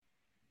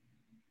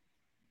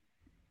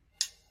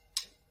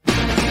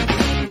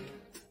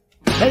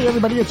Hey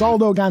everybody, it's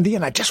Aldo Gandhi,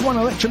 and I just want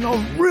to let you know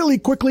really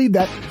quickly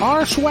that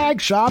our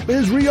swag shop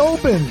is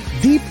reopened.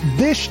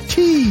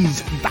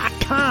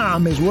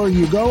 DeepDishTees.com is where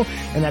you go,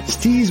 and that's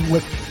tees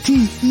with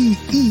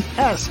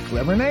T-E-E-S.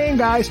 Clever name,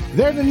 guys.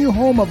 They're the new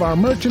home of our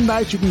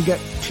merchandise. You can get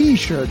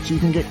t-shirts, you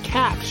can get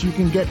caps, you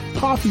can get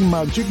coffee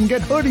mugs, you can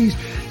get hoodies,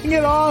 you can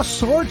get all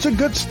sorts of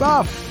good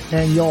stuff,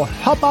 and you'll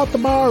help out the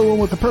bar room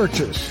with the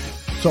purchase.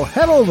 So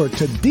head over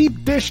to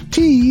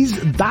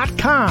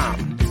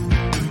DeepDishTees.com.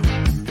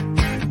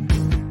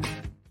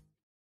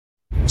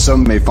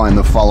 Some may find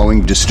the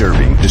following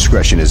disturbing.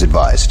 Discretion is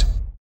advised.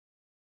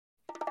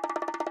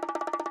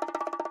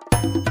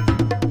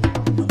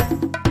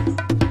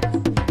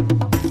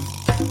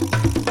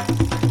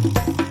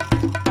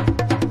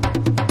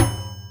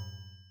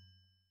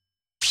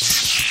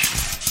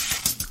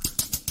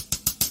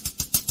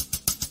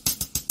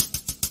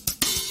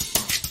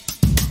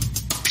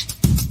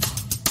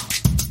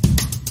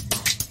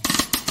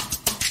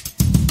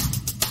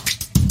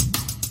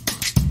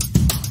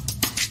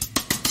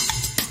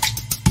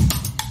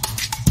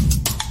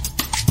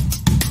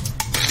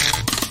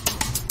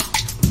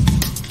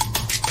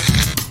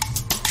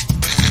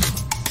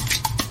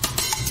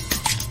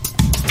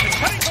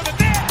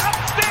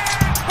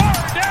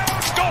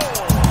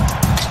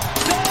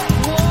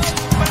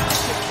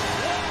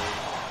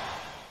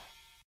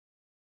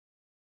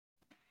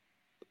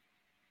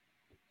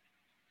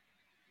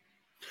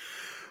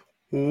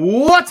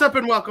 What's up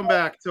and welcome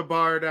back to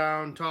Bar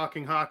Down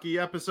Talking Hockey,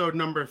 episode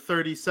number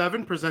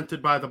 37,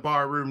 presented by the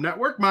Bar Room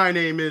Network. My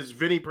name is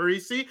Vinny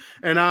Parisi,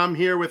 and I'm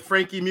here with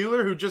Frankie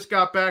Mueller, who just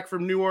got back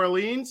from New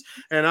Orleans,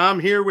 and I'm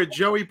here with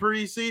Joey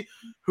Parisi,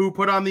 who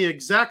put on the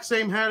exact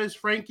same hat as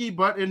Frankie,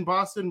 but in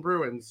Boston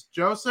Bruins.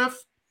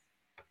 Joseph,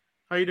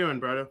 how you doing,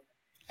 brother?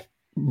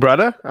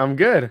 Brother, I'm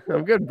good,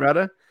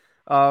 brother.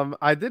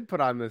 I did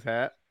put on this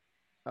hat,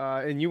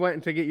 and you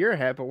went to get your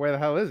hat, but where the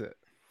hell is it?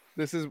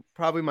 This is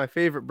probably my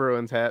favorite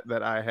Bruins hat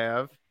that I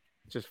have.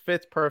 It just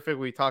fits perfect.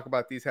 We talk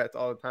about these hats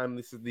all the time.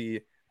 This is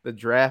the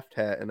draft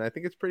hat, and I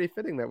think it's pretty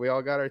fitting that we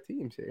all got our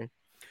teams here.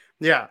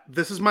 Yeah,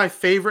 this is my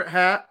favorite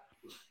hat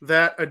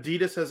that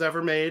Adidas has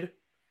ever made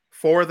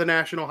for the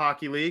National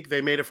Hockey League.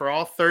 They made it for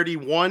all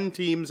 31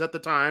 teams at the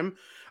time.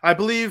 I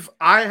believe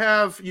I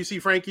have, you see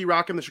Frankie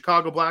rocking the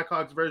Chicago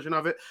Blackhawks version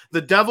of it.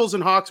 The Devils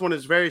and Hawks one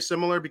is very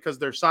similar because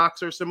their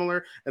socks are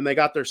similar, and they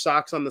got their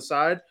socks on the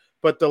side.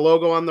 But the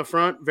logo on the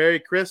front, very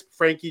crisp.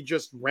 Frankie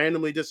just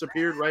randomly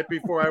disappeared right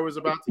before I was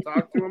about to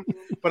talk to him.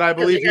 But I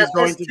believe he's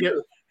going to get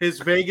his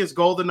Vegas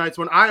Golden Knights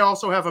one. I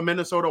also have a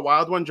Minnesota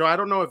Wild one. Joe, I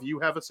don't know if you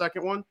have a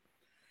second one.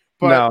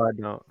 But no, I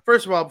don't.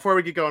 First of all, before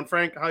we get going,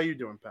 Frank, how you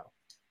doing, pal?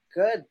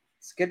 Good.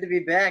 It's good to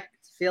be back.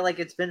 I feel like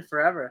it's been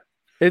forever.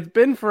 It's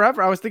been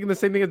forever. I was thinking the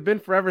same thing. It's been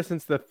forever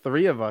since the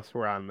three of us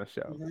were on the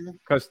show.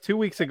 Because 2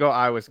 weeks ago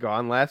I was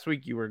gone. Last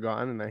week you were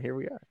gone, and now here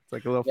we are. It's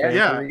like a little family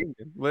reunion,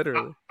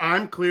 literally.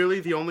 I'm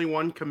clearly the only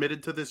one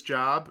committed to this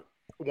job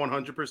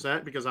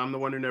 100% because I'm the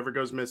one who never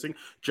goes missing.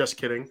 Just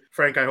kidding.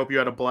 Frank, I hope you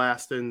had a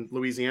blast in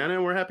Louisiana,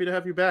 and we're happy to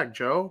have you back.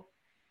 Joe,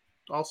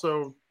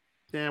 also,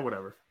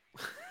 whatever.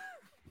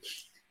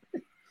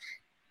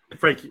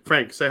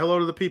 Frank, say hello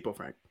to the people,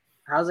 Frank.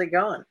 How's it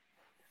going?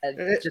 I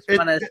just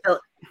want to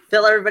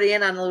fill everybody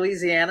in on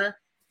Louisiana.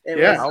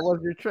 How was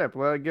your trip?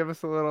 Well, give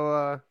us a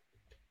little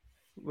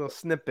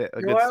snippet.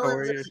 New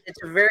Orleans,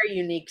 it's a very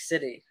unique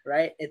city,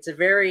 right? It's a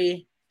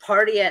very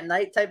party at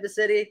night type of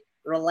city,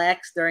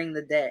 relax during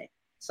the day.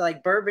 So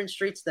like Bourbon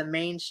Street's the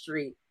main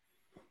street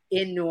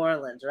in New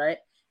Orleans, right?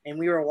 And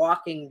we were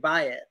walking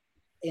by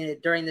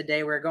it during the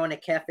day. We were going to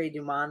Cafe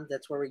Du Monde.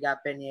 That's where we got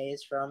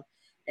beignets from.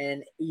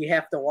 And you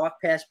have to walk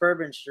past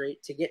Bourbon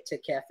Street to get to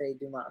Cafe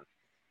Du Monde.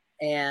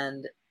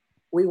 And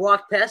we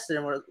walked past it,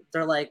 and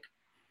they're like,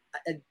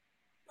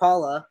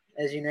 Paula,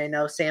 as you may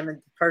know,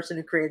 the person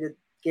who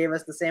gave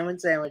us the salmon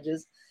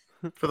sandwiches.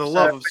 For the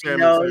love of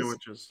salmon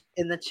sandwiches.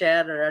 In the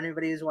chat or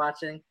anybody who's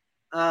watching.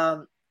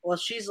 Well,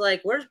 she's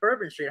like, where's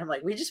Bourbon Street? I'm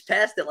like, we just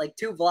passed it like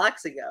 2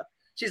 blocks ago.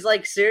 She's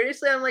like,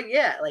 seriously? I'm like,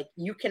 yeah. Like,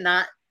 you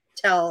cannot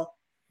tell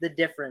the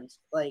difference,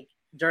 like,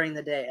 during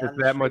the day.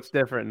 It's that much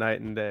different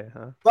night and day,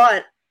 huh?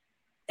 But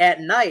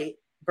at night,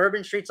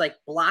 Bourbon Street's like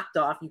blocked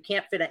off. You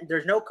can't fit it.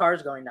 There's no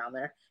cars going down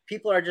there.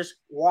 People are just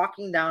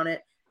walking down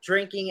it,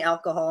 drinking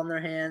alcohol in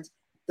their hands.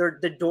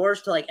 The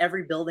doors to like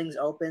every building's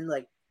open,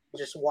 like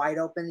just wide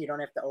open. You don't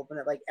have to open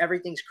it. Like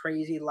everything's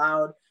crazy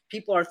loud.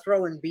 People are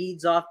throwing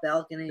beads off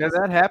balconies. Yeah,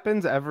 that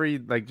happens every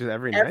night.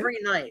 Every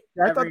night.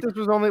 I thought this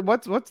was only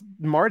what's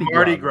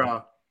Mardi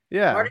Gras.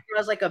 Yeah, Mardi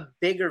Gras is like a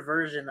bigger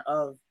version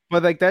of.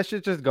 But like that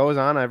shit just goes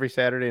on every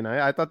Saturday night.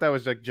 I thought that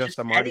was like just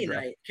a Mardi Gras.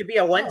 Night. It could be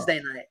a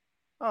Wednesday night.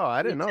 Oh,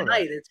 I didn't know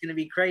tonight. That. It's going to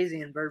be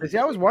crazy in Bourbon. See,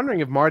 I was wondering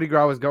if Mardi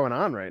Gras was going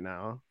on right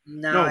now.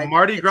 No,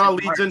 Mardi Gras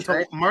leads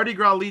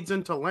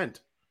into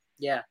Lent.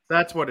 Yeah,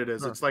 that's what it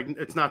is. It's like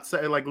it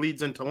like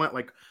leads into Lent.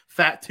 Like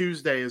Fat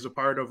Tuesday is a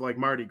part of like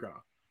Mardi Gras.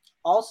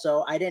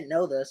 Also, I didn't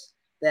know this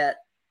that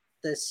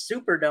the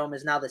Superdome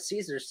is now the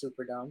Caesars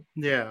Superdome.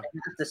 Yeah,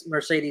 not the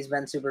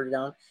Mercedes-Benz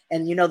Superdome,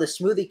 and you know the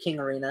Smoothie King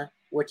Arena,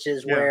 which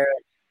is where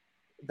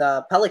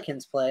the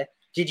Pelicans play.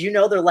 Did you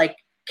know they're like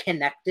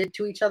connected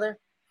to each other?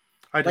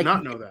 I did Like,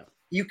 not know that.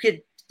 You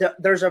could.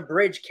 There's a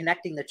bridge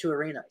connecting the two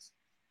arenas.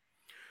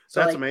 So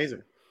That's like,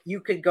 amazing. you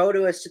could go to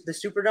the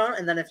Superdome,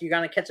 and then if you're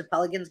gonna catch a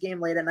Pelicans game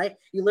late at night,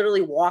 you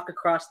literally walk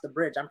across the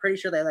bridge. I'm pretty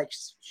sure they like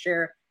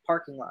share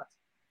parking lots.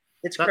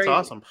 It's That's crazy.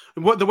 awesome.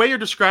 The way you're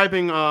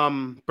describing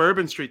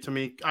Bourbon Street to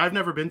me, I've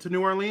never been to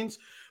New Orleans,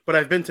 but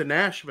I've been to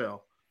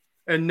Nashville.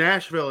 And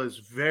Nashville is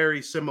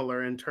very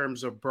similar in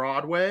terms of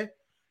Broadway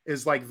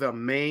is like the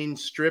main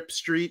strip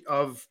street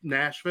of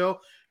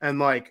Nashville, and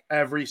like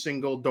every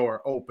single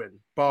door open,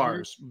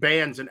 bars,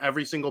 bands in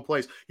every single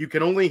place. You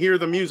can only hear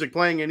the music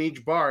playing in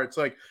each bar. It's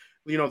like,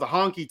 the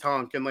honky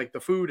tonk and like the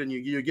food, and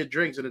you get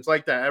drinks, and it's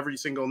like that every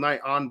single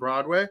night on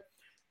Broadway.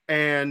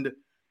 And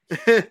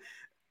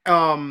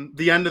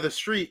the end of the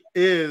street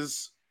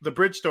is the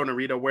Bridgestone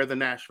Arena where the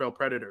Nashville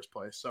Predators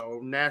play.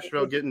 So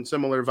Nashville getting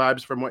similar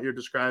vibes from what you're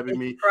describing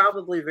me.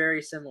 Probably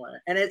very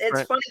similar. And it's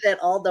Right. funny that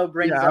Aldo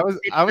brings Yeah, up.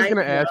 I was gonna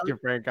Midnight ask Run. you,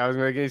 Frank. I was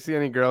gonna, can you see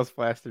any girls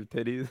flash their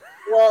titties?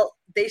 Well,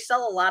 they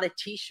sell a lot of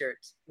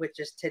T-shirts with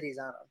just titties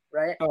on them,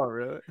 right? Oh,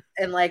 really?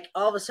 And like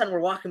all of a sudden we're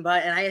walking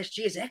by, and I asked,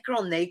 "Gee, is that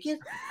girl naked?"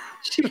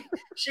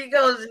 She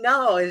goes,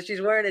 "No," and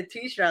she's wearing a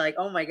T-shirt. I'm like,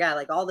 oh my god!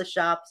 Like all the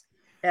shops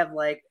have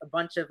like a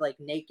bunch of like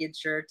naked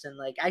shirts, and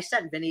like I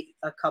sent Vinny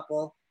a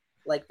couple.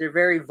 Like they're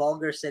very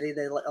vulgar city.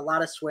 A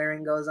lot of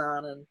swearing goes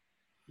on in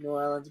New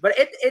Orleans. But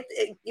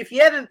it if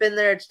you haven't been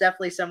there, it's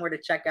definitely somewhere to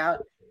check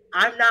out.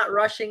 I'm not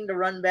rushing to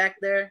run back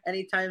there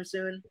anytime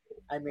soon.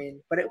 I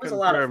mean, but it was a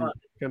lot of fun.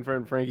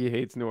 Confirmed Frankie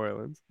hates New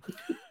Orleans.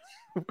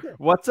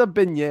 What's a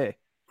beignet?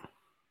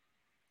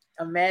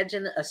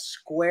 Imagine a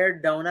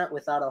square donut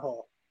without a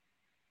hole.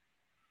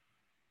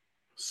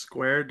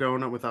 Square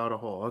donut without a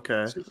hole.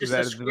 Okay. So just That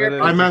a is square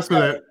literally- I messed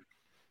with it.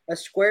 A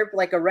square,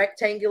 like a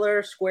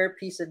rectangular square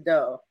piece of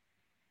dough,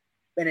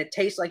 and it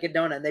tastes like a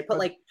donut. And they put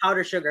like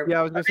powdered sugar. Yeah,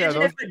 I was gonna say,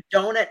 Imagine if a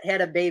donut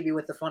had a baby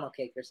with a funnel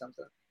cake or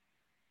something.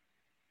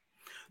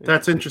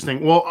 That's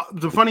interesting. Well,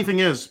 the funny thing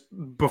is,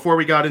 before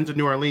we got into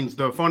New Orleans,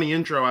 the funny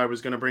intro I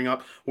was going to bring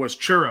up was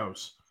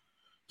churros.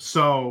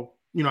 So,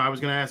 I was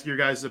going to ask your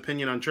guys'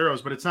 opinion on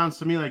churros, but it sounds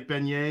to me like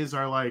beignets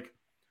are like,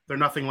 they're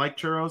nothing like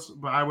churros,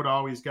 but I would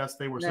always guess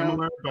they were No,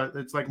 similar, but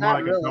it's like more not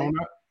like really. a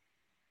donut.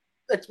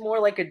 It's more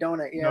like a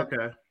donut, yeah.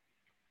 Okay.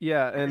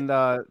 Yeah,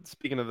 and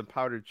speaking of the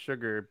powdered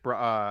sugar,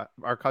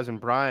 our cousin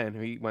Brian,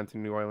 who he went to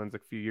New Orleans a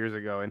few years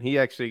ago, and he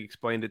actually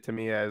explained it to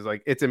me as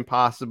like it's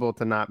impossible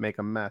to not make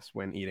a mess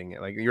when eating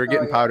it. Like you're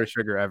getting powdered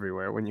sugar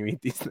everywhere when you eat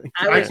these things.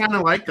 I kind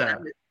of like that.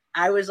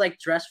 I was like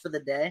dressed for the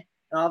day,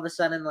 and all of a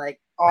sudden,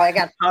 like, oh, I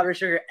got powdered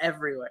sugar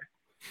everywhere.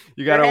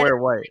 You gotta wear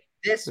white.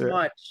 This Yeah.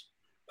 much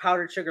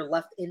powdered sugar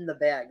left in the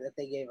bag that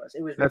they gave us.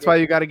 It was. That's why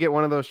you ridiculous. got to get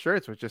one of those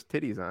shirts with just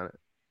titties on it.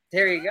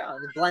 There you go.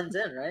 It blends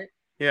in, right?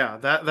 Yeah,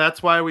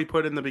 that's why we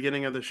put in the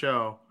beginning of the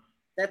show.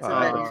 That's Oh, a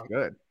that bit- looks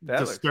good. That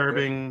looks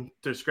Disturbing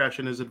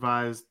discretion is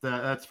advised.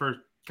 That's for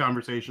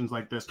conversations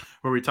like this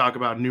where we talk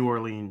about New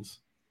Orleans.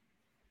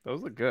 good.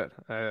 Those look good.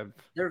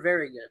 They're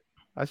very good.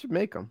 I should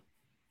make them.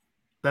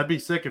 That'd be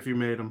sick if you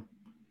made them.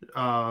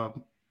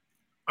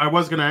 I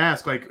was going to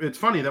ask, like, it's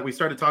funny that we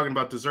started talking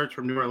about desserts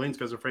from New Orleans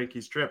because of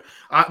Frankie's trip.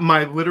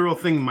 My literal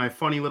thing, my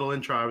funny little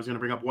intro I was going to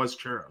bring up was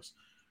churros.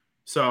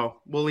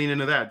 So we'll lean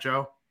into that,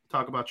 Joe.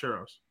 Talk about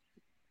churros.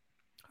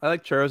 I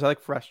like churros. I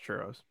like fresh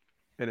churros,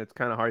 and it's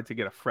kind of hard to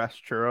get a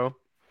fresh churro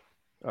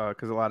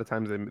because a lot of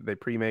times they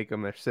pre-make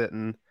them. They're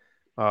sitting.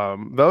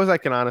 Those I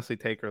can honestly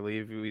take or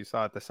leave. We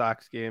saw at the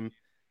Sox game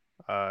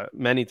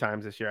many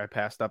times this year. I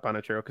passed up on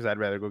a churro because I'd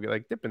rather go get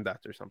like Dippin'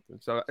 Dots or something.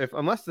 So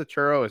unless the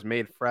churro is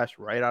made fresh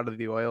right out of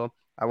the oil,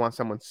 I want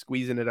someone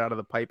squeezing it out of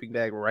the piping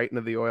bag right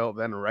into the oil,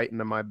 then right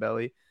into my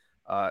belly.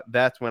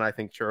 That's when I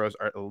think churros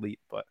are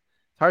elite, but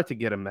it's hard to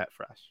get them that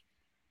fresh.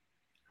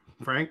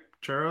 Frank,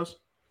 churros?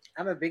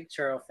 I'm a big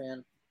churro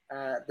fan.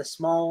 The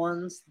small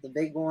ones, the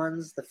big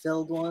ones, the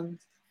filled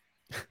ones.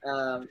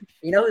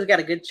 You know who's got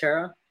a good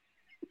churro?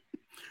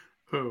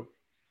 Who?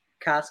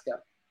 Costco.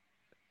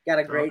 Got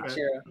a great Okay.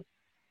 churro.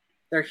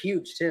 They're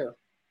huge too.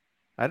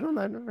 I've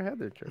never had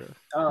their churros.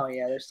 Oh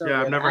yeah, they're so Yeah,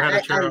 good. I've never had a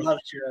I churro. love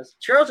churros.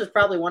 Churros is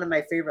probably one of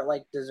my favorite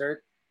like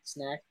dessert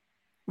snack.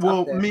 It's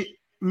Well, up there.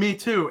 me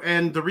too.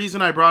 And the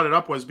reason I brought it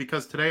up was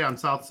because today on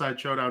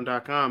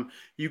SouthsideShowdown.com,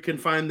 you can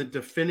find the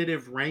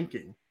definitive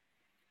ranking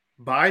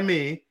by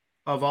me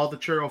of all the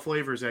churro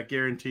flavors at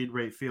Guaranteed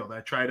Rate Field.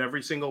 I tried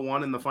every single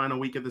one in the final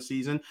week of the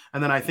season,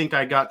 and then I think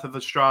I got to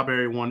the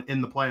strawberry one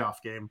in the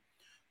playoff game.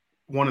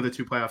 One of the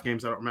two playoff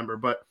games, I don't remember.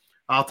 But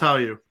I'll tell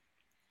you,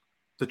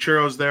 the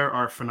churros there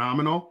are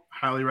phenomenal.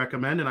 Highly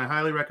recommend. And I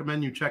highly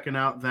recommend you checking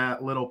out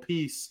that little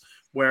piece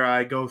where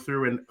I go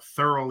through and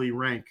thoroughly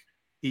rank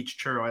each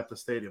churro at the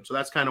stadium. So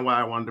that's kind of why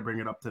I wanted to bring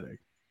it up today.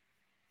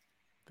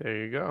 There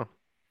you go.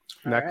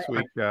 All Next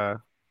right. week,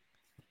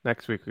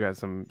 next week we got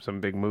some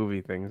big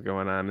movie things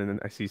going on, and then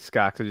I see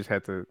Scott. I just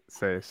had to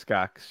say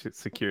Scott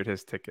secured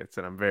his tickets,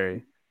 and I'm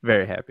very,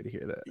 very happy to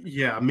hear that.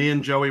 Yeah, me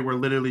and Joey were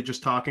literally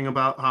just talking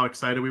about how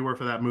excited we were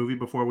for that movie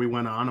before we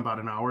went on about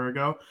an hour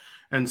ago.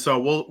 And so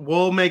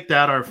we'll make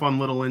that our fun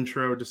little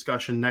intro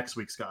discussion next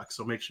week, Scott.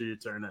 So make sure you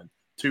tune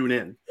tune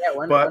in. Yeah,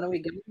 when are we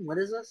going? What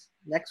is this?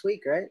 Next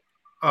week, right?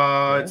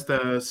 It's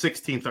the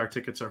 16th our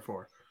tickets are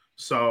for.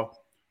 So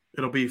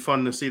it'll be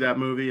fun to see that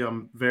movie.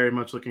 I'm very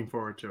much looking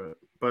forward to it.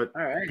 But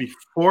All right.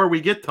 before we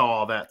get to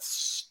all that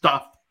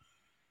stuff,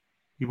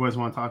 you boys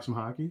want to talk some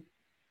hockey?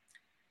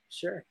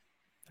 Sure.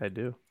 I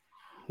do.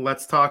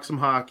 Let's talk some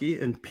hockey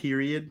in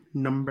period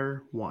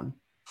number 1.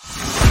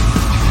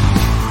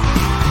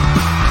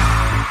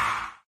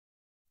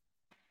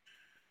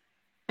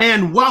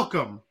 And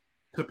welcome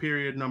to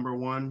period number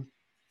 1,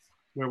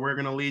 where we're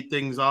going to lead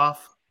things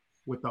off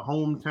with the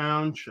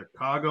hometown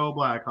Chicago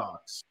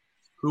Blackhawks,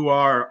 who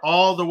are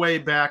all the way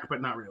back, but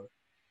not really.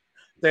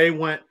 They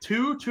went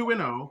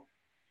 2-2-0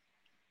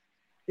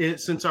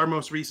 since our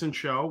most recent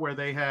show, where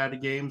they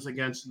had games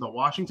against the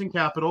Washington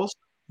Capitals,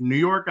 New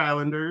York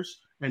Islanders,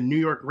 and New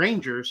York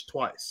Rangers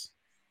twice.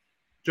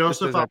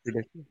 Just Joseph, as I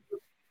predicted.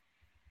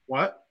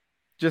 What?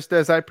 Just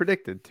as I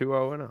predicted,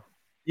 2-0-0.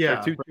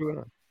 Yeah,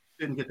 2-2-0.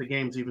 Didn't get the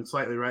games even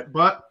slightly right,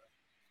 but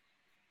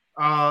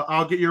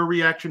I'll get your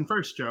reaction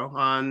first, Joe,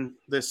 on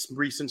this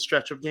recent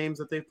stretch of games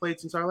that they've played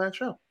since our last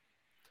show.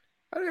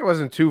 I think it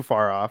wasn't too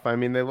far off. I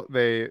mean,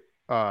 they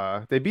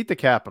beat the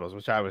Capitals,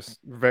 which I was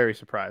very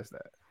surprised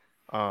at.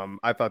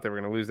 I thought they were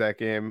going to lose that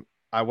game.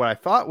 What I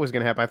thought was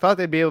going to happen, I thought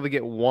they'd be able to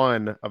get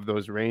one of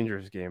those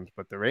Rangers games,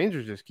 but the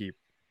Rangers just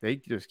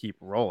keep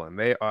rolling.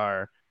 They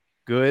are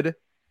good,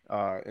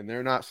 and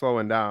they're not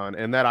slowing down.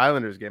 And that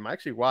Islanders game, I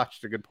actually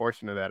watched a good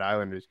portion of that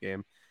Islanders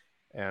game,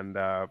 and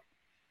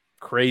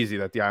crazy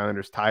that the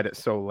Islanders tied it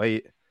so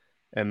late.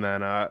 And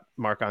then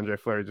Marc-Andre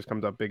Fleury just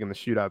comes up big in the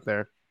shootout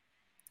there.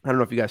 I don't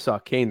know if you guys saw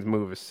Kane's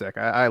move is sick.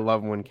 I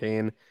love when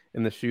Kane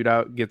in the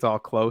shootout gets all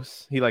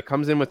close. He like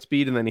comes in with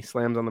speed and then he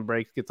slams on the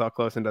brakes, gets all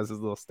close and does his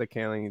little stick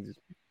handling. He just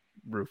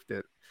roofed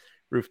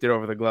it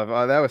over the glove.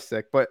 That was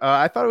sick. But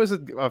I thought it was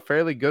a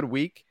fairly good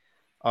week.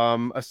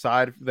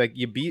 Aside, like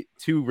you beat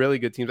two really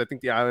good teams. I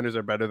think the Islanders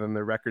are better than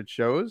their record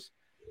shows.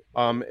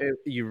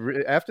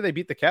 After they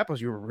beat the Capitals,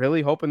 you were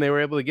really hoping they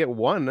were able to get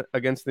one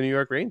against the New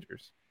York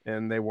Rangers,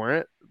 and they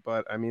weren't.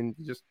 But I mean,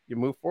 you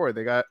move forward.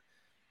 They got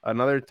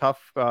another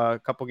tough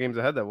couple games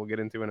ahead that we'll get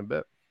into in a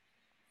bit.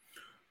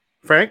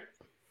 Frank?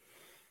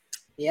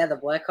 Yeah, the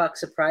Blackhawks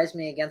surprised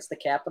me against the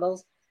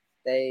Capitals.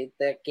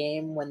 That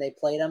game when they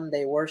played them,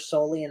 they were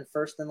solely in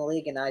first in the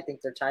league, and I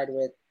think they're tied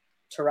with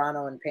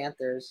Toronto and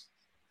Panthers.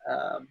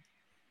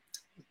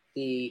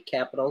 The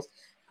Capitals.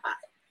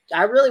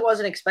 I really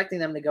wasn't expecting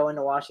them to go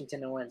into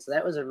Washington and win, so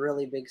that was a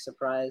really big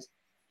surprise.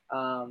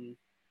 The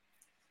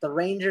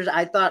Rangers,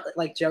 I thought,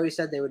 like Joey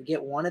said, they would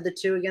get one of the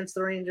two against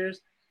the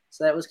Rangers,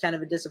 so that was kind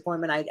of a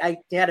disappointment. I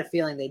had a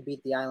feeling they'd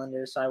beat the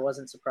Islanders, so I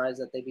wasn't surprised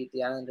that they beat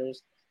the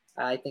Islanders.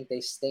 I think they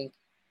stink,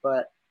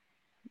 but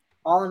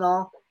all in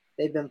all,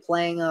 they've been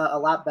playing a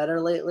lot better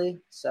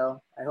lately,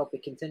 so I hope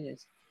it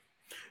continues.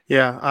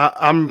 Yeah,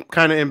 I'm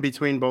kind of in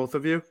between both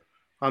of you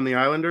on the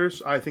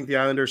Islanders. I think the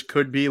Islanders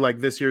could be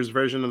like this year's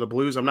version of the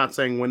Blues. I'm not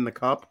saying win the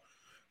cup,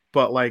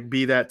 but like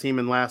be that team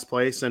in last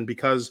place. And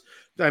because,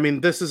 I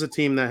mean, this is a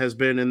team that has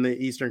been in the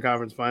Eastern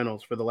Conference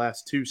Finals for the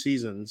last 2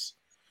 seasons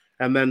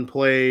and then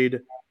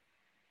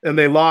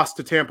they lost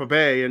to Tampa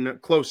Bay in a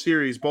close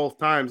series both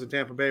times, and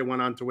Tampa Bay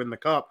went on to win the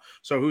cup.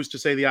 So who's to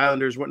say the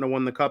Islanders wouldn't have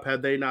won the cup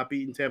had they not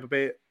beaten Tampa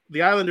Bay?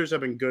 The Islanders have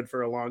been good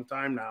for a long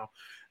time now,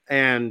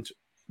 and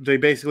they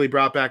basically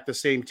brought back the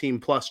same team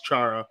plus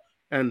Chara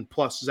and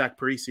plus Zach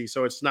Parise.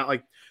 So it's not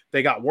like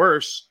they got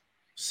worse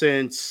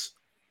since,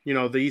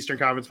 the Eastern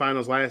Conference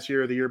Finals last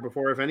year or the year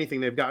before. If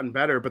anything, they've gotten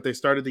better, but they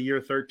started the year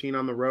 13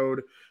 on the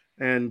road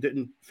and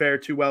didn't fare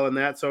too well in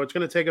that. So it's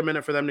going to take a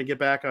minute for them to get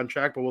back on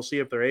track, but we'll see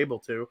if they're able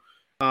to.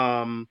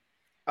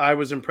 I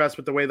was impressed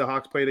with the way the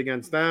Hawks played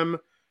against them,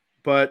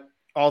 but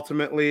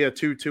ultimately a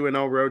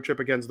 2-2-0 road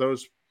trip against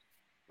those,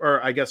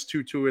 or I guess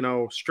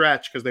 2-2-0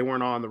 stretch because they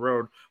weren't all on the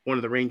road. One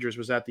of the Rangers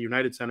was at the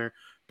United Center,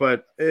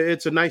 but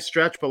it's a nice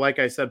stretch. But like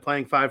I said,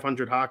 playing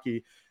 500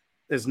 hockey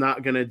is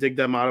not going to dig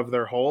them out of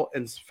their hole.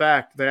 In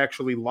fact, they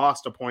actually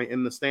lost a point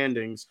in the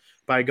standings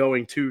by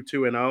going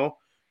 2-2-0.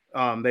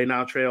 They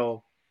now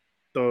trail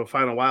the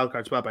final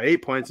wildcard spot by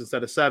 8 points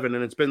instead of 7.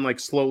 And it's been like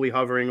slowly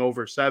hovering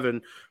over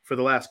 7 for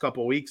the last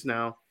couple of weeks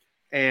now.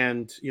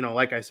 And,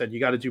 like I said, you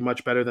got to do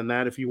much better than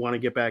that if you want to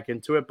get back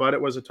into it. But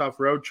it was a tough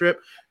road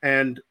trip.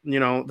 And,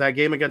 that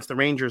game against the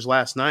Rangers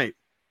last night,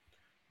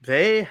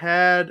 they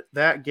had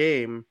that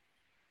game.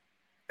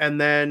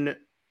 And then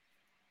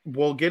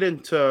we'll get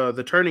into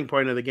the turning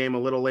point of the game a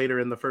little later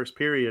in the first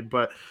period.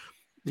 But,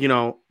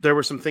 there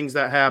were some things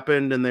that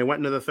happened, and they went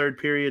into the third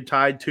period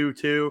tied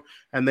 2-2,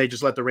 and they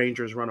just let the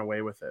Rangers run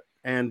away with it.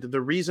 And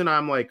the reason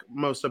I'm like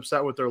most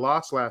upset with their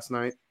loss last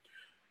night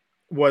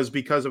was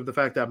because of the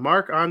fact that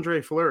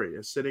Marc-Andre Fleury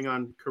is sitting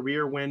on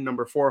career win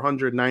number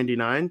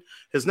 499.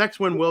 His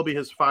next win will be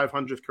his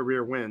 500th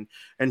career win,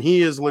 and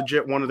he is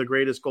legit one of the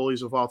greatest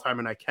goalies of all time,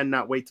 and I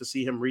cannot wait to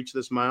see him reach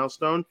this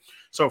milestone.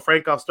 So,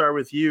 Frank, I'll start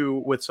with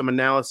you with some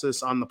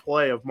analysis on the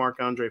play of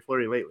Marc-Andre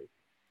Fleury lately.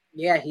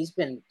 Yeah, he's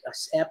been an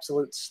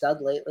absolute stud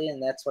lately, and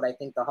that's what I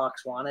think the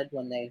Hawks wanted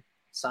when they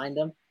signed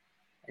him.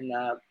 And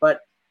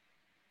but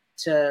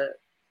to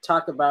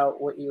talk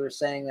about what you were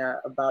saying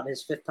about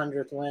his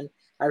 500th win.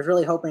 I was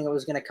really hoping it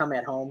was going to come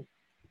at home.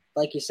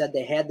 Like you said,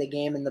 they had the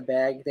game in the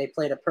bag. They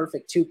played a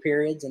perfect 2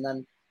 periods, and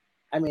then,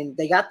 I mean,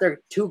 they got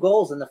their 2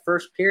 goals in the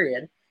first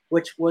period,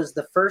 which was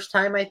the first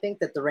time I think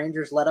that the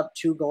Rangers let up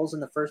 2 goals in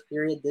the first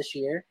period this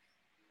year.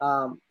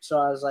 So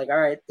I was like, all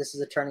right, this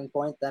is a turning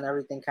point. Then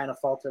everything kind of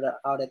faltered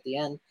out at the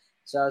end.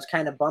 So I was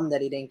kind of bummed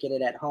that he didn't get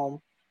it at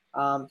home.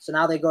 So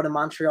now they go to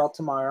Montreal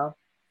tomorrow.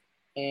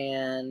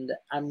 And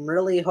I'm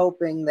really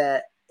hoping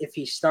that if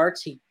he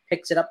starts, he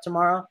picks it up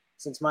tomorrow,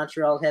 since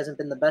Montreal hasn't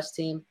been the best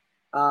team.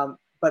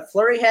 But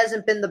Fleury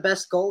hasn't been the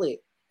best goalie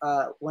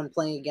when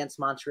playing against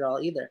Montreal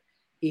either.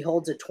 He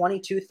holds a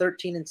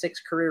 22-13-6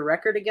 career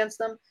record against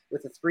them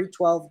with a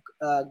 312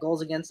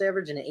 goals against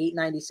average and an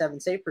 897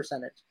 save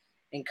percentage.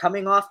 And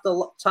coming off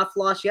the tough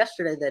loss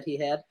yesterday that he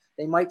had,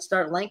 they might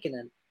start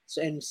Lankinen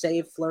and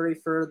save Fleury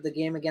for the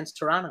game against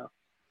Toronto.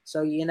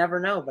 So you never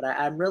know, but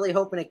I'm really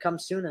hoping it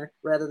comes sooner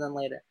rather than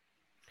later.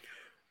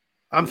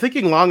 I'm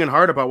thinking long and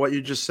hard about what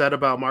you just said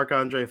about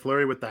Marc-Andre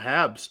Fleury with the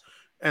Habs.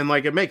 And,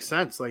 like, it makes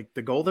sense. Like,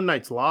 the Golden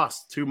Knights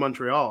lost to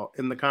Montreal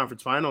in the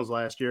conference finals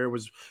last year. It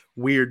was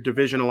weird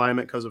division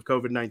alignment because of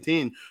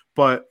COVID-19,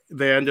 but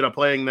they ended up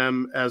playing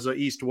them as an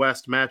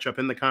East-West matchup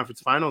in the conference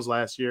finals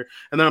last year.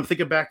 And then I'm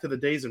thinking back to the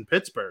days in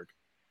Pittsburgh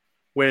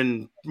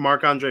when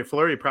Marc-Andre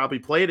Fleury probably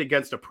played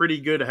against a pretty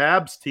good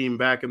Habs team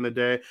back in the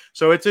day.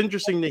 So it's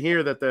interesting to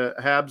hear that the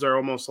Habs are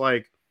almost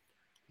like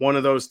one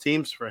of those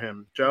teams for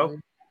him. Joe?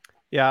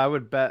 Yeah, I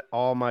would bet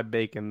all my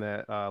bacon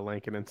that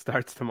Lankinen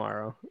starts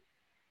tomorrow.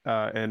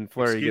 And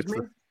Fleury gets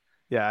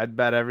yeah, I'd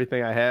bet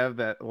everything I have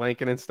that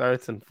Lankinen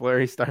starts and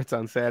Fleury starts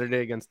on Saturday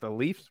against the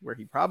Leafs, where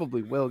he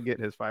probably will get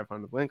his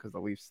 500th win because the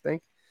Leafs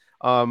stink.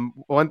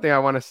 One thing I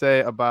want to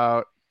say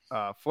about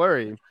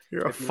Fleury,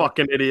 you're a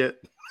fucking idiot.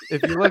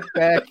 If you look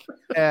back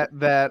at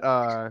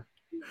that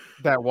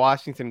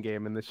Washington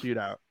game in the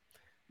shootout,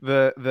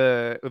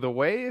 the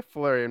way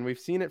Fleury, and we've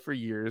seen it for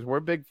years, we're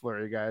big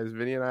Fleury guys.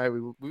 Vinny and I,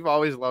 we've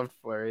always loved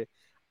Fleury.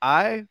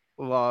 I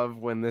love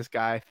when this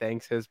guy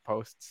thanks his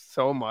posts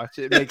so much.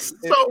 It makes it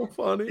so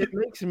funny. It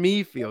makes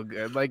me feel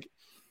good. Like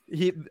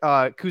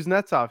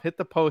Kuznetsov hit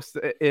the post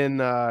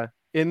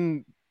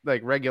in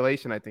like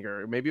regulation, I think,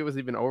 or maybe it was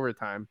even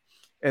overtime.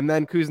 And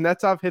then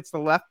Kuznetsov hits the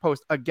left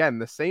post again,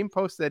 the same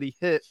post that he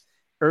hit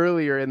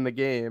earlier in the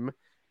game.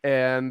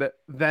 And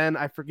then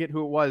I forget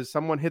who it was.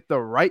 Someone hit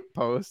the right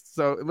post.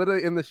 So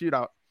literally in the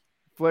shootout,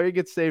 Fleury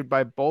gets saved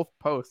by both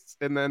posts.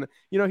 And then,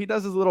 he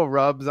does his little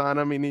rubs on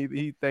him and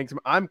he thanks him.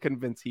 I'm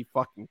convinced he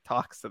fucking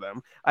talks to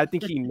them. I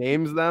think he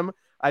names them.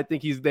 I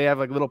think they have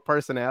like little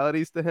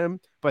personalities to him,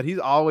 but he's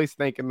always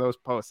thanking those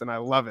posts. And I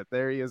love it.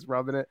 There he is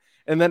rubbing it.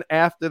 And then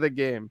after the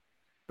game,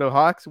 the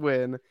Hawks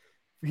win.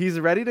 He's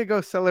ready to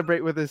go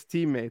celebrate with his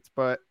teammates,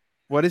 but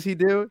what does he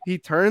do? He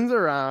turns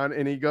around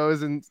and he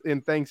goes and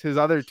thanks his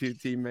other 2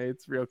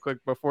 teammates real quick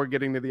before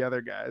getting to the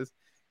other guys.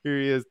 Here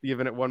he is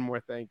giving it one more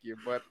thank you.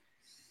 But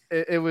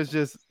it was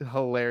just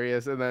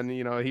hilarious. And then,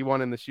 he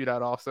won in the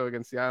shootout also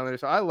against the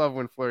Islanders. So I love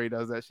when Fleury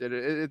does that shit.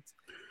 It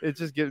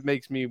just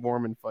makes me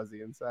warm and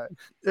fuzzy inside.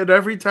 And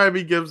every time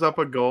he gives up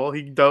a goal,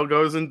 he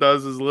goes and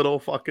does his little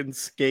fucking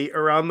skate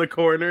around the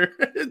corner.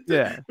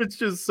 Yeah. It's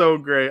just so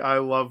great. I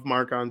love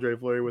Marc-Andre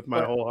Fleury with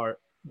my whole heart.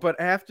 But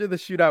after the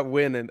shootout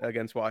win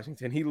against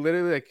Washington, he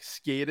literally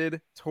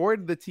skated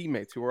toward the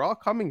teammates who were all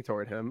coming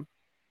toward him,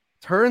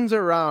 turns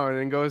around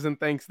and goes and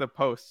thanks the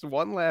posts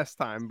one last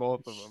time,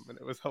 both of them. And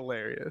it was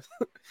hilarious.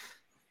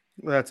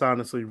 That's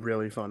honestly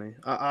really funny.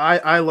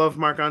 I love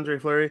Marc-Andre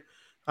Fleury.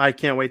 I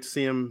can't wait to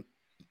see him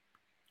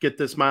get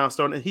this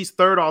milestone. And he's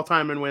 3rd all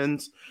time in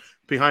wins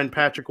behind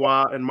Patrick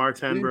Waugh and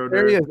Martin Brodeur.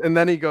 There he is. And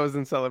then he goes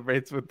and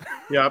celebrates with them.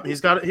 Yep,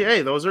 he's got it.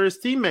 Hey, those are his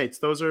teammates.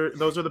 Those are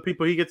the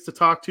people he gets to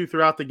talk to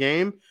throughout the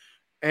game.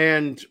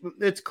 And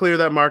it's clear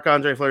that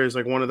Marc-Andre Fleury is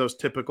like one of those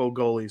typical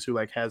goalies who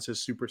like has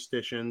his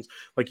superstitions,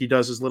 like he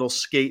does his little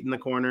skate in the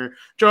corner.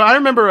 Joe, I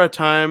remember a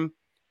time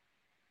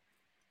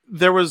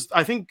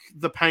I think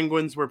the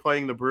Penguins were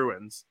playing the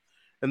Bruins,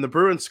 and the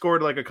Bruins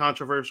scored like a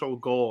controversial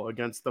goal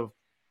against the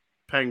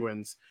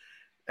Penguins.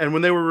 And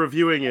when they were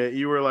reviewing it,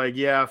 you were like,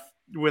 yeah,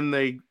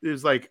 it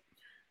was like,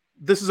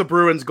 this is a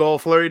Bruins goal.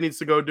 Fleury needs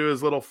to go do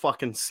his little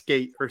fucking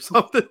skate or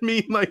something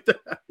mean like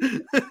that.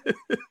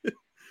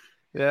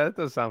 Yeah, that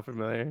does sound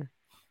familiar.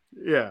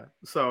 Yeah,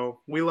 so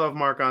we love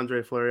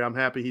Marc-Andre Fleury. I'm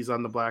happy he's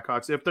on the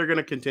Blackhawks. If they're going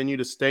to continue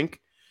to stink,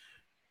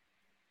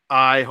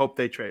 I hope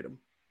they trade him.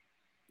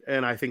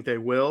 And I think they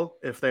will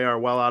if they are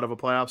well out of a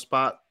playoff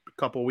spot a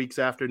couple weeks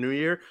after New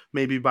Year,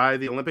 maybe by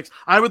the Olympics.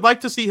 I would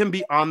like to see him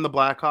be on the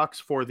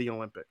Blackhawks for the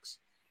Olympics.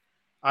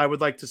 I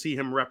would like to see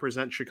him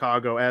represent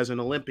Chicago as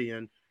an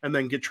Olympian and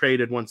then get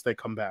traded once they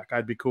come back.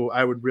 I'd be cool.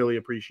 I would really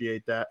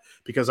appreciate that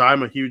because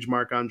I'm a huge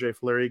Marc-Andre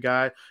Fleury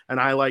guy, and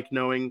I like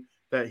knowing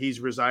that he's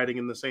residing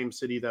in the same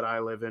city that I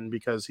live in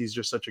because he's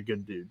just such a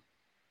good dude.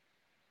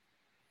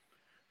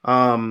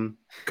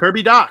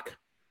 Kirby Dach.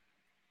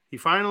 He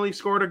finally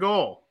scored a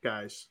goal,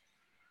 guys.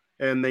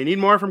 And they need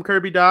more from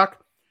Kirby Dach.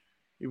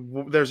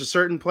 There's a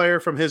certain player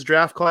from his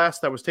draft class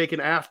that was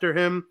taken after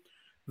him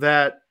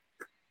that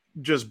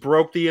just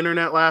broke the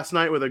internet last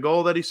night with a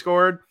goal that he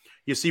scored.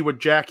 You see what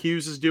Jack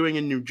Hughes is doing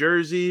in New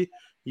Jersey.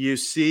 You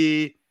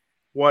see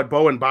what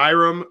Bowen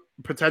Byram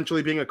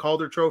potentially being a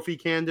Calder Trophy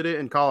candidate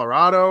in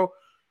Colorado.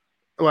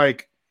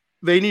 Like,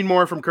 they need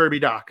more from Kirby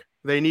Dach.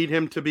 They need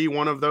him to be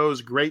one of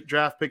those great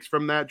draft picks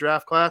from that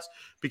draft class,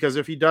 because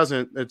if he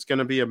doesn't, it's going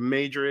to be a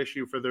major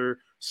issue for their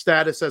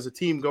status as a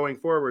team going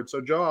forward.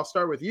 So, Joe, I'll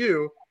start with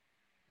you.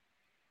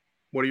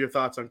 What are your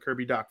thoughts on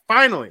Kirby Dach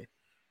finally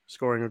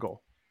scoring a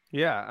goal?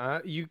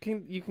 Yeah, you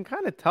can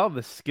kind of tell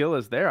the skill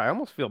is there. I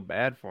almost feel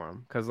bad for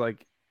him because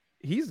like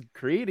he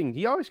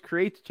always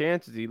creates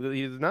chances.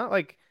 He's not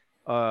like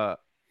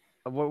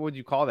what would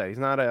you call that? He's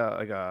not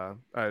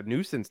a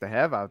nuisance to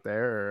have out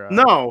there.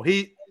 No,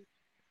 he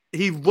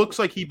looks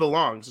like he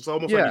belongs. It's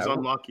almost like he's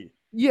unlucky.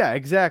 Yeah,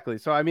 exactly.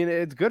 So I mean,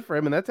 it's good for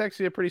him, and that's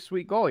actually a pretty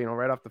sweet goal.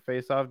 Right off the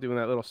face-off, doing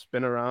that little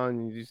spin around,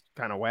 and you just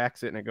kind of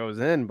wax it and it goes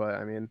in. But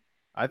I mean,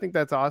 I think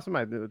that's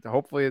awesome.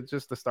 Hopefully it's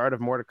just the start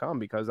of more to come,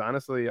 because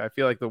honestly, I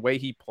feel like the way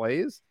he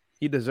plays,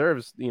 he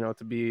deserves,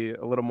 to be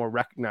a little more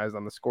recognized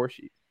on the score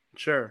sheet.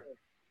 Sure.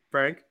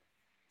 Frank?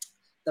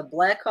 The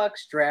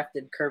Blackhawks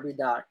drafted Kirby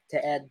Dach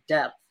to add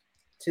depth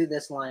to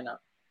this lineup.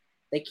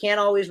 They can't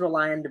always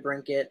rely on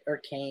DeBrincat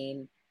or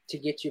Kane to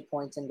get you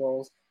points and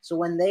goals. So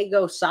when they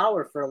go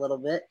sour for a little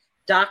bit,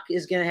 Dach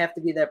is going to have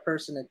to be that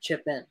person to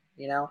chip in,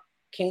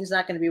 Kane's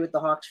not going to be with the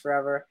Hawks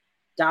forever.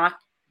 Dach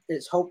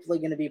is hopefully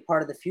going to be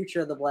part of the future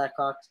of the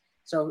Blackhawks.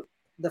 So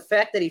the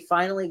fact that he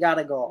finally got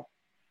a goal,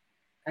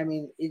 I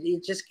mean,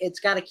 it's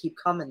got to keep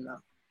coming though.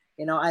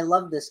 I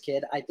love this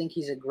kid. I think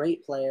he's a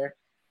great player,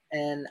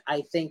 and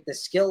I think the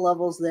skill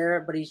level's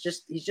there, but he's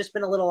just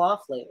been a little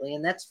off lately,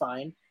 and that's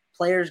fine.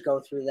 Players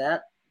go through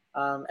that.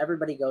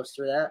 Everybody goes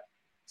through that.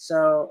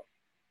 So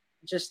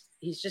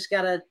he's just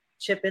got to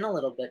chip in a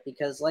little bit,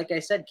 because like I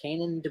said,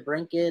 Kane and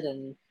DeBrincat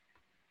and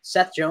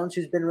Seth Jones,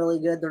 who's been really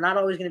good, they're not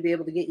always going to be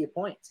able to get you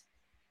points.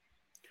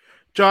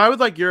 Joe, I would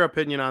like your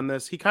opinion on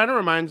this. He kind of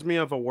reminds me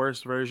of a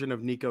worse version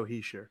of Nico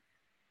Hischier.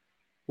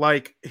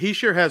 Like,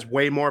 Hischier has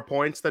way more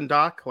points than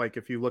Dach. Like,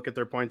 if you look at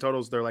their point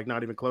totals, they're like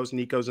not even close.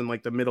 Nico's in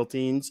like the middle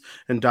teens,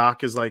 and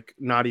Dach is like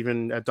not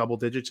even at double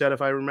digits yet,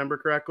 if I remember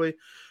correctly.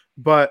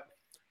 But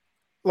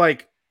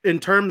like, in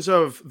terms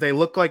of, they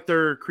look like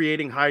they're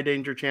creating high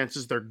danger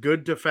chances. They're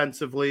good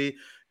defensively,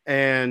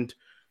 and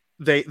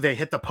they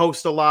hit the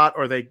post a lot,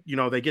 or they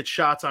get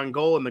shots on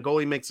goal and the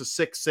goalie makes a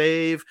sick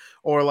save,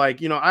 or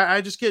like,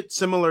 I just get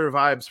similar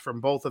vibes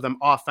from both of them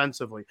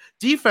offensively.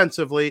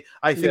 Defensively,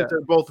 I think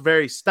they're both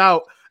very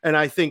stout, and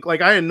I think, like,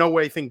 I in no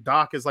way think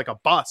Dach is like a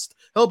bust.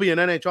 He'll be an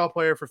NHL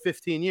player for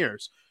 15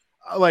 years.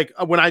 Like,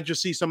 when I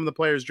just see some of the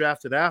players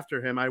drafted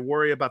after him, I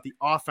worry about the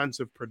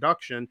offensive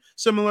production,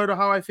 similar to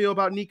how I feel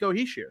about Nico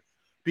Hischier,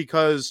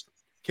 because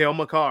Cale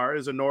Makar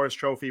is a Norris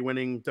Trophy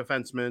winning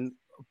defenseman,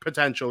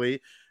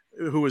 potentially,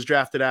 who was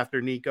drafted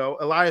after Nico.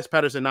 Elias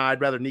Pettersson, I'd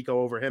rather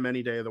Nico over him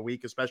any day of the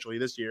week, especially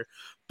this year.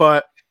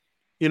 But,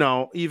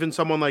 even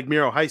someone like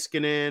Miro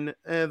Heiskanen,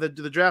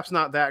 the draft's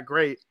not that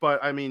great.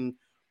 But, I mean,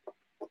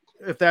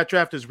 if that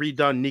draft is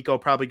redone, Nico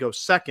probably goes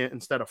second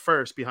instead of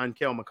first behind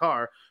Cale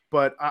Makar.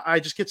 But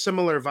I just get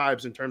similar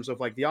vibes in terms of,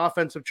 like, the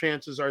offensive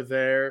chances are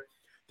there.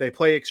 They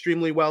play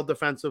extremely well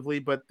defensively,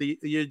 but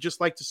you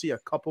just like to see a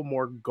couple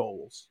more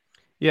goals.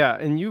 Yeah,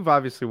 and you've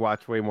obviously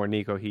watched way more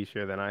Nico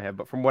Hischier than I have,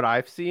 but from what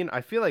I've seen,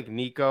 I feel like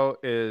Nico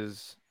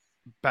is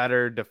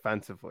better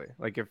defensively.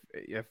 Like,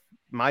 if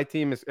my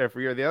team is, if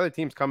the other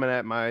team's coming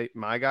at my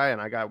guy and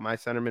I got my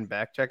centerman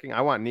back checking,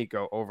 I want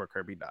Nico over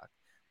Kirby Dach.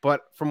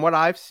 But from what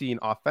I've seen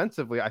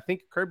offensively, I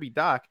think Kirby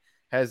Dach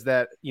has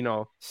that,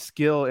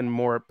 skill and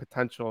more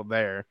potential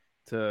there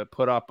to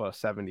put up a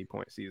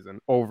 70-point season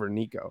over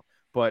Nico.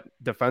 But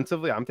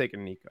defensively, I'm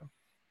taking Nico.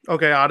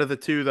 Okay, out of the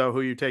two, though, who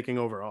are you taking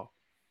overall?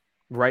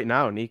 Right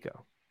now,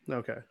 Nico.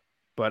 Okay.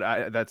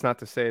 But that's not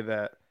to say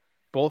that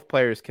both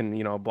players can,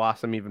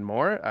 blossom even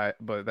more.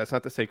 But that's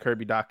not to say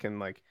Kirby Dach can,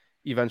 like,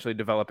 eventually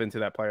develop into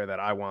that player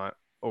that I want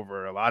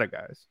over a lot of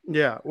guys.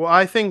 Yeah. Well,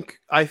 I think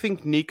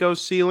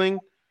Nico's ceiling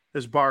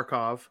is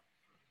Barkov,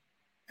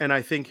 and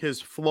I think his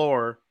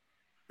floor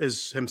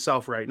is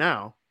himself right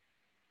now.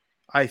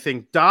 I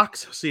think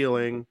Dach's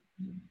ceiling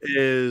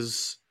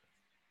is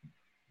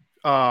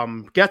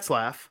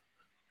Getzlaf,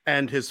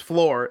 and his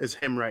floor is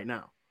him right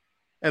now.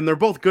 And they're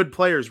both good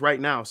players right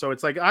now. So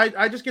it's like,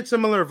 I just get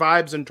similar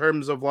vibes in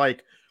terms of,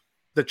 like,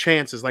 the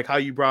chances, like how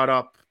you brought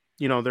up,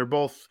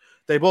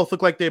 they both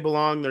look like they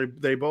belong.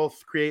 They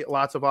both create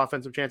lots of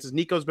offensive chances.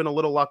 Nico's been a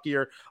little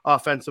luckier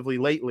offensively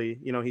lately.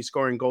 He's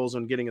scoring goals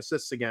and getting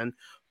assists again.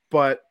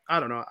 But I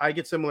don't know. I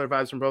get similar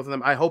vibes from both of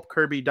them. I hope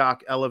Kirby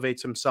Dach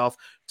elevates himself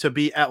to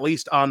be at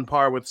least on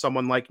par with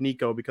someone like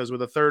Nico, because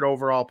with a third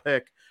overall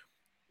pick,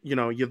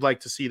 you'd like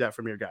to see that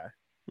from your guy.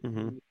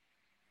 Mm-hmm.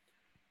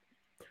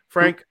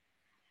 Frank,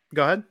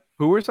 go ahead.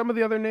 Who were some of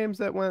the other names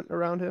that went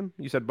around him?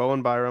 You said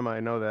Bowen Byram. I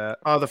know that.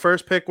 The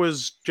first pick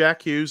was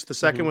Jack Hughes. The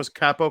second was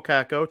Capo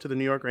Caco to the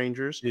New York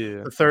Rangers.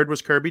 Yeah. The third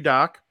was Kirby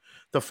Dach.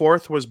 The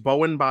fourth was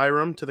Bowen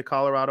Byram to the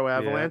Colorado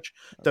Avalanche.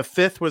 Yeah. The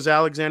fifth was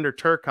Alexander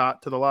Turcotte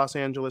to the Los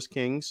Angeles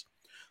Kings.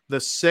 The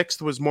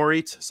 6th was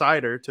Moritz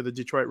Seider to the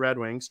Detroit Red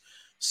Wings.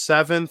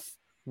 7th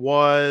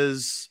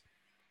was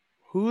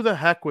who the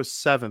heck was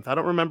 7th? I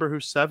don't remember who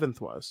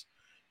 7th was.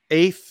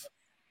 8th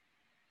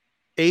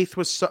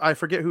was I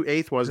forget who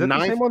 8th was. Is that the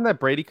 9th, same one that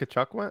Brady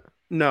Tkachuk went?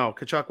 no,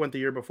 Kachuk went the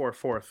year before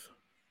 4th.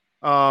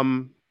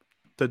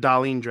 The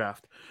Dahlin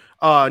draft.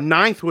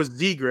 9th was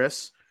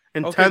Zegras,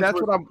 and Okay, 10th that's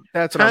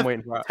was, what I'm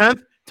waiting for.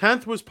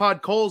 10th was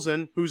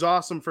Podkolzin, who's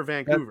awesome for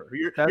Vancouver.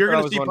 You're that's going what I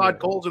to was see wondering.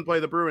 Podkolzin play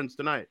the Bruins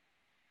tonight.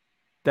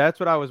 That's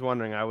what I was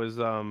wondering. I was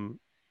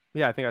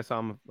yeah, I think I saw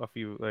him a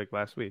few like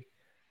last week.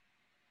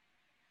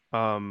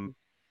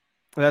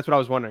 That's what I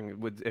was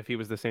wondering if he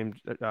was the same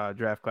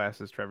draft class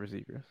as Trevor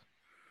Zegras.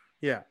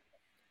 Yeah.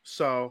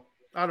 So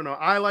I don't know.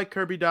 I like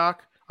Kirby Dach.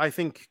 I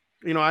think,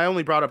 I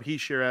only brought up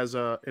Hischier as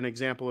an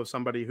example of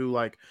somebody who,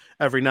 like,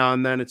 every now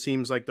and then it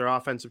seems like their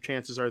offensive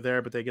chances are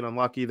there, but they get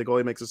unlucky. The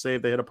goalie makes a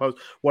save, they hit a post,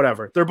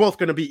 whatever. They're both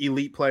going to be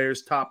elite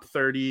players, top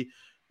 50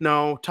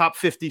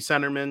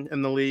 centermen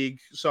in the league.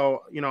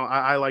 So,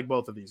 I like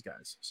both of these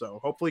guys.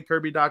 So hopefully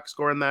Kirby Dach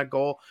scoring that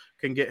goal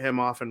can get him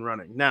off and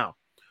running. Now,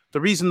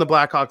 the reason the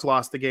Blackhawks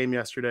lost the game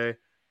yesterday,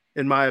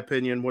 in my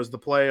opinion, was the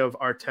play of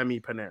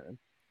Artemi Panarin.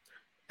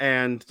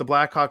 And the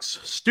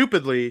Blackhawks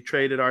stupidly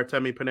traded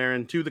Artemi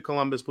Panarin to the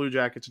Columbus Blue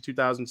Jackets in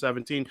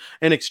 2017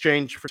 in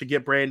exchange to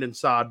get Brandon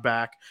Saad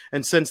back.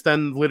 And since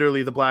then,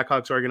 literally, the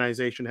Blackhawks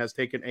organization has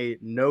taken a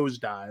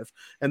nosedive,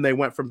 and they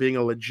went from being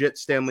a legit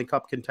Stanley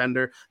Cup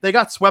contender. They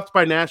got swept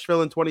by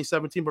Nashville in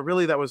 2017, but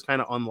really that was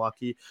kind of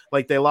unlucky.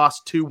 Like, they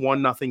lost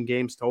 2-1-0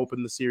 games to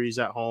open the series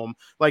at home.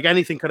 Like,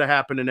 anything could have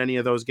happened in any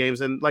of those games.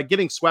 And, like,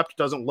 getting swept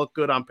doesn't look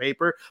good on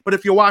paper. But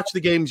if you watch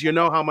the games, you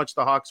know how much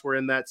the Hawks were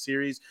in that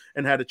series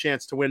and had a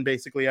chance to win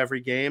basically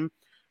every game.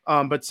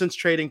 But since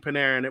trading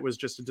Panarin, it was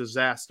just a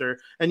disaster.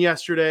 And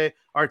yesterday,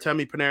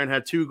 Artemi Panarin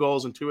had 2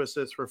 goals and 2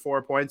 assists for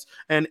 4 points.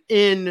 And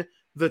in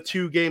the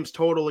 2 games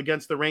total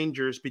against the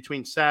Rangers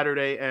between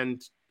Saturday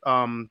and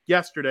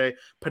yesterday,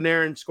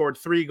 Panarin scored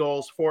 3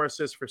 goals, 4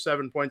 assists for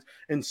 7 points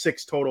in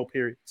 6 total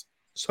periods.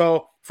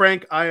 So,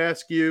 Frank, I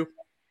ask you,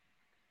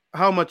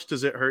 how much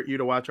does it hurt you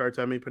to watch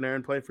Artemi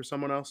Panarin play for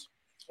someone else?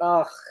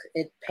 Oh,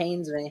 it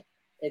pains me.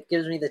 It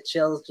gives me the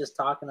chills just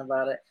talking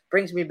about it.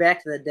 Brings me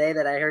back to the day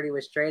that I heard he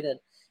was traded.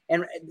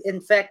 And in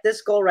fact,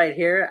 this goal right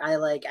here,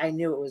 I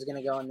knew it was going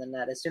to go in the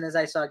net. As soon as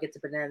I saw it get to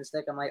Panarin's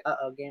stick, I'm like,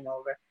 game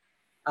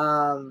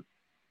over.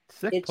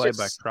 Sick play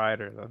by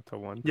Kreider, though, to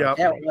one. Yeah,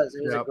 it was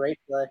a great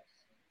play.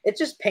 It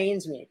just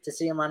pains me to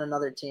see him on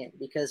another team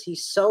because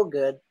he's so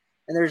good,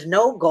 and there's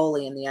no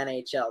goalie in the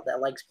NHL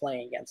that likes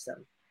playing against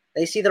him.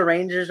 They see the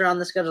Rangers are on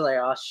the schedule, like,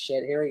 oh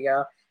shit, here we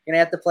go. Gonna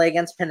have to play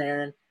against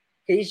Panarin.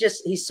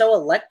 He's so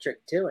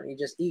electric too, and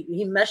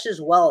he meshes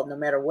well no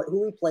matter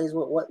who he plays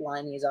with, what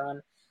line he's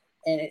on,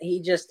 and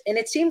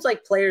it seems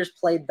like players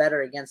play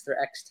better against their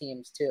ex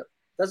teams too.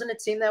 Doesn't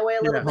it seem that way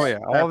a little bit? Oh yeah,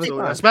 all the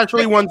time.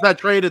 Especially ones that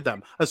traded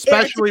them. It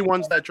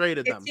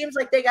seems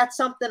like they got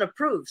something to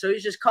prove. So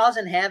he's just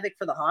causing havoc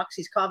for the Hawks.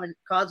 He's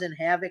causing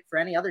havoc for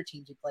any other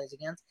teams he plays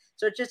against.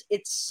 So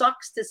it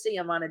sucks to see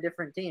him on a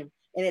different team.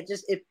 And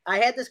I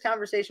had this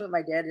conversation with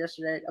my dad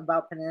yesterday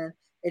about Panarin.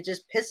 It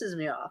just pisses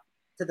me off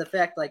to the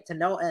fact, like, to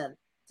no end,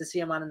 to see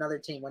him on another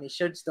team when he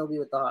should still be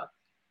with the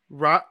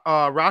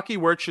Hawks. Rocky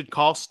Wirtz should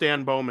call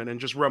Stan Bowman and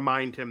just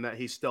remind him that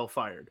he's still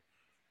fired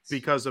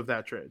because of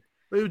that trade.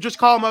 Just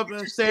call him up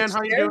and Stan,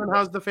 how you doing?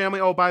 How's the family?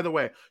 Oh, by the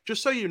way,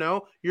 just so you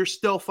know, you're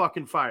still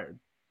fucking fired.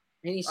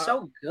 And he's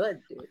so good,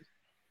 dude.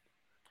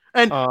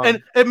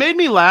 And it made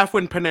me laugh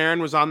when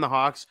Panarin was on the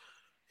Hawks.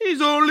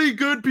 He's only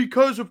good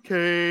because of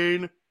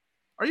Kane.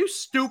 Are you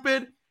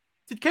stupid?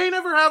 Did Kane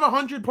ever have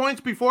 100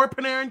 points before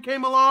Panarin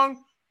came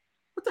along?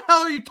 What the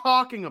hell are you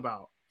talking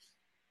about?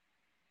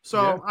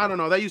 So, yeah. I don't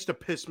know. That used to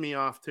piss me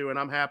off, too. And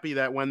I'm happy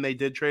that when they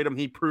did trade him,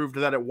 he proved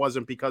that it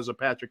wasn't because of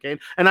Patrick Kane.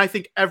 And I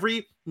think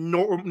every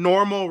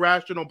normal,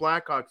 rational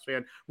Blackhawks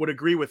fan would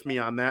agree with me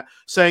on that,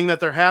 saying that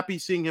they're happy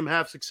seeing him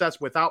have success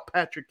without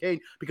Patrick Kane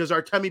because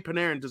Artemi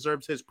Panarin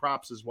deserves his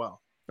props as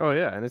well. Oh,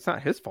 yeah. And it's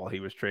not his fault he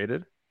was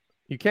traded.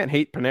 You can't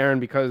hate Panarin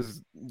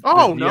because the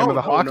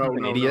Hawks is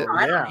an idiot.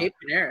 I don't hate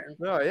Panarin.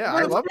 Oh, yeah.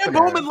 I love Stan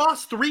Bowman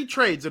lost 3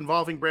 trades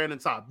involving Brandon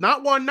Saad.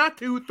 Not 1, not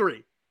 2,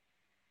 3.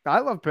 I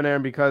love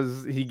Panarin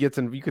because he gets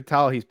in. You could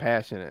tell he's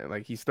passionate.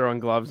 Like, he's throwing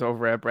gloves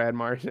over at Brad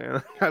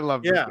Marchand. I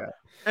love this guy.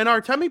 And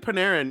Artemi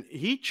Panarin,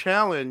 he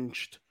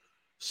challenged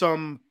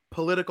some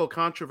political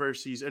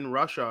controversies in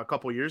Russia a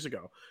couple years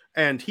ago,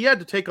 and he had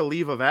to take a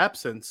leave of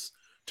absence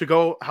to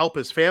go help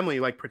his family,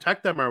 like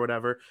protect them or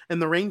whatever.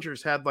 And the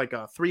Rangers had like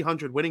a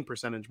 300 winning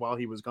percentage while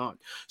he was gone.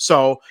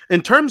 So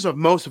in terms of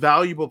most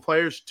valuable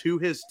players to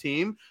his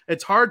team,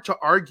 it's hard to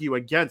argue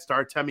against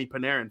Artemi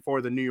Panarin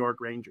for the New York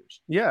Rangers.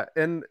 Yeah.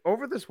 And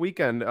over this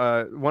weekend,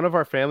 one of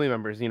our family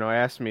members,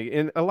 asked me,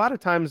 and a lot of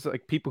times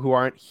like people who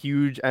aren't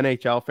huge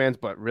NHL fans,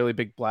 but really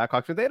big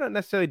Blackhawks,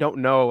 they don't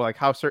know like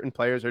how certain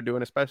players are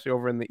doing, especially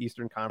over in the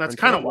Eastern Conference.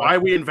 That's kind of why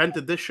we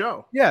invented this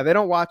show. Yeah. They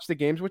don't watch the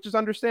games, which is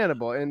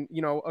understandable. And,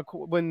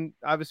 when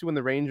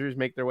the Rangers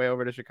make their way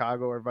over to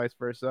Chicago or vice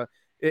versa,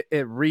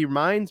 it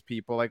reminds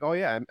people like, oh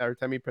yeah,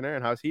 Artemi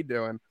Panarin, how's he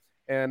doing?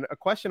 And a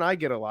question I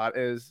get a lot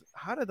is,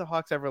 how did the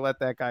Hawks ever let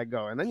that guy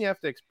go? And then you have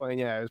to explain,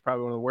 yeah, it was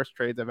probably one of the worst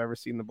trades I've ever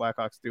seen the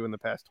Blackhawks do in the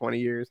past 20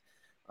 years.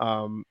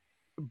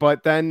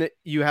 But then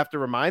you have to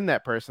remind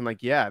that person,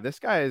 like, yeah, this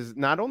guy is,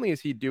 not only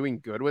is he doing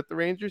good with the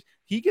Rangers,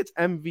 he gets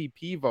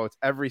MVP votes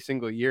every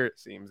single year, it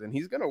seems, and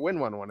he's going to win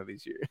one of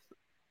these years.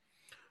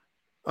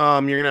 You're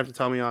gonna have to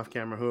tell me off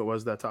camera who it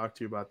was that talked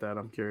to you about that.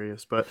 I'm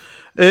curious, but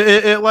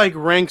it like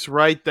ranks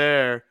right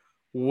there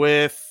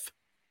with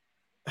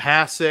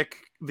Hasek.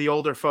 The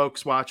older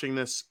folks watching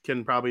this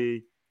can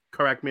probably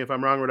correct me if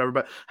I'm wrong or whatever,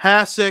 but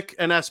Hasek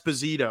and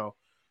Esposito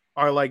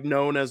are like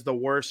known as the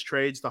worst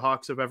trades the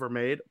Hawks have ever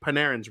made.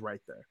 Panarin's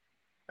right there.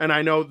 And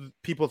I know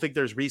people think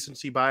there's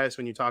recency bias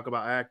when you talk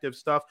about active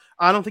stuff.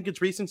 I don't think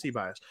it's recency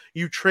bias.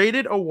 You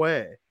traded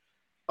away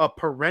a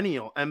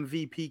perennial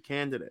MVP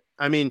candidate.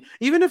 I mean,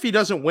 even if he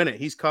doesn't win it,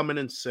 he's coming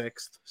in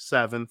 6th,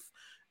 7th,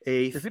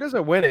 8th. If he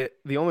doesn't win it,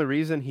 the only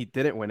reason he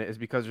didn't win it is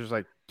because there's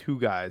like 2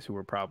 guys who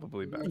were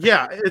probably better.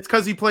 Yeah, it's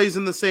because he plays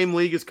in the same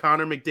league as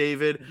Connor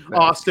McDavid,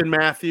 Austin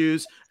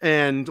Matthews,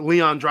 and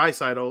Leon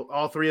Draisaitl.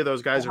 All 3 of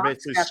those guys are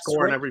basically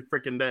scoring every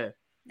freaking day.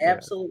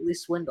 Absolutely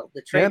swindled.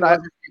 The trade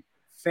wasn't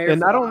fair.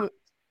 And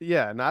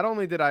not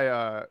only did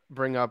I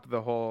bring up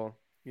the whole,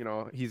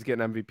 he's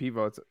getting MVP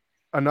votes.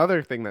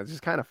 Another thing that's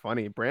just kind of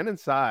funny, Brandon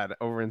Saad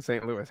over in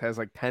St. Louis has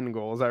like 10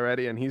 goals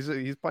already, and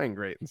he's playing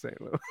great in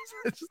St. Louis.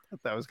 I just thought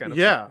that was kind of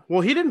funny.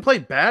 Well, he didn't play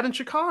bad in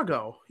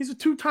Chicago. He's a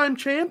 2-time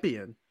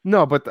champion.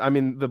 No, but I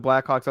mean, the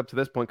Blackhawks up to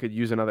this point could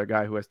use another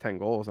guy who has 10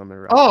 goals on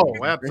their. Oh,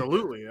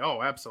 absolutely.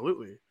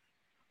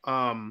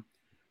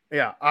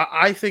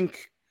 I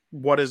think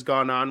what has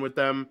gone on with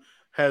them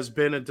has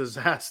been a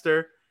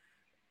disaster,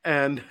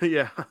 and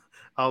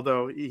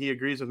although he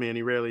agrees with me, and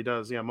he rarely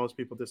does. Yeah, most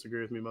people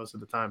disagree with me most of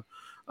the time.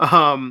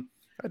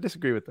 I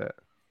disagree with that.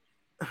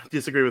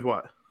 Disagree with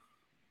what?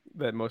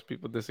 That most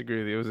people disagree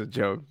with you. It was a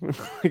joke.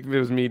 Like, it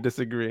was me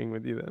disagreeing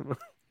with you then.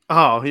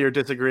 Oh, you're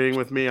disagreeing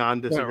with me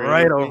on disagreeing.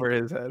 Right over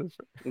his head.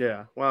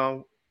 Yeah,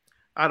 well,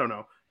 I don't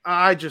know.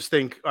 I just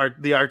think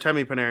the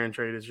Artemi Panarin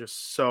trade is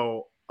just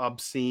so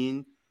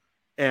obscene,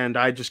 and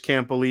I just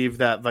can't believe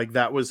that. Like,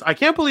 that was. I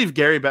can't believe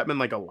Gary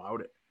Bettman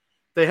allowed it.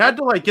 They had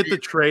to get the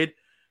trade.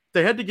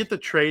 They had to get the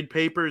trade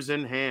papers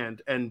in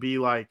hand and be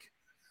like,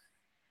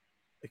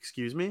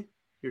 "Excuse me,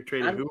 you're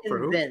trading who for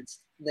who?" I'm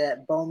convinced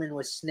that Bowman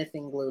was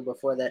sniffing glue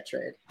before that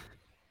trade.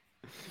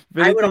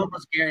 I would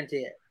almost guarantee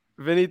it.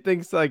 Vinny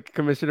thinks like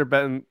Commissioner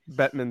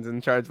Bettman's in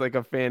charge like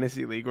a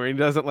fantasy league where he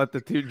doesn't let the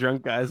 2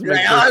 drunk guys make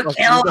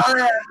the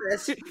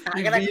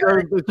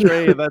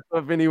trade. That's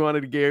what Vinny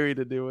wanted Gary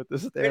to do with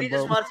this. Vinny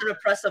just wants him to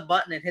press a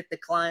button and hit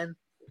decline.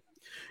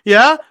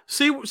 Yeah,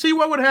 see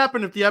what would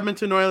happen if the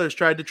Edmonton Oilers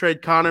tried to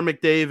trade Connor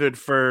McDavid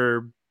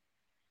for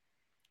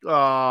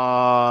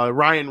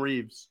Ryan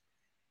Reeves.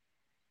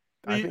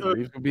 I think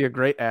Reeves would be a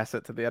great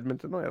asset to the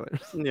Edmonton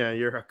Oilers. Yeah,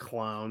 you're a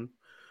clown.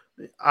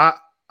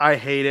 I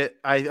hate it.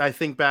 I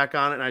think back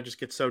on it and I just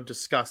get so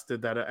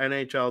disgusted that an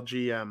NHL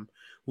GM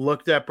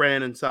looked at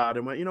Brandon Saad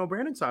and went,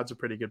 Brandon Saad's a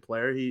pretty good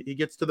player. He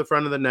gets to the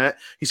front of the net.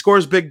 He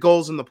scores big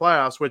goals in the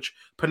playoffs, which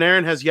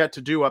Panarin has yet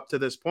to do up to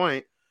this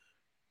point.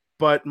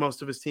 But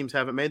most of his teams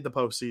haven't made the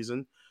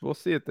postseason. We'll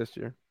see it this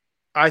year.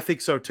 I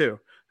think so too.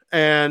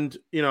 And,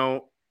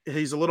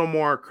 he's a little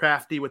more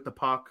crafty with the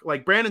puck.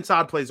 Like, Brandon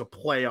Saad plays a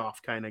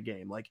playoff kind of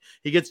game. Like,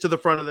 he gets to the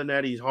front of the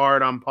net. He's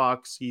hard on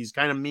pucks. He's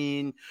kind of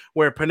mean.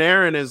 Where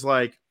Panarin is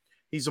like,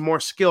 he's a more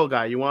skill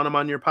guy. You want him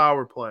on your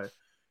power play.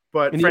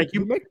 But and Frank,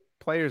 you make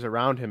players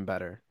around him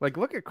better. Like,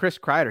 look at Chris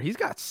Kreider. He's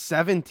got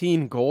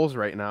 17 goals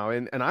right now.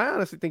 And I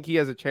honestly think he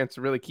has a chance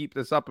to really keep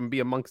this up and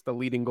be amongst the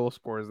leading goal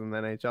scorers in the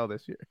NHL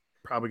this year.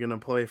 Probably going to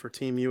play for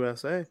Team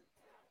USA.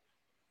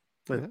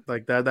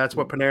 Like that's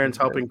what Panarin's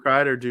helping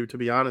Kreider do, to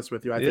be honest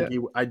with you.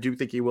 I do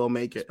think he will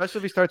make it. Especially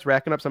if he starts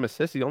racking up some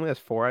assists. He only has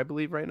 4, I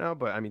believe, right now.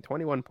 But I mean,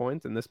 21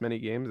 points in this many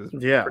games is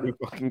pretty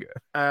fucking good.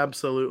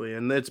 Absolutely.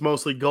 And it's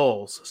mostly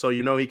goals. So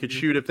he could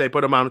shoot if they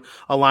put him on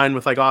a line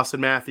with like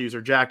Austin Matthews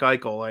or Jack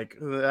Eichel. Like,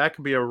 that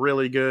could be a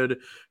really good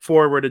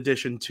forward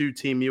addition to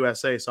Team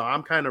USA. So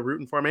I'm kind of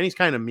rooting for him. And he's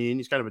kind of mean.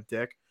 He's kind of a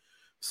dick.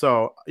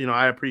 So,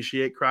 I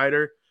appreciate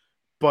Kreider.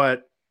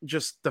 But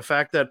just the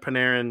fact that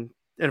Panarin,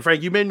 and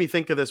Frank, you made me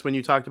think of this when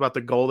you talked about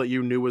the goal that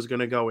you knew was going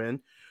to go in.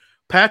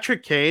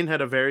 Patrick Kane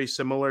had a very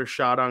similar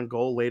shot on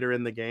goal later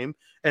in the game,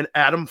 and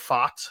Adam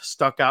Fox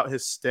stuck out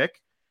his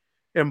stick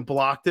and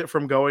blocked it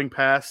from going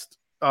past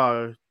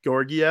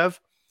Georgiev.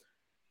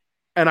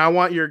 And I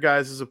want your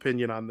guys'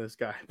 opinion on this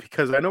guy,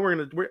 because I know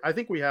I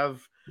think we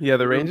have. Yeah,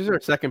 the Rangers are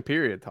second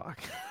period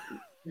talk.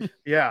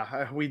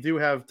 Yeah, we do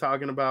have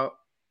talking about.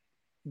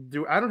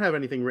 I don't have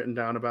anything written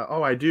down about.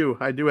 Oh, I do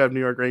have New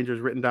York Rangers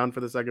written down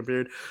for the second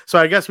period. So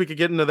I guess we could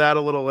get into that a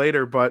little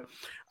later. But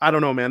I don't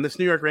know, man. This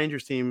New York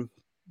Rangers team,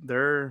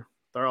 they're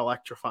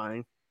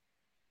electrifying.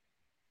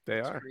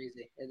 They are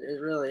crazy. It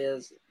really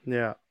is.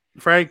 Yeah,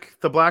 Frank.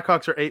 The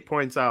Blackhawks are 8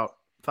 points out.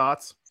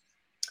 Thoughts?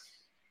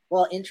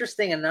 Well,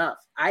 interesting enough,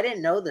 I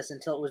didn't know this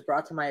until it was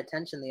brought to my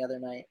attention the other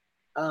night.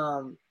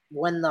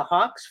 When the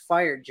Hawks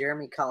fired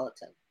Jeremy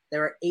Colleton, they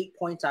were 8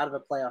 points out of a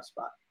playoff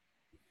spot.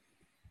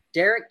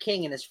 Derek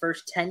King in his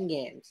first 10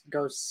 games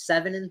goes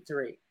 7-3,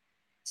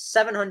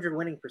 700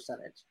 winning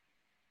percentage.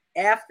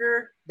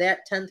 After that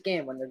 10th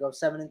game, when they go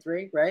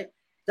 7-3, right?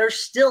 They're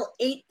still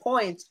 8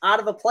 points out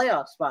of a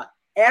playoff spot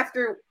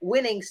after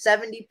winning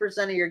 70%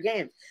 of your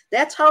games.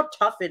 That's how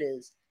tough it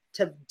is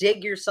to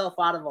dig yourself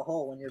out of a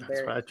hole when you're That's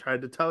buried. what I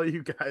tried to tell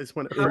you guys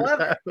when it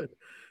first happened.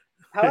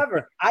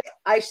 However,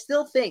 I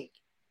still think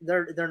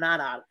they're not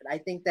out of it. I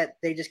think that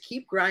they just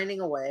keep grinding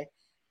away.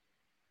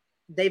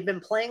 They've been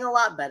playing a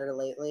lot better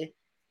lately.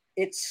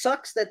 It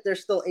sucks that they're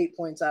still 8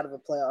 points out of a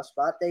playoff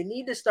spot. They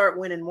need to start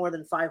winning more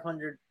than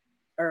 500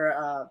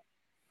 or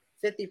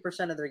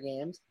 50% of their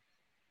games.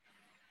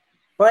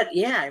 But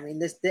yeah, I mean,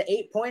 the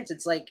 8 points,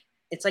 it's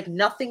like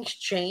nothing's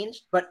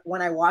changed. But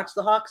when I watch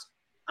the Hawks,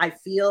 I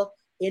feel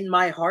in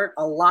my heart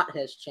a lot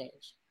has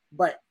changed,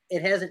 but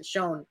it hasn't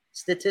shown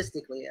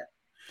statistically yet.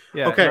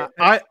 Yeah. Okay,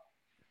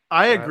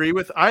 I agree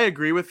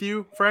with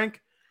you,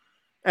 Frank.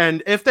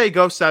 And if they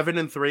go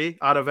 7-3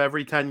 out of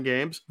every 10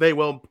 games, they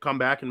will come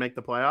back and make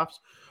the playoffs.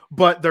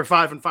 But they're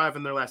 5-5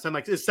 in their last 10.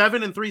 Like, is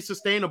 7-3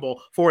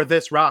 sustainable for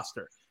this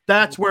roster?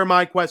 That's where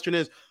my question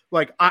is.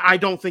 Like, I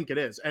don't think it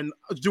is. And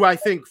do I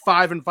think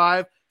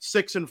 5-5,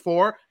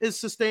 6-4 is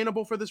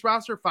sustainable for this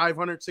roster?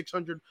 500,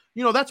 600.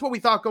 That's what we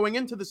thought going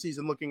into the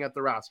season, looking at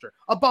the roster.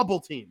 A bubble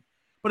team.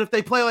 But if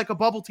they play like a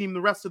bubble team the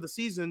rest of the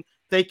season,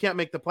 they can't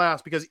make the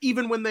playoffs, because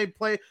even when they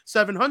play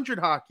 700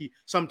 hockey,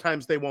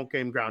 sometimes they won't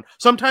gain ground.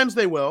 Sometimes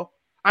they will.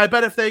 I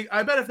bet if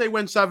they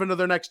win 7 of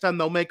their next 10,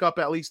 they'll make up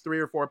at least 3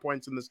 or 4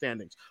 points in the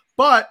standings.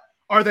 But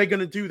are they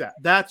going to do that?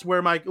 That's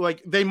where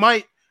they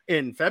might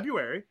in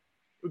February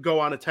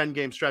go on a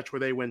 10-game stretch where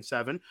they win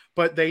 7,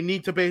 but they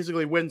need to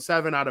basically win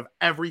 7 out of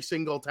every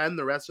single 10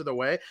 the rest of the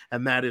way,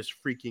 and that is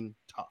freaking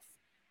tough.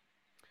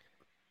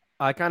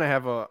 I kind of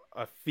have a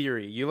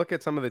theory. You look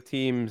at some of the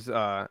teams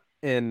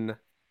in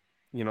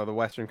the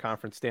Western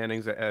Conference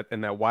standings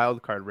in that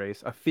wild card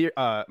race.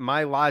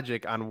 My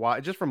logic on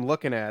why, just from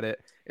looking at it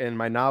and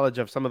my knowledge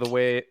of some of the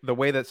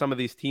way that some of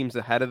these teams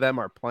ahead of them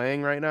are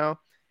playing right now,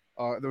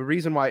 the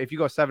reason why, if you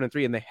go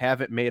 7-3 and they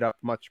haven't made up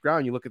much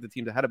ground, you look at the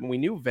teams ahead of them. We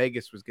knew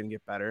Vegas was going to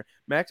get better.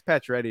 Max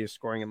Pacioretty is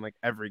scoring in like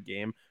every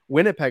game.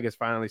 Winnipeg is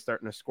finally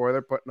starting to score.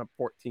 They're putting up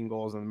 14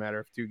 goals in a matter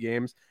of 2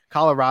 games.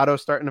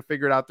 Colorado's starting to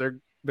figure it out.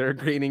 They're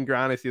gaining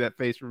ground. I see that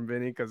face from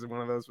Vinny because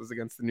one of those was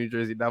against the New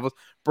Jersey Devils.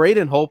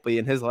 Braden Holtby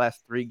in his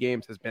last 3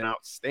 games has been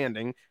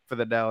outstanding for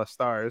the Dallas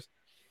Stars.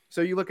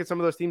 So you look at some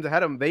of those teams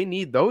ahead of them, they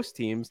need those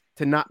teams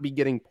to not be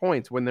getting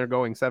points when they're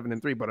going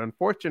 7-3. But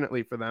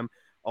unfortunately for them,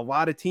 a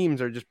lot of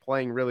teams are just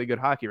playing really good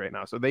hockey right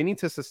now. So they need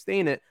to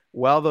sustain it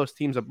while those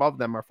teams above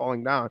them are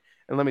falling down.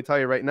 And let me tell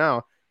you right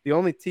now, the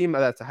only team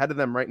that's ahead of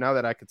them right now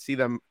that I could see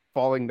them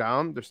falling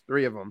down, there's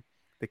 3 of them.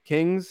 The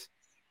Kings,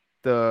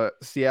 the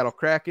Seattle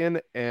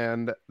Kraken,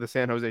 and the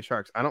San Jose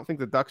Sharks. I don't think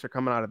the Ducks are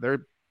coming out of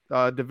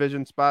their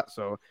division spot,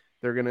 so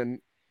they're going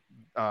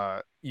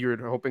to you're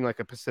hoping like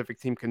a Pacific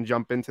team can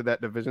jump into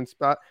that division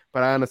spot,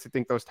 but I honestly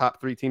think those top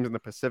 3 teams in the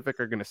Pacific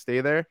are going to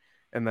stay there,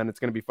 and then it's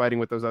going to be fighting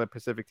with those other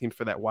Pacific teams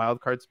for that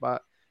wild card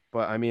spot.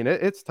 But I mean,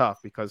 it's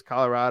tough because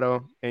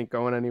Colorado ain't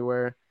going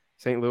anywhere.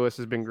 St. Louis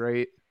has been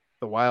great.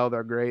 The Wild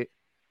are great.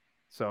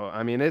 So,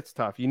 I mean, it's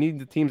tough. You need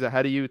the teams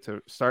ahead of you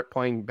to start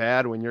playing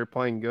bad when you're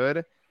playing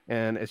good,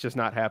 and it's just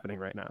not happening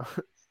right now.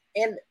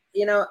 And,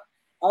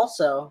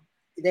 also,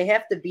 they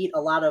have to beat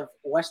a lot of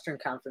Western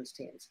Conference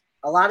teams.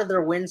 A lot of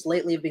their wins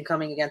lately have been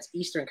coming against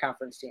Eastern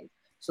Conference teams.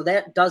 So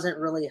that doesn't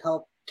really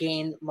help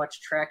gain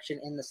much traction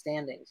in the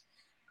standings.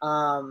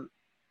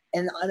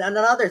 And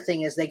another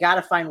thing is they got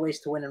to find ways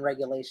to win in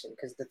regulation,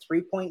 because the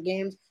 3-point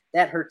games,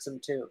 that hurts them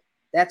too.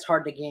 That's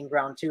hard to gain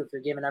ground too if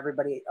you're giving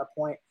everybody a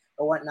point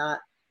or whatnot.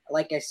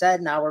 Like I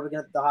said, now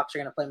the Hawks are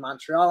going to play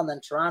Montreal and then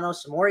Toronto,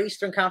 some more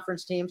Eastern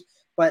Conference teams.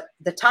 But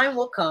the time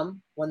will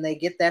come when they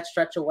get that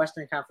stretch of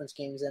Western Conference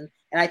games in,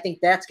 and I think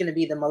that's going to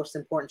be the most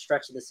important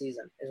stretch of the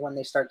season, is when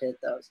they start to hit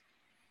those.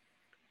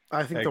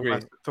 I think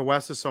the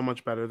West is so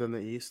much better than the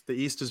East. The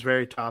East is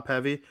very top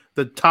heavy.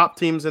 The top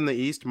teams in the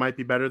East might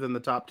be better than the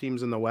top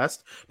teams in the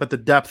West, but the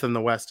depth in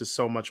the West is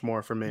so much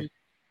more for me.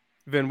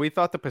 Vin, we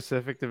thought the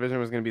Pacific Division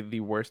was going to be the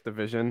worst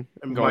division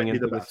going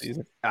into the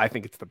season. I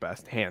think it's the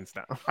best, hands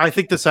down. I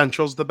think the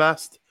Central's the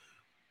best,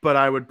 but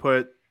I would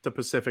put the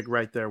Pacific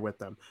right there with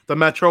them. The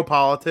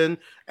Metropolitan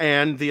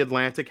and the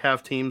Atlantic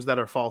have teams that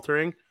are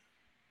faltering.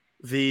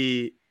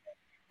 The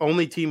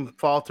only team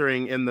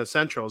faltering in the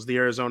Central is the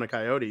Arizona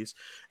Coyotes,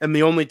 and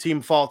the only team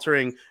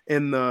faltering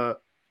in the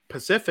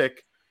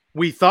Pacific,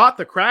 we thought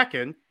the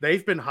Kraken.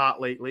 They've been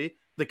hot lately.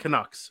 The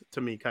Canucks,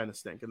 to me, kind of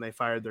stink, and they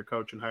fired their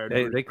coach and hired.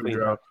 They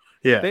cleaned up.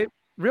 Yeah,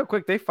 real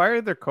quick, they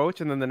fired their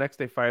coach, and then the next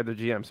day fired their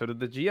GM. So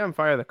did the GM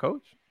fire the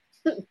coach?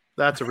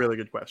 That's a really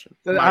good question.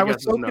 I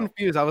was so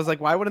confused. I was like,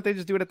 why wouldn't they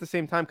just do it at the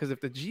same time? Because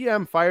if the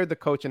GM fired the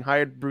coach and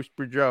hired Bruce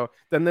Boudreau,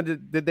 then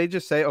did they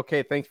just say,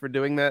 okay, thanks for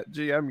doing that,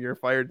 GM, you're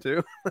fired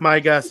too? My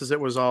guess is it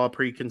was all a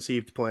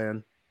preconceived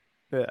plan.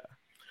 Yeah.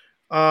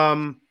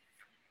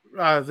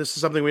 This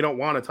is something we don't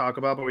want to talk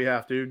about, but we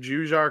have to.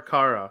 Jujhar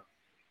Khaira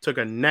took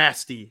a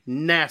nasty,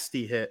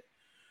 nasty hit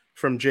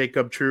from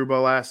Jacob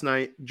Trouba last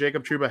night.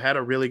 Jacob Trouba had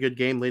a really good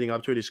game leading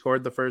up to it. He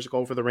scored the first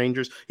goal for the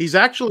Rangers. He's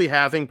actually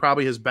having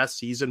probably his best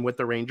season with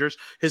the Rangers.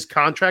 His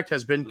contract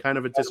has been kind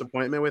of a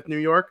disappointment with New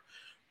York,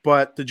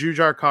 but the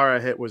Jujhar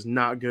Khaira hit was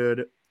not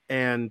good.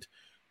 And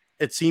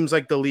it seems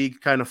like the league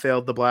kind of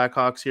failed the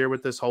Blackhawks here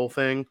with this whole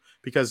thing,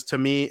 because to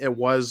me, it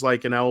was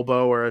like an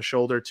elbow or a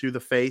shoulder to the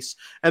face.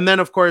 And then,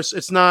 of course,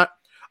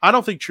 I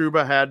don't think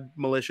Trouba had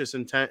malicious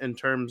intent in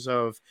terms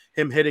of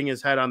him hitting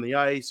his head on the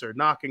ice or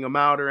knocking him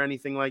out or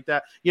anything like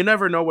that. You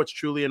never know what's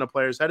truly in a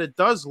player's head. It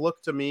does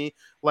look to me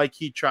like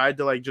he tried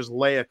to like just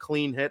lay a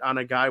clean hit on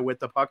a guy with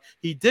the puck.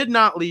 He did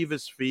not leave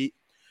his feet.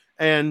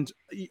 And,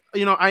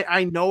 you know,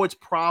 I know it's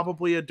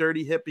probably a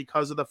dirty hit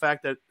because of the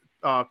fact that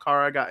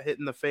Khaira got hit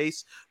in the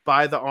face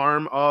by the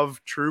arm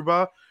of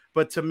Trouba.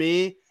 But to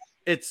me,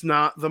 it's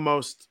not the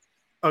most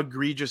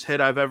egregious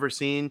hit I've ever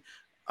seen.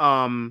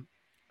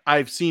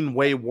 I've seen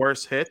way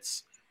worse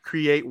hits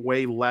create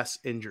way less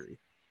injury.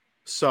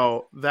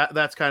 So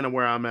that's kind of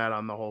where I'm at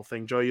on the whole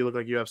thing. Joe, you look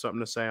like you have something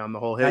to say on the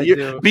whole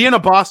hit. Being a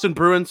Boston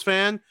Bruins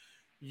fan,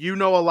 you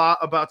know a lot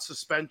about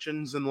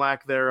suspensions and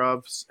lack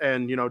thereof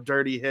and, you know,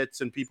 dirty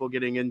hits and people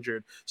getting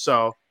injured.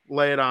 So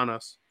lay it on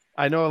us.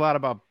 I know a lot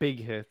about big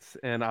hits,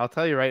 and I'll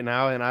tell you right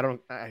now, and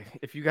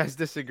if you guys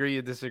disagree,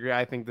 you disagree.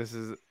 I think this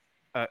is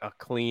a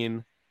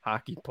clean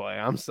hockey play.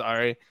 I'm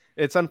sorry.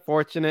 It's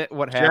unfortunate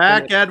what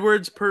happened. Jack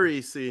Edwards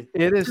Parisi.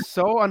 It is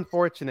so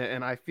unfortunate,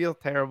 and I feel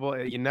terrible.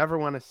 You never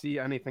want to see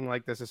anything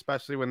like this,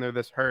 especially when they're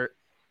this hurt.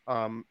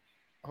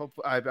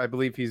 Hopefully, I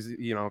believe he's,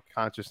 you know,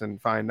 conscious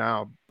and fine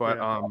now. But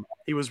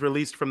he was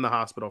released from the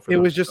hospital. It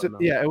was just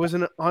it was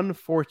an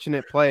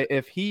unfortunate play.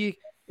 If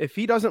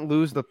he doesn't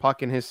lose the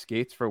puck in his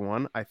skates for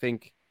one, I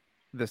think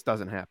this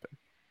doesn't happen.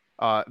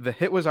 The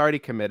hit was already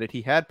committed.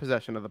 He had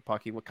possession of the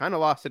puck. He kind of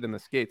lost it in the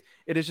skates.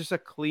 It is just a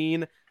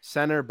clean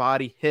center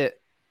body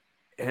hit,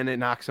 and it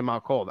knocks him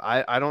out cold.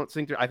 I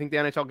think the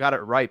NHL got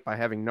it right by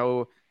having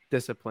no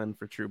discipline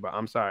for Trouba.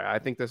 I'm sorry. I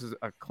think this is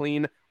a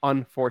clean,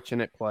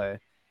 unfortunate play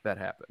that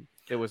happened.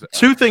 It was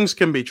two things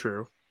can be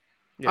true.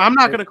 Yeah, I'm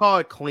not going to call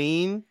it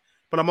clean,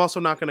 but I'm also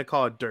not going to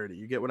call it dirty.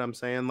 You get what I'm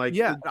saying? Like,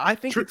 yeah, I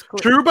think it's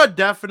Trouba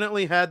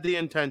definitely had the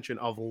intention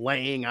of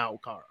laying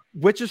out Khaira,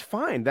 which is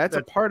fine. That's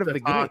a part of the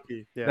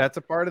game. Yeah. That's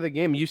a part of the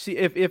game. You see,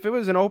 if it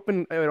was an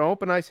open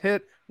ice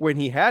hit when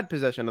he had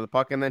possession of the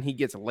puck and then he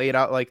gets laid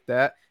out like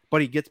that,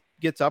 but he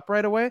gets up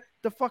right away,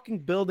 the fucking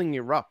building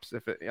erupts.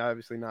 If it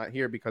obviously not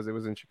here because it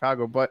was in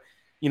Chicago, but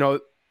you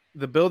know,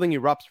 the building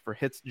erupts for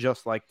hits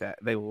just like that.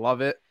 They love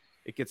it.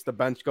 It gets the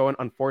bench going.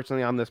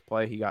 Unfortunately, on this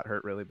play, he got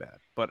hurt really bad.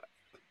 But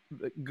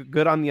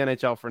good on the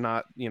NHL for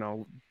not, you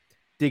know,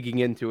 digging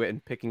into it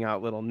and picking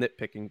out little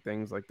nitpicking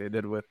things like they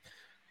did with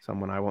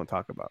someone I won't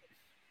talk about.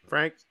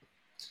 Frank?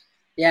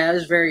 Yeah, it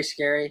was very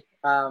scary.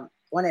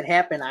 When it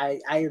happened, I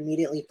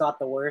immediately thought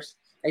the worst.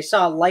 I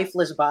saw a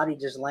lifeless body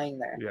just laying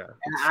there.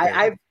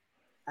 Yeah.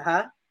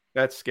 And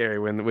that's scary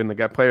when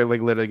the player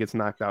like literally gets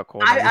knocked out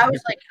cold. I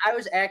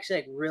was actually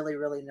like really,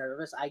 really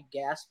nervous. I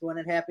gasped when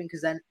it happened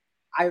because then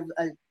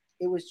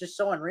it was just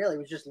so unreal. He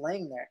was just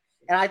laying there.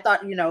 And I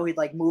thought, you know, he'd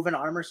like move an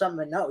arm or something,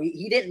 but no,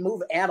 he didn't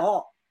move at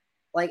all.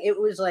 Like it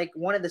was like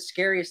one of the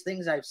scariest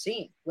things I've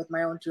seen with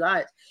my own two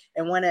eyes.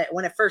 And when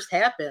it first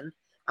happened,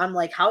 I'm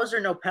like, how is there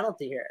no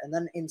penalty here? And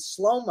then in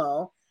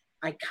slow-mo,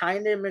 I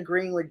kind of am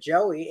agreeing with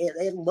Joey.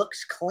 It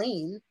looks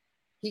clean.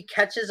 He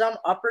catches him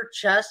upper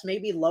chest,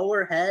 maybe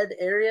lower head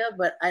area,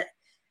 but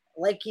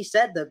like he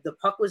said, the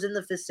puck was in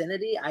the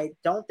vicinity. I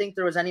don't think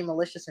there was any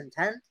malicious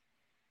intent.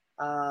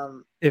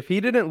 If he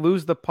didn't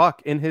lose the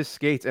puck in his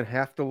skates and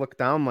have to look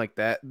down like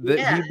that,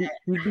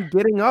 he'd be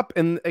getting up,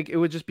 and it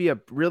would just be a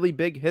really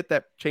big hit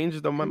that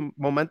changes the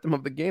momentum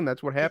of the game.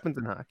 That's what happens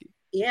in hockey.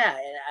 Yeah,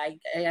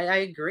 I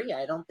agree.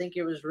 I don't think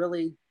it was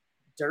really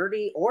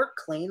dirty or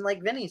clean,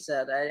 like Vinny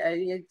said.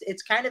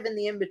 It's kind of in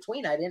the in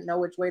between. I didn't know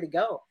which way to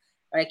go.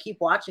 I keep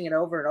watching it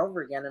over and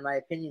over again, and my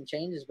opinion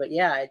changes. But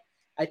yeah,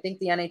 I think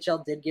the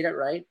NHL did get it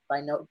right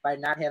by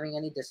not having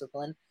any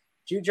discipline.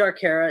 Jujhar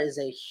Khaira is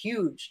a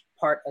huge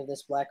part of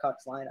this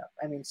Blackhawks lineup.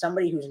 I mean,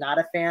 somebody who's not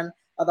a fan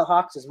of the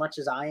Hawks as much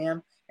as I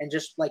am and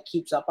just like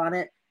keeps up on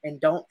it and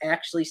don't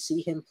actually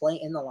see him play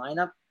in the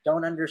lineup,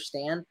 don't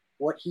understand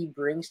what he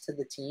brings to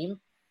the team.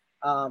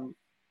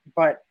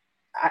 But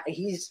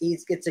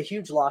it's a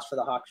huge loss for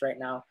the Hawks right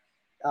now.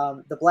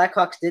 The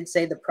Blackhawks did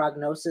say the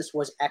prognosis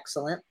was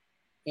excellent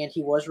and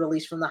he was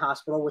released from the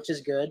hospital, which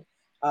is good.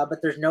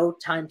 But there's no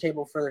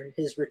timetable for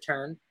his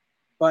return.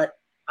 But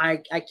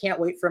I can't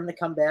wait for him to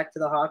come back to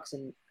the Hawks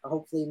and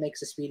hopefully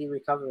makes a speedy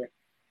recovery.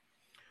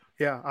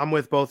 Yeah, I'm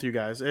with both you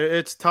guys.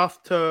 It's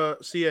tough to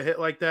see a hit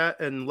like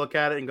that and look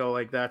at it and go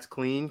like, that's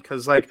clean.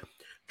 Because like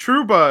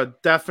Trouba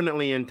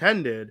definitely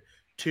intended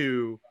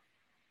to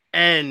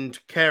end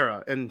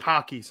Khaira in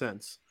hockey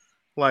sense.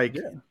 Like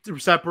to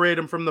separate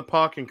him from the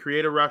puck and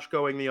create a rush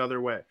going the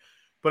other way.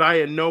 But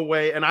I in no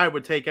way, and I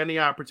would take any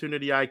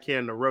opportunity I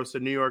can to roast a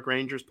New York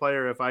Rangers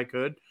player if I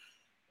could.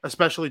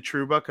 Especially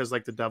Trouba, because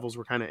like the Devils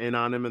were kind of in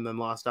on him and then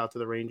lost out to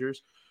the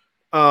Rangers.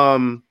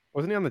 Wasn't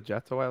he on the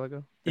Jets a while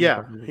ago?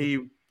 Yeah, he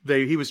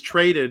he was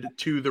traded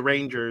to the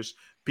Rangers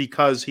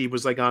because he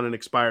was like on an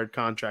expired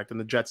contract and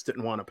the Jets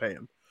didn't want to pay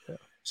him. Yeah.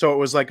 So it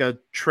was like a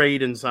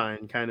trade and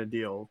sign kind of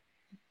deal.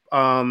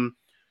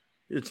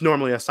 It's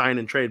normally a sign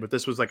and trade, but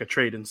this was like a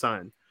trade and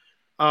sign.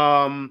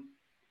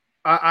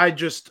 I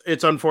just,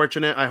 it's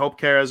unfortunate. I hope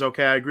Kara's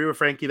okay. I agree with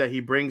Frankie that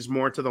he brings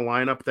more to the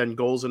lineup than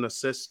goals and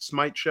assists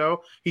might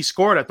show. He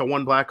scored at the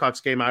one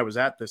Blackhawks game I was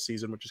at this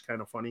season, which is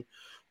kind of funny.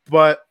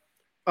 But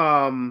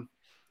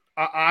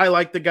I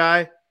like the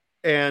guy,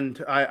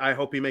 and I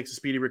hope he makes a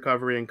speedy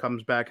recovery and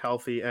comes back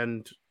healthy.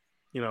 And,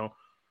 you know,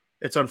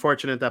 it's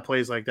unfortunate that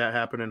plays like that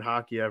happen in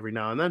hockey every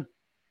now and then.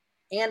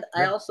 And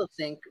I also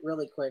think,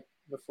 really quick,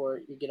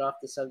 before you get off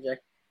the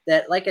subject,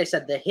 that, like I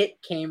said, the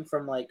hit came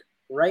from like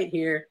right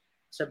here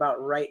to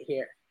about right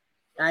here.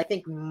 And I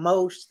think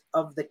most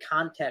of the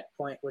contact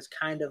point was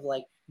kind of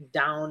like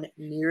down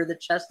near the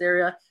chest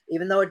area,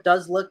 even though it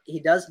does look, he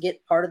does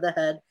get part of the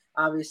head,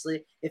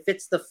 obviously. If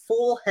it's the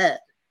full head,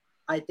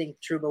 I think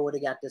Trouba would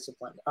have got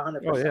disciplined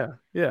 100%. Oh,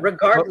 yeah.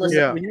 Regardless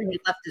Yeah. of whether he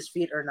left his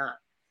feet or not.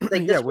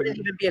 Like, this wouldn't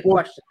even be a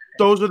question.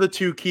 Those are the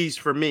two keys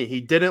for me. He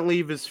didn't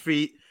leave his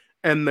feet,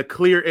 and the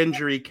clear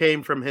injury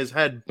came from his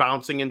head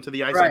bouncing into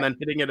the ice and then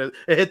hitting it.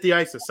 It hit the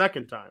ice a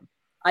second time.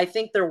 I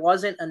think there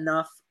wasn't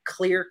enough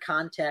clear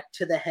contact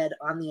to the head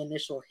on the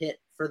initial hit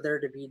for there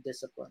to be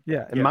discipline.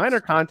 Yeah, and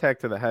minor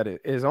contact to the head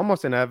is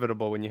almost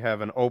inevitable when you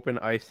have an open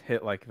ice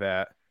hit like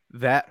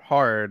that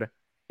hard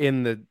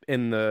in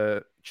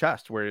the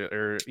chest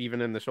or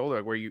even in the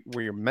shoulder where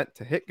you're meant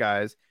to hit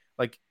guys.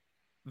 Like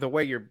the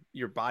way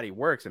your body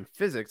works in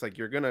physics, like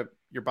your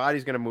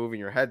body's gonna move and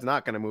your head's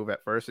not gonna move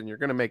at first, and you're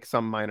gonna make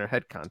some minor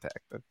head contact.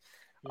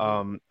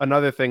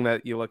 Another thing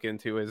that you look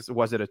into is,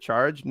 was it a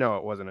charge? No,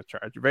 it wasn't a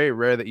charge. Very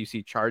rare that you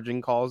see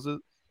charging calls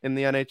in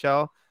the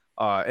NHL.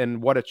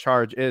 And what a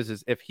charge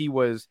is if he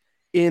was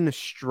in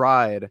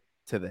stride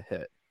to the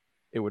hit,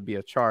 it would be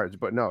a charge.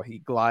 But no, he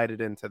glided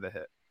into the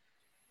hit.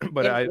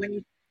 But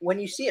when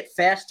you see it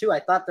fast too, I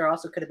thought there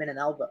also could have been an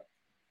elbow.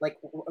 Like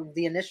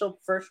the initial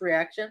first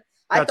reaction,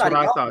 I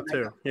thought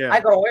too. Yeah, I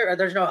go,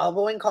 there's no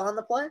elbowing call on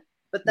the play.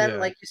 But then,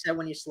 like you said,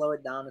 when you slow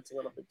it down, it's a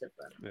little bit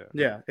different.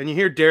 Yeah. And you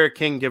hear Derek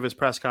King give his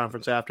press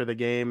conference after the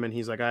game, and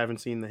he's like, I haven't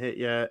seen the hit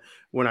yet.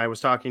 When I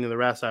was talking to the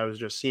rest, I was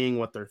just seeing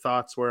what their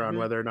thoughts were on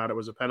whether or not it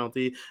was a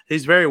penalty.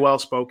 He's very well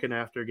spoken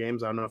after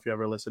games. I don't know if you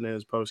ever listen to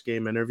his post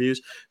game interviews.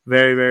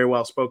 Very, very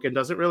well spoken.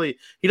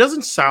 He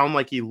doesn't sound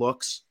like he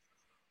looks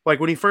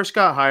like when he first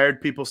got hired,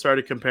 people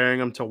started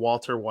comparing him to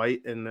Walter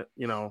White. And,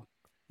 you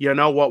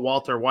know what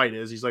Walter White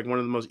is. He's like one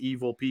of the most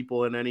evil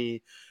people in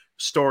any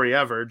story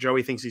ever.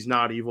 Joey thinks he's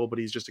not evil, but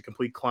he's just a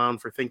complete clown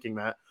for thinking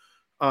that.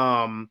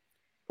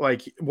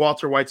 Like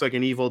Walter White's like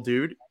an evil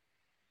dude.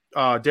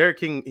 Derek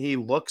King, he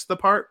looks the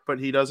part, but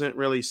he doesn't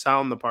really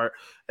sound the part.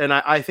 And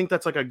I think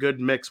that's like a good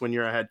mix when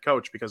you're a head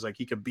coach, because like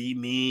he could be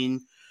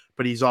mean,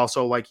 but he's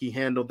also like, he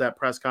handled that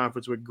press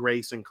conference with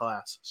grace and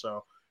class.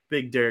 So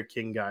big Derek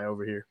King guy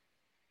over here.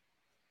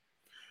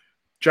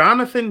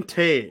 Jonathan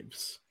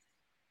Toews,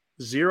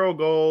 0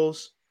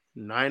 goals,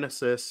 9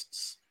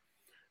 assists.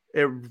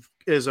 It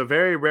is a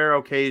very rare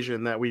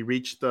occasion that we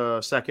reach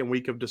the second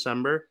week of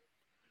December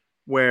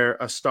where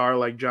a star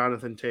like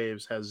Jonathan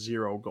Toews has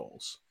 0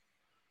 goals.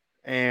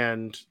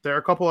 And there are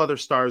a couple other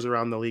stars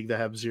around the league that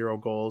have 0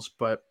 goals,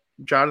 but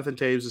Jonathan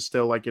Toews is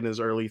still like in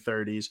his early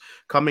 30s,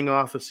 coming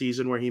off a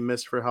season where he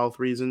missed for health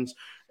reasons.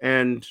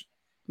 And,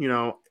 you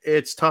know,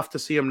 it's tough to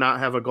see him not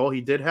have a goal. He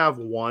did have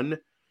one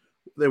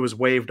that was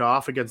waved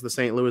off against the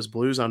St. Louis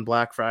Blues on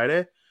Black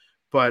Friday.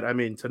 But, I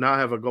mean, to not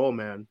have a goal,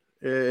 man,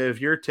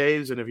 if you're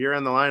Toews and if you're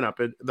in the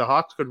lineup, the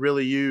Hawks could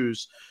really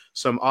use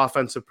some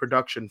offensive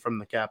production from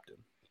the captain.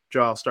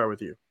 Joe, I'll start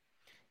with you.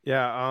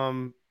 Yeah,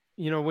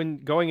 you know, when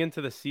going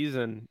into the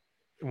season,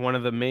 one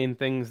of the main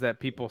things that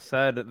people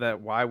said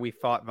that why we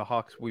thought the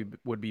Hawks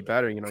would be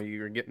better, you know,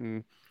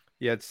 you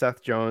had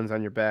Seth Jones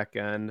on your back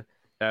end.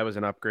 That was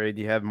an upgrade.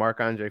 You have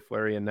Marc-Andre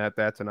Fleury in that.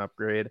 That's an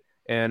upgrade.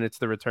 And it's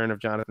the return of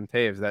Jonathan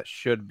Toews. That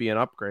should be an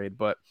upgrade.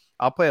 But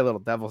I'll play a little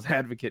devil's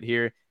advocate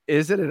here.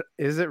 Is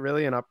it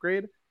really an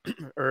upgrade?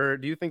 Or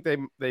do you think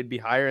they'd be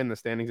higher in the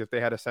standings if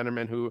they had a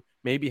centerman who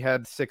maybe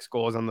had 6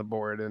 goals on the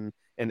board and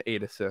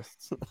 8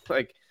 assists?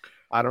 Like,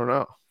 I don't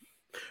know.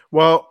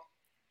 Well,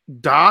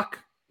 Doc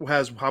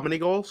has how many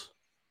goals?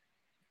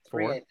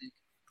 3, I think.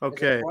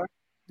 Okay. 4?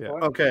 Yeah.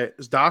 4? Okay.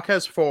 Doc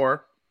has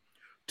 4.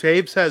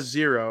 Toews has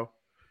 0.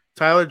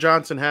 Tyler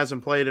Johnson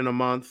hasn't played in a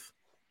month.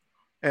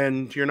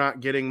 And you're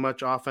not getting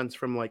much offense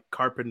from like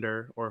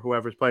Carpenter or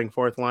whoever's playing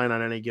fourth line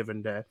on any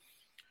given day.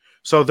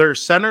 So their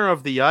center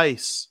of the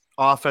ice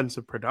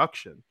offensive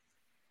production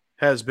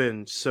has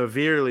been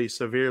severely,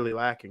 severely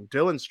lacking.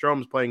 Dylan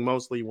Strome's playing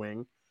mostly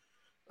wing.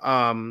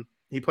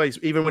 He plays,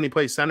 even when he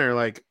plays center,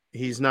 like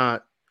he's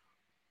not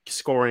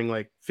scoring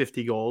like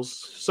 50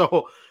 goals.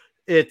 So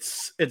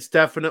it's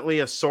definitely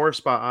a sore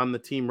spot on the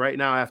team right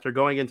now. After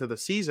going into the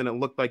season, it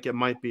looked like it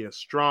might be a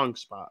strong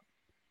spot.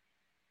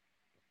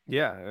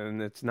 Yeah,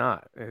 and it's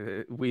not.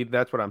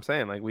 That's what I'm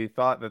saying. Like, we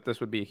thought that this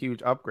would be a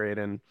huge upgrade,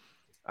 and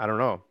I don't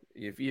know.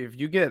 If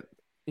you get,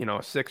 you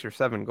know, 6 or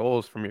 7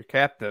 goals from your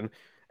captain,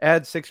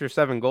 add 6 or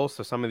 7 goals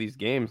to some of these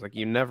games. Like,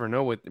 you never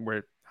know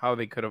how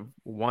they could have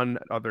won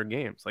other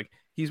games. Like,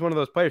 he's one of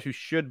those players who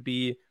should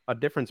be a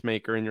difference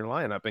maker in your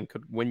lineup and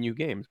could win you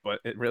games, but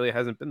it really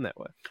hasn't been that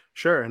way.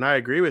 Sure, and I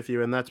agree with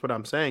you, and that's what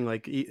I'm saying.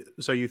 Like,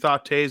 so you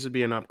thought Taves would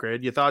be an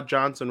upgrade, you thought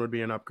Johnson would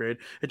be an upgrade.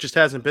 It just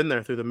hasn't been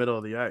there through the middle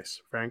of the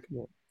ice, Frank.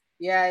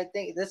 Yeah, I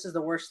think this is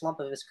the worst slump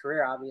of his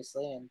career,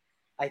 obviously, and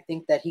I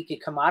think that he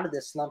could come out of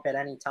this slump at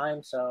any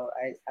time. So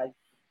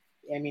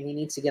I mean, he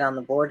needs to get on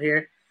the board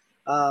here.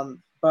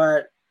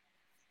 But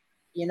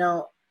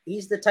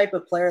he's the type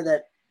of player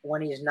that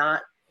when he's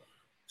not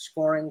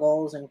scoring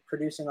goals and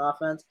producing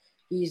offense,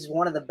 he's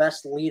one of the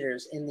best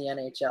leaders in the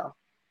NHL,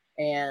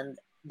 and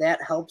that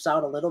helps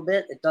out a little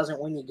bit. It doesn't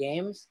win you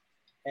games,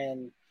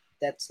 and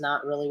that's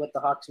not really what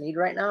the Hawks need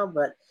right now.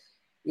 But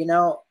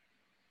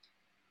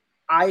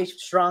I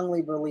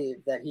strongly believe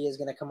that he is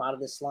going to come out of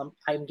this slump.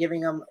 I'm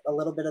giving him a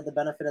little bit of the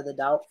benefit of the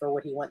doubt for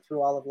what he went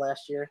through all of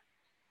last year.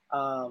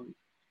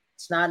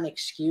 It's not an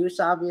excuse,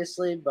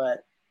 obviously,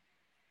 but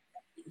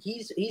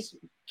he's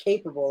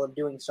capable of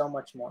doing so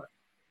much more.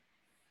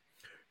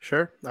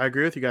 Sure, I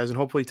agree with you guys, and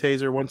hopefully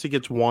Taser, once he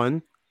gets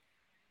one,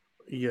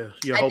 you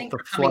hope the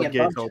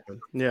floodgates open.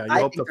 Yeah, you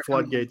hope the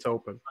floodgates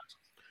open.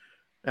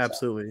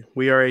 Absolutely.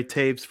 We are a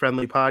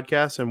Taves-friendly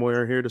podcast, and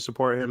we're here to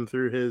support him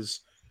through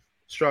his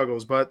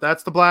struggles. But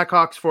that's the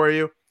Blackhawks for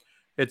you.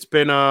 It's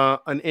been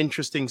an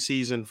interesting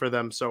season for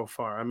them so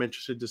far. I'm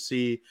interested to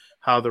see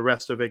how the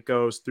rest of it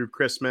goes through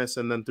Christmas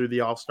and then through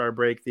the All-Star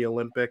break, the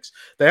Olympics.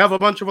 They have a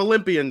bunch of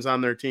Olympians on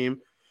their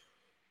team,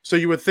 so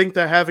you would think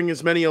that having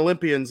as many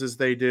Olympians as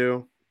they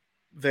do,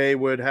 they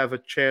would have a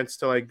chance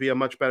to be a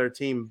much better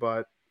team.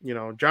 But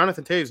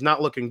Jonathan Toews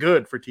not looking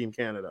good for Team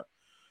Canada,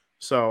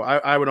 so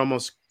I would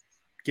almost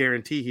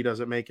guarantee he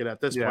doesn't make it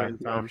at this point in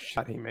time. No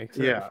shot he makes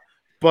it. Yeah,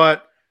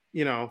 but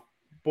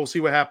we'll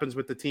see what happens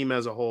with the team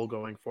as a whole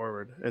going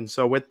forward. And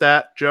so with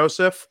that,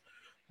 Joseph,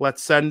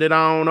 let's send it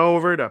on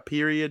over to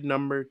period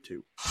number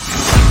 2.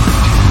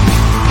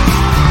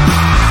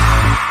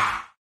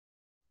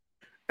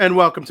 And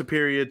welcome to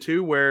period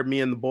 2, where me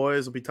and the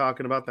boys will be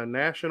talking about the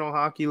National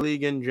Hockey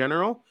League in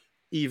general,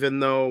 even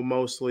though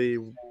mostly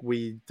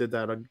we did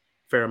that a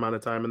fair amount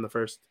of time in the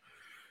first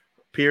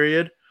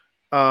period.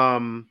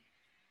 We're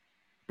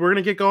going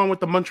to get going with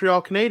the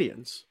Montreal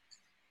Canadiens.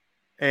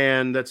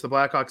 And that's the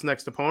Blackhawks'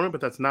 next opponent, but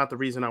that's not the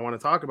reason I want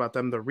to talk about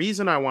them. The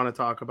reason I want to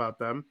talk about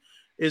them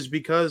is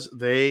because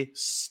they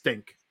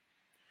stink.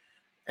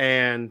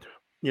 And,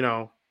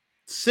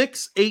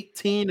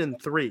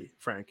 6-18-3,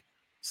 Frank.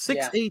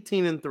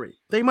 6-18-3.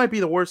 They might be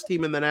the worst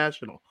team in the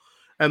National.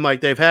 And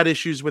they've had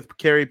issues with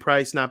Carey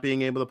Price not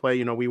being able to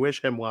play. We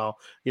wish him well.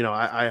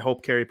 I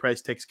hope Carey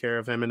Price takes care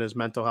of him and his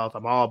mental health.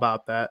 I'm all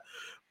about that.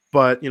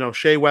 But,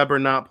 Shea Weber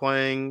not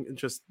playing,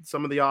 just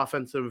some of the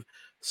offensive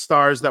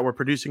stars that were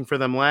producing for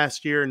them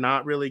last year,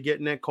 not really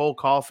getting it. Cole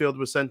Caulfield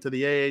was sent to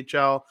the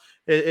AHL.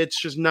 It's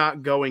just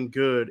not going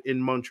good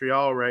in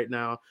Montreal right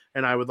now.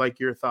 And I would like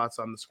your thoughts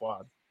on the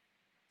squad.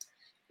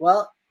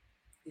 Well,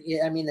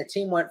 yeah, I mean, the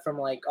team went from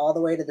all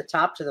the way to the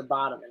top to the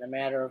bottom in a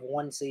matter of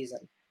one season.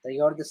 They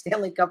go to the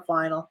Stanley Cup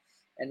final,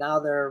 and now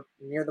they're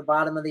near the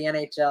bottom of the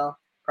NHL,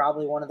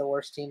 probably one of the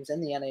worst teams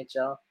in the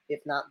NHL,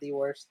 if not the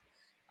worst.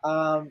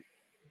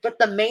 But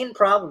the main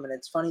problem, and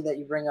it's funny that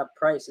you bring up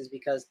Price, is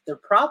because their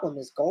problem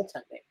is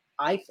goaltending,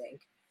 I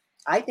think.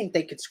 I think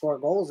they could score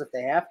goals if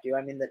they have to.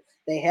 I mean,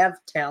 they have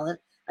talent.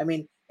 I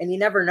mean, and you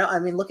never know. I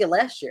mean, look at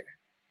last year.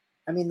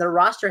 I mean, their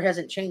roster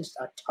hasn't changed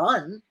a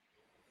ton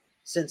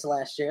since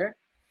last year.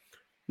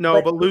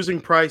 No, but losing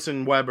Price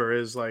and Weber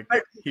is huge.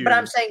 But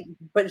I'm saying,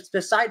 but it's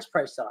besides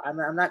Price, though.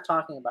 I'm not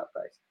talking about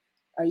Price.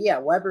 Yeah,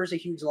 Weber is a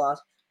huge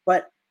loss.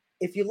 But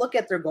if you look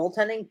at their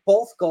goaltending,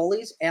 both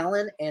goalies,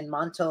 Allen and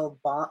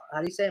Montembeault, how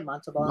do you say it?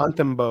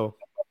 Montembeault,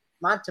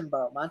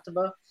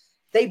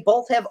 they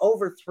both have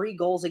over 3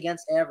 goals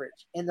against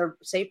average, and their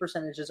save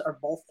percentages are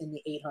both in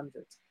the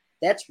 800s.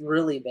 That's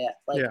really bad.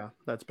 Yeah,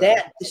 that's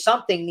bad. That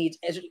something needs.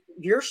 As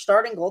your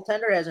starting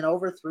goaltender has an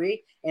over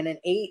 3 and an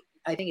 8.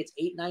 I think it's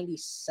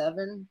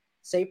 897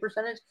 save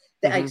percentage.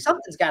 That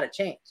something's got to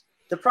change.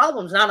 The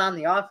problem's not on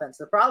the offense.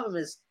 The problem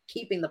is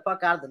keeping the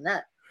puck out of the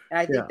net. And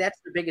I think that's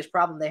the biggest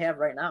problem they have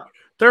right now.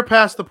 They're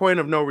past the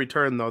point of no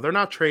return, though. They're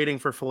not trading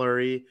for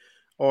Fleury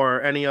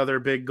or any other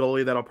big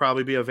goalie that'll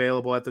probably be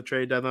available at the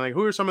trade deadline.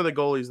 Who are some of the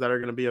goalies that are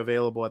going to be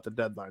available at the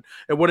deadline?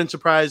 It wouldn't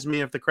surprise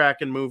me if the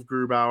Kraken moved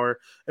Grubauer.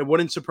 It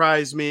wouldn't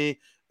surprise me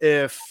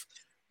if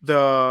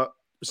the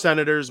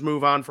Senators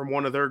move on from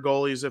one of their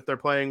goalies if they're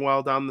playing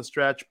well down the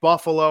stretch.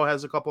 Buffalo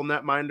has a couple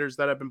netminders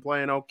that have been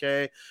playing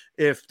okay.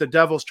 If the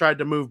Devils tried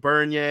to move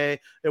Bernier,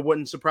 it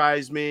wouldn't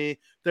surprise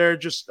me. There are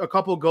just a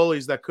couple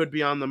goalies that could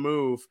be on the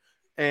move.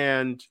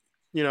 And,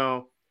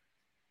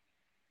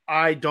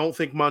 I don't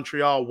think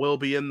Montreal will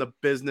be in the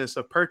business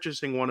of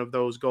purchasing one of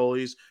those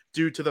goalies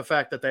due to the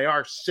fact that they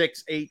are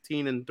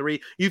 6-18-3.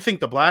 You think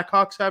the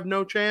Blackhawks have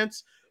no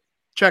chance?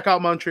 Check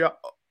out Montreal.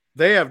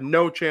 They have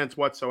no chance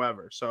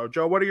whatsoever. So,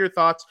 Joe, what are your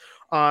thoughts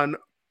on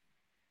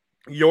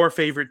your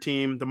favorite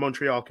team, the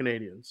Montreal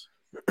Canadiens?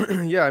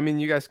 Yeah, I mean,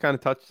 you guys kind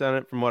of touched on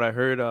it from what I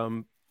heard.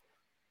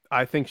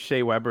 I think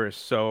Shea Weber is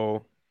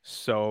so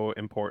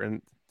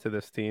important to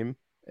this team,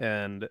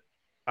 and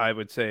I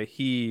would say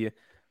he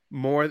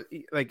more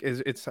like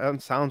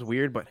sounds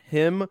weird, but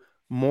him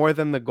more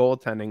than the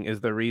goaltending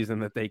is the reason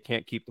that they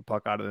can't keep the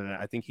puck out of the net.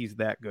 I think he's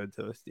that good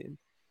to this team,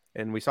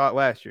 and we saw it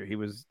last year. He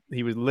was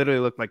literally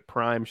looked like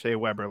prime Shea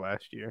Weber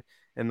last year,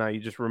 and now you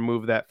just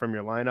remove that from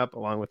your lineup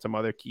along with some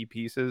other key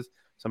pieces,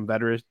 some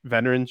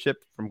veteranship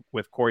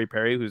with Corey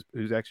Perry,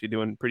 who's actually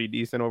doing pretty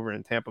decent over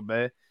in Tampa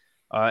Bay.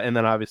 And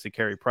then obviously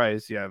Carey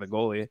Price, the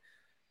goalie,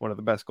 one of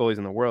the best goalies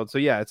in the world. So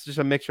yeah, it's just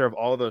a mixture of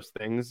all of those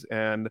things,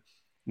 and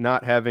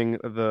not having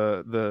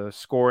the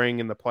scoring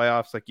in the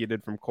playoffs like you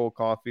did from Cole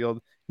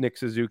Caulfield, Nick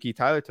Suzuki,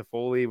 Tyler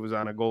Toffoli was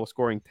on a goal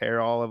scoring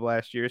tear all of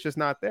last year. It's just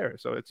not there.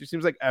 So it just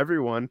seems like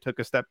everyone took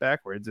a step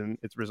backwards, and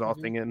it's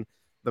resulting in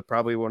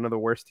probably one of the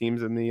worst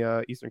teams in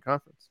the Eastern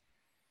Conference.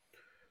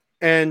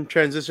 And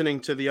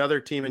transitioning to the other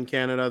team in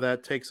Canada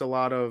that takes a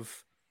lot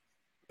of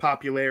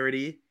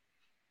popularity,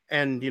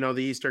 and,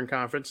 the Eastern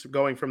Conference,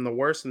 going from the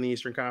worst in the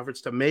Eastern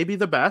Conference to maybe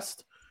the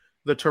best,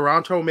 the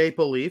Toronto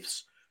Maple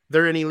Leafs.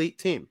 They're an elite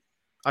team.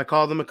 I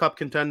called them a cup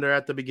contender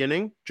at the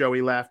beginning.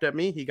 Joey laughed at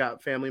me. He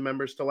got family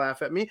members to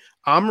laugh at me.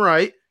 I'm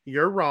right.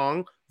 You're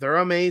wrong. They're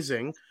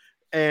amazing.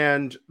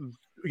 And,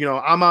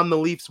 I'm on the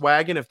Leafs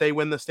wagon. If they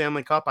win the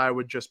Stanley Cup, I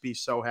would just be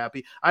so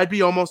happy. I'd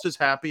be almost as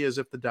happy as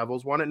if the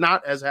Devils won it.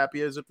 Not as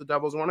happy as if the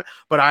Devils won it,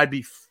 but I'd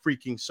be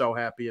freaking so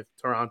happy if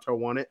Toronto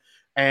won it.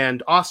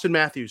 And Auston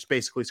Matthews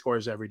basically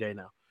scores every day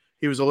now.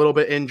 He was a little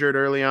bit injured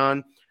early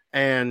on,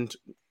 and,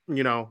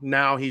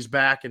 now he's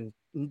back. And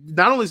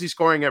not only is he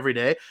scoring every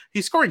day,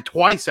 he's scoring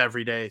twice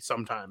every day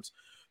sometimes.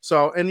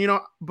 So, and,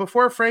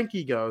 before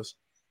Frankie goes,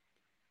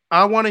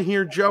 I want to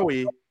hear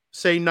Joey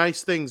say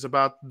nice things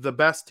about the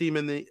best team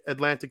in the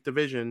Atlantic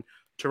Division,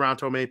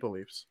 Toronto Maple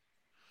Leafs.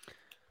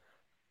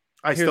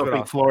 I still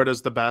think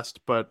Florida's the best,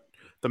 but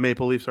the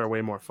Maple Leafs are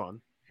way more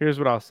fun. Here's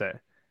what I'll say.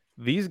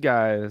 These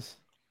guys,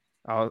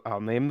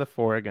 I'll name the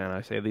four again.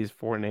 I say these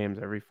four names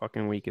every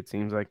fucking week. It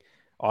seems like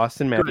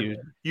Auston Matthews.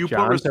 You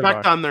put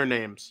respect on their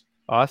names.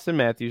 Auston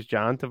Matthews,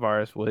 John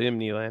Tavares, William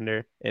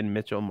Nylander, and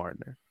Mitchell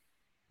Marner.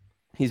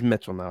 He's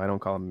Mitchell now. I don't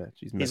call him Mitch.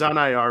 He's on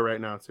IR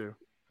right now too.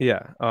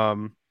 Yeah.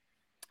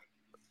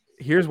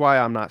 Here's why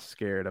I'm not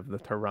scared of the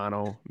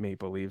Toronto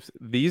Maple Leafs.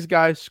 These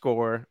guys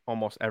score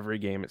almost every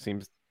game. It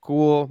seems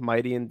cool,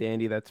 mighty, and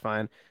dandy. That's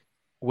fine.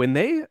 When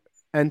they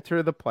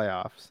enter the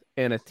playoffs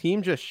and a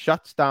team just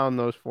shuts down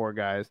those four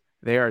guys,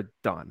 they are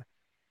done.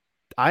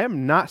 I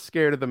am not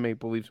scared of the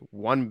Maple Leafs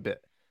one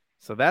bit.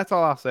 So that's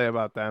all I'll say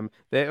about them.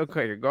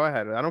 Okay, go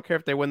ahead. I don't care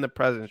if they win the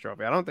President's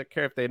Trophy. I don't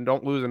care if they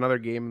don't lose another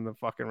game in the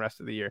fucking rest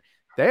of the year.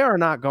 They are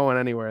not going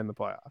anywhere in the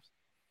playoffs.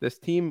 This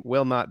team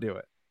will not do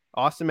it.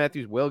 Auston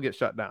Matthews will get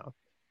shut down.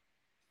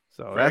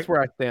 So that's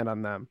where I stand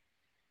on them.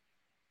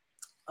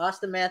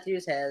 Auston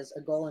Matthews has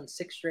a goal in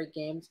 6 straight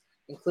games,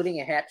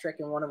 including a hat trick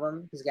in one of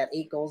them. He's got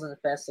 8 goals in the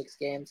past 6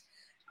 games.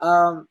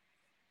 I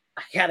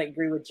got to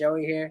agree with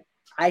Joey here.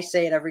 I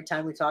say it every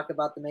time we talk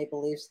about the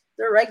Maple Leafs.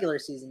 They're a regular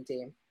season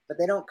team, but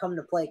they don't come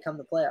to play come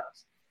the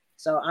playoffs.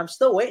 So I'm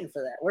still waiting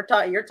for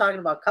that. You're talking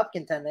about cup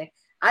contending.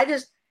 I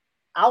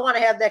want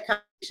to have that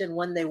conversation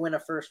when they win a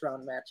first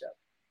round matchup.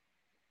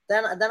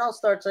 Then I'll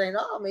start saying,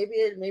 oh, maybe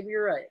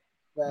you're right.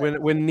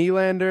 But when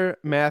Nylander,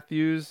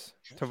 Matthews,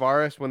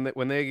 Tavares,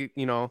 when they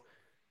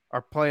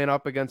are playing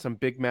up against some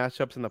big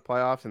matchups in the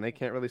playoffs and they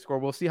can't really score,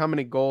 we'll see how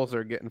many goals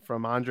they're getting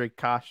from Andre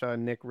Kasha,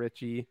 Nick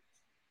Ritchie,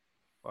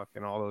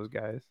 fucking all those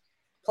guys.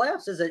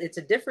 Playoffs it's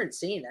a different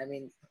scene. I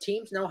mean,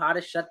 teams know how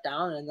to shut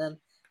down, and then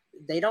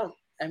they don't.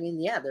 I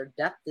mean, their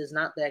depth is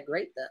not that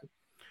great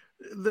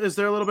then. Is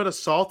there a little bit of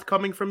salt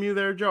coming from you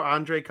there, Joe?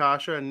 Andre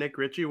Kasha and Nick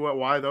Ritchie.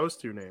 Why those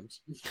two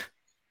names?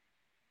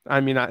 I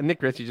mean,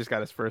 Nick Ritchie just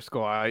got his first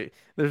goal.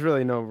 There's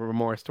really no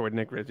remorse toward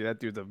Nick Ritchie. That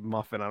dude's a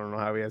muffin. I don't know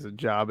how he has a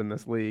job in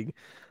this league.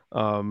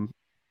 But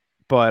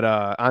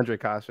Andre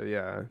Kasha,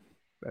 yeah,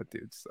 that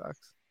dude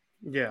sucks.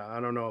 Yeah, I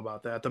don't know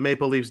about that. The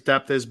Maple Leafs'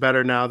 depth is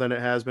better now than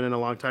it has been in a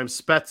long time.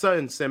 Spezza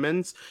and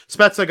Simmons.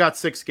 Spezza got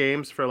 6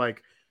 games for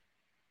like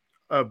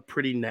a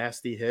pretty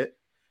nasty hit.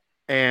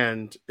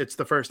 And it's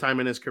the first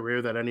time in his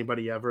career that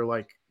anybody ever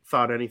like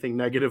thought anything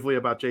negatively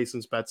about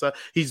Jason Spezza.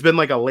 He's been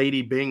like a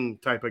Lady Bing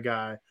type of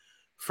guy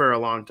for a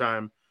long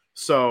time.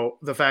 So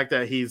the fact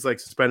that he's like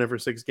suspended for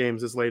 6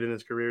 games this late in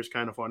his career is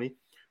kind of funny.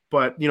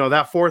 But,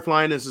 that fourth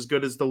line is as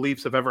good as the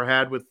Leafs have ever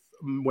had with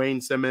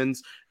Wayne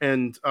Simmons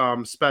and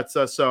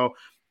Spezza. So,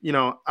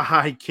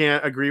 I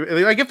can't agree.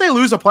 Like if they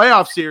lose a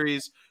playoff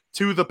series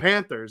to the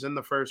Panthers in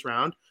the first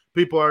round,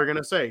 people are going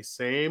to say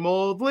same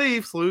old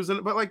Leafs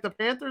losing. But like the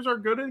Panthers are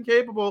good and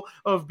capable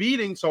of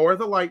beating. So are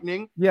the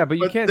Lightning. Yeah, but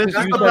you can't just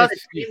use that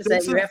excuse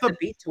that you have to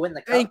beat to win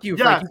the cup. Thank you.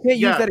 Frank. You can't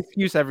use that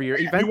excuse every year.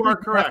 Eventually, you are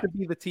correct. You have to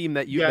be the team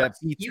that that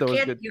beats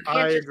those good. You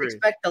can't just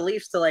expect the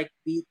Leafs to like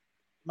beat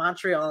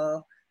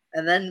Montreal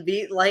and then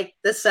beat like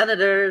the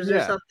Senators or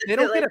something. They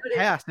don't get a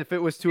pass if it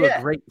was to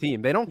a great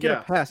team. They don't get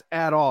a pass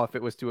at all if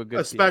it was to a good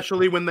team.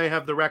 Especially when they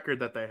have the record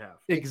that they have.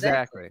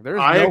 Exactly.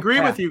 I agree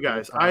with you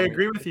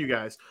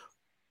guys.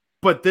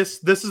 But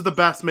this is the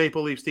best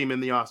Maple Leafs team in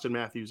the Auston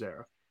Matthews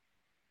era.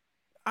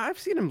 I've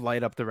seen him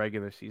light up the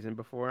regular season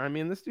before. I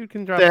mean, this dude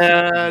can drop 60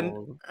 Then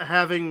goals.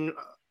 having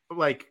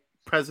like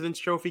President's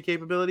Trophy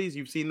capabilities,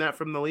 you've seen that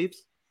from the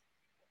Leafs?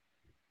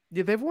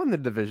 Yeah, they've won the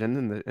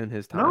division in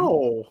his time.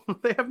 No,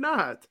 they have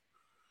not.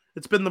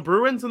 It's been the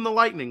Bruins and the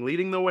Lightning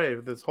leading the way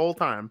this whole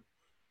time.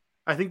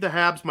 I think the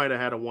Habs might have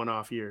had a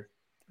one-off year.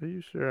 Are you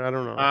sure? I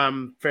don't know.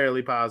 I'm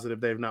fairly positive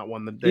they've not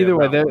won the Either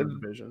way,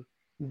 division.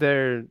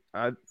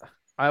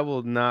 I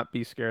will not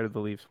be scared of the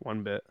Leafs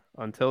one bit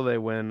until they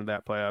win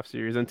that playoff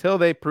series. Until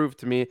they prove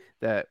to me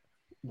that,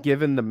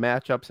 given the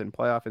matchups and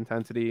playoff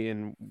intensity,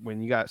 and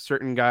when you got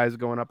certain guys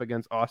going up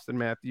against Austin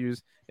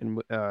Matthews and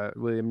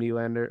William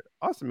Nylander,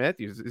 Austin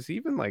Matthews does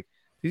he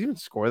even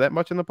score that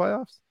much in the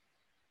playoffs?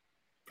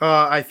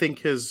 I think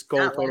his goal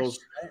Not totals. last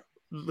year, right?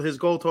 His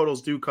goal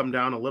totals do come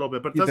down a little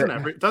bit, but Yeah,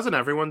 doesn't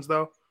everyone's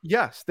though?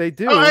 Yes, they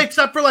do. Oh,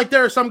 except for like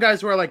there are some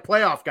guys who are like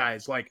playoff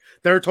guys, like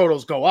their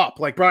totals go up,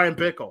 like Brian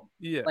Bickle,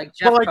 Yeah, Like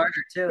Jeff like,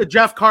 Carter too.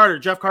 Jeff Carter.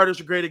 Jeff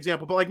Carter's a great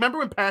example. But like, remember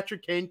when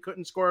Patrick Kane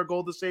couldn't score a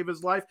goal to save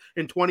his life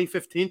in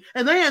 2015,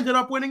 and they ended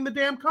up winning the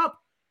damn cup.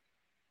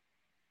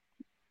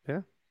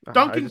 yeah.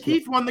 Duncan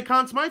Keith won the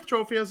Conn Smythe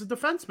Trophy as a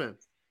defenseman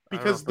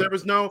because there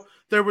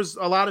was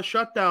a lot of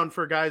shutdown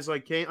for guys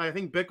like Kane. I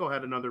think Bickle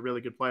had another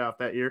really good playoff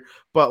that year,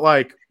 but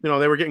like, you know,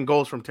 they were getting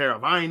goals from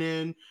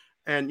Teravainen,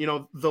 and you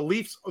know, the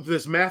Leafs,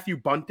 this Matthew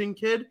Bunting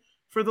kid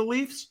for the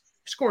Leafs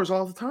scores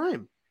all the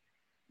time.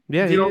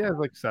 Yeah, You know, has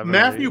like 7.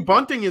 Matthew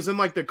Bunting is in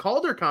like the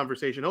Calder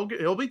conversation.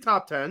 He'll be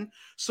top 10.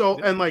 So,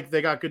 and like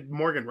they got good,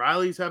 Morgan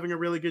Riley's having a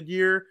really good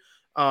year.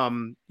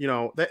 You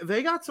know,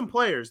 they got some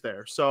players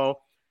there. So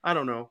I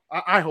don't know.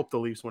 I hope the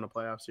Leafs win a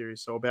playoff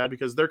series so bad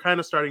because they're kind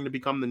of starting to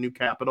become the new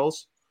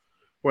Capitals,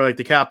 where like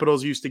the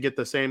Capitals used to get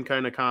the same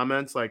kind of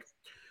comments. Like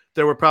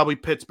there were probably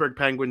Pittsburgh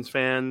Penguins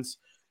fans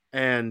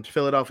and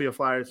Philadelphia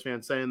Flyers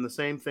fans saying the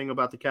same thing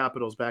about the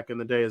Capitals back in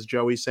the day as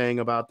Joey's saying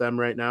about them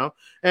right now.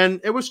 And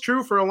it was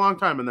true for a long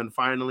time. And then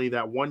finally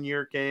that 1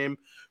 year came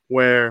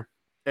where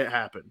it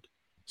happened.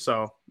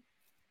 So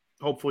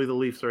hopefully the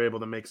Leafs are able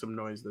to make some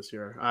noise this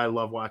year. I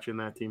love watching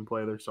that team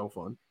play. They're so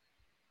fun.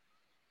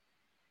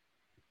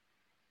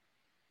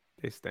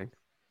 They stink.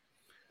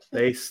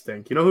 They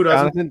stink. You know who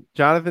doesn't?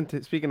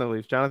 Jonathan. Speaking of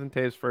Leafs, Jonathan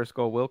Taves' first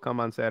goal will come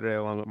on Saturday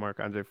along with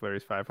Marc-Andre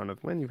Fleury's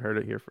 500th win. You've heard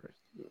it here first.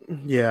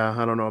 Yeah,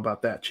 I don't know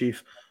about that,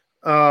 Chief.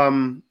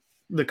 The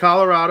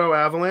Colorado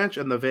Avalanche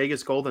and the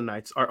Vegas Golden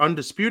Knights are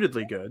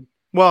undisputedly good.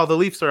 Well, the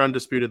Leafs are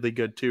undisputedly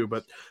good too,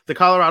 but the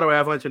Colorado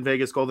Avalanche and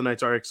Vegas Golden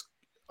Knights are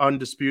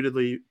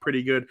undisputedly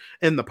pretty good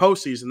in the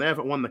postseason. They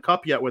haven't won the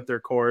cup yet with their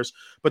cores,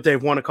 but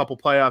they've won a couple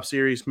playoff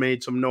series,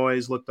 made some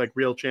noise, looked like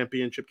real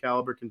championship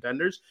caliber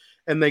contenders,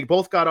 and they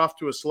both got off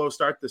to a slow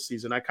start this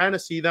season. I kind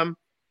of see them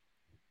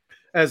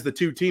as the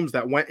two teams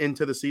that went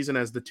into the season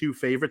as the two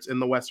favorites in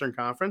the Western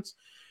Conference,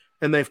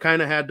 and they've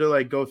kind of had to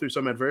like go through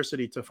some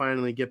adversity to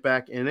finally get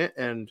back in it,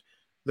 and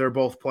they're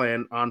both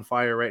playing on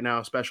fire right now,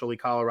 especially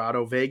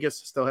Colorado. Vegas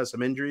still has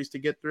some injuries to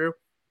get through.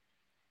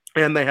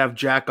 And they have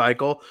Jack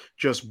Eichel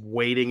just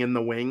waiting in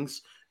the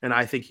wings. And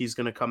I think he's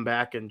going to come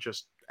back and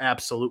just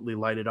absolutely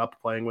light it up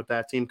playing with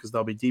that team because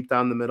they'll be deep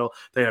down the middle.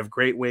 They have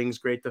great wings,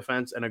 great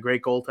defense, and a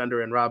great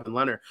goaltender in Robin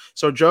Lehner.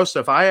 So,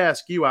 Joseph, I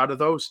ask you, out of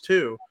those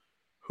two,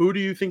 who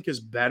do you think is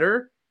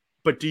better?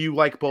 But do you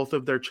like both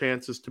of their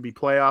chances to be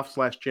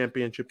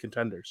playoff/championship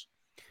contenders?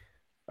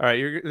 All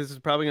right, this is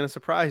probably going to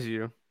surprise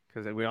you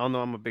because we all know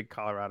I'm a big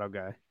Colorado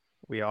guy.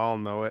 We all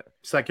know it.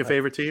 Is that your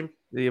favorite team?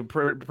 Yeah,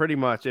 pretty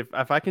much.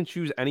 If I can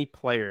choose any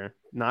player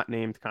not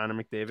named Connor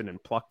McDavid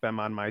and pluck them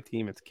on my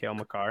team, it's Cale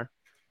Makar.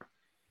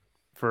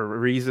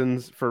 For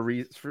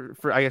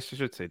I guess you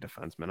should say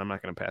defenseman. I'm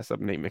not going to pass up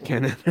Nate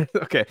McKinnon.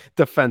 Okay,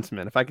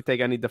 defenseman. If I could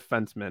take any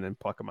defenseman and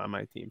pluck him on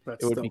my team,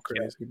 That's it would still be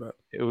crazy, but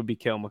it would be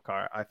Cale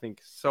Makar. I think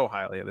so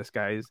highly of this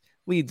guy.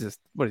 Lead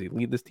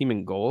this team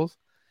in goals?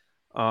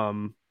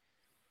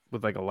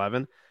 With like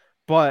 11.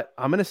 But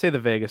I'm going to say the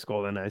Vegas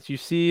Golden Knights. You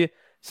see,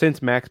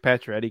 since Max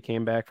Pacioretty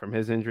came back from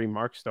his injury,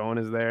 Mark Stone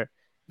is there.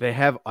 They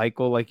have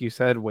Eichel, like you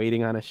said,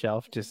 waiting on a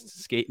shelf,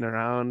 just skating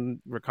around,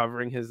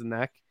 recovering his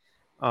neck.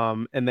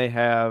 And they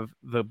have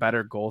the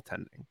better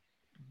goaltending.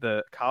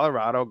 The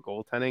Colorado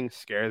goaltending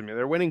scares me.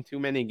 They're winning too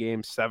many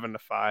games,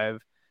 7-5,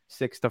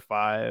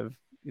 6-5.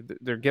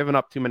 They're giving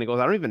up too many goals.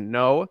 I don't even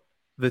know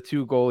the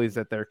two goalies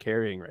that they're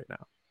carrying right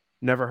now.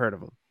 Never heard of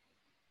them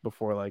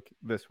before, like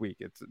this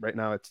week. Right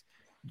now it's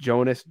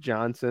Jonas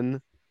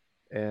Johnson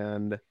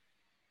and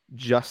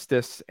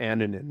Justice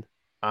Anunin,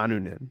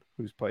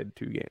 who's played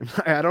 2 games.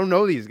 I don't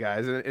know these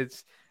guys, and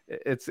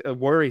it's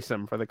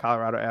worrisome for the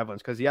Colorado Avalanche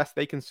because yes,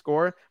 they can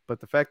score,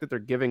 but the fact that they're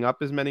giving up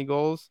as many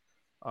goals,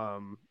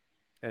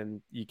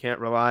 and you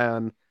can't rely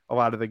on a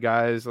lot of the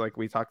guys like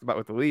we talked about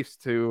with the Leafs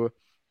to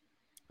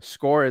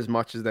score as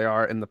much as they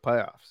are in the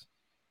playoffs.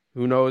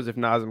 Who knows if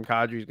Nazem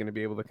Kadri is going to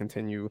be able to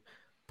continue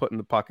putting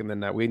the puck in the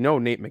net? We know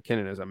Nate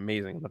McKinnon is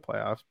amazing in the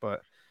playoffs, but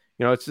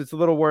you know it's a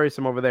little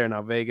worrisome over there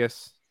now.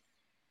 Vegas,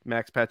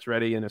 Max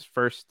Pacioretty in his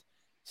first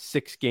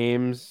 6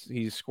 games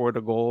he's scored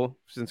a goal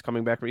since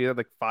coming back. He had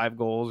like 5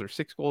 goals or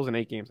 6 goals in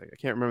 8 games. I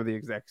can't remember the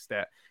exact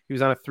stat. He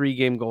was on a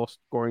 3-game goal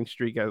scoring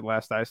streak at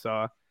last I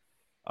saw.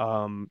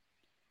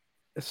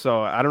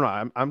 So I don't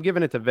know. I'm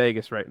giving it to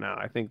Vegas right now.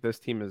 I think this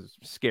team is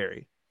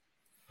scary.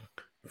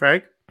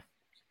 Frank?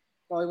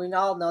 Well, we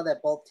all know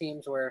that both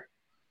teams were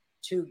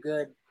too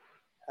good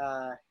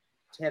to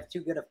have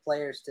too good of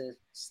players to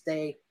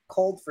stay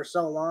cold for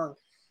so long.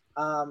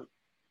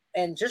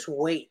 And just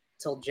wait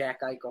till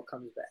Jack Eichel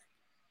comes back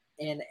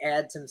and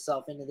adds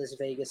himself into this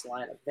Vegas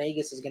lineup.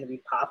 Vegas is going to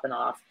be popping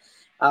off.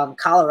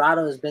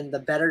 Colorado has been the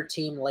better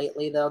team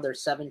lately, though. They're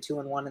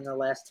 7-2-1 in their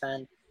last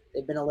 10.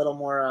 They've been a little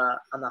more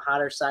on the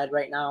hotter side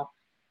right now.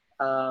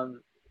 I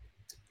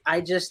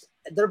would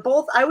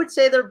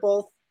say they're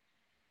both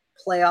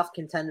playoff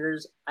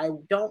contenders. I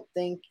don't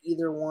think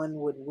either one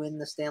would win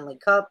the Stanley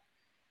Cup.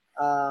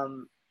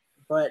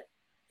 But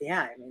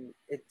yeah, I mean,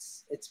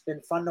 it's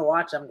been fun to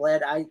watch. I'm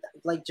glad.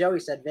 Like Joey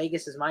said,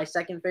 Vegas is my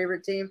second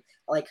favorite team.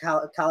 I like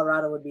how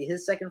Colorado would be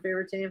his second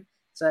favorite team.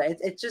 So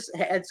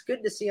it's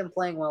good to see him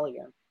playing well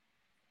again.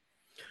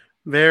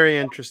 Very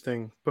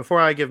interesting.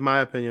 Before I give my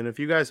opinion, if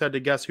you guys had to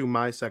guess who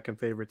my second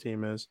favorite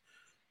team is,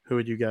 who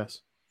would you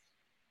guess?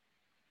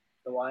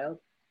 The Wild?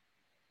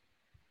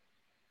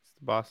 It's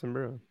the Boston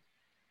Bruins.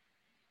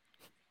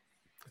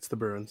 It's the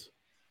Bruins.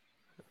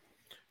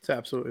 It's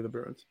absolutely the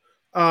Bruins.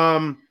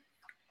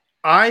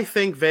 I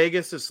think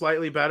Vegas is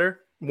slightly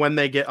better when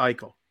they get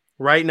Eichel.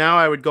 Right now,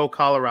 I would go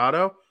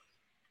Colorado.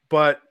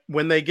 But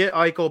when they get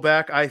Eichel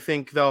back, I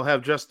think they'll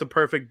have just the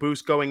perfect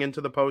boost going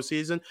into the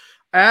postseason.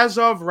 As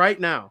of right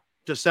now,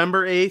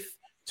 December 8th,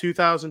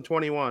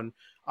 2021,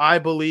 I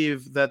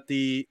believe that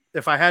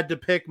if I had to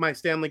pick my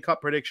Stanley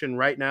Cup prediction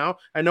right now,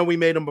 I know we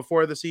made them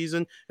before the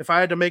season. If I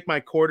had to make my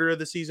quarter of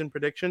the season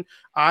prediction,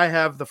 I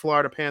have the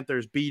Florida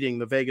Panthers beating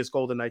the Vegas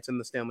Golden Knights in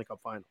the Stanley Cup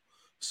final.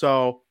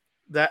 So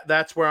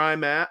that's where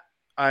I'm at.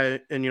 I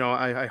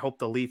hope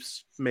the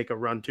Leafs make a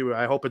run too.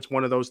 I hope it's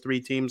one of those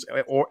 3 teams,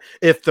 or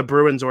if the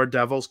Bruins or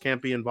Devils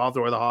can't be involved,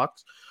 or the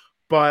Hawks.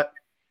 But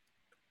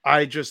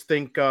I just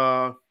think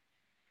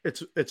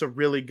it's a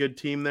really good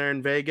team there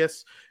in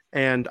Vegas,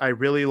 and I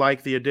really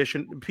like the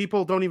addition.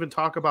 People don't even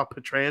talk about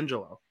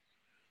Pietrangelo.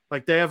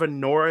 Like, they have a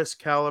Norris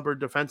caliber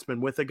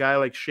defenseman with a guy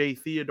like Shea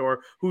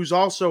Theodore, who's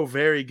also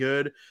very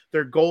good.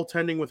 Their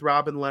goaltending with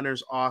Robin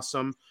Lehner's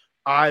awesome.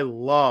 I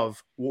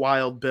love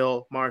Wild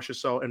Bill,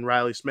 Marchessault, and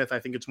Riley Smith. I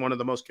think it's one of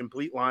the most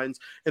complete lines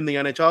in the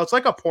NHL. It's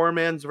like a poor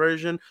man's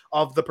version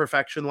of the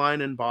perfection line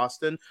in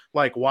Boston.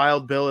 Like,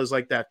 Wild Bill is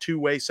like that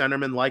two-way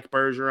centerman like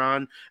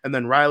Bergeron, and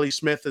then Riley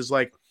Smith is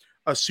like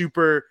a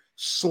super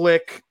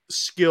slick,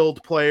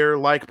 skilled player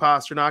like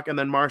Pastrnak, and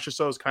then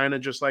Marchessault is kind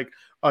of just like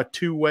a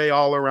two-way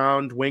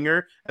all-around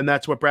winger, and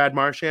that's what Brad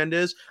Marchand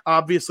is.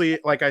 Obviously,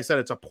 like I said,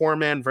 it's a poor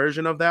man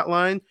version of that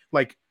line.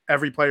 Like,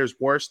 every player is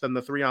worse than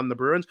the 3 on the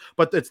Bruins,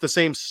 but it's the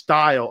same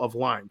style of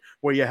line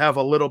where you have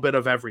a little bit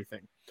of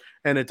everything,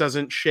 and it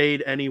doesn't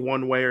shade any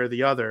one way or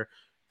the other.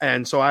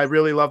 And so I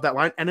really love that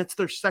line, and it's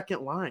their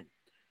second line.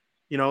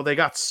 You know, they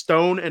got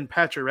Stone and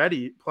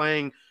Pacioretty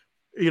playing.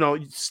 You know,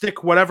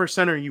 stick whatever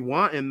center you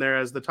want in there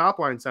as the top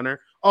line center.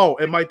 Oh,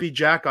 it might be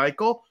Jack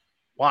Eichel.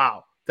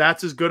 Wow,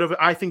 that's as good of it.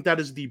 I think that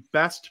is the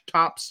best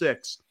top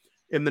 6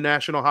 in the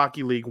National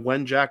Hockey League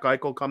when Jack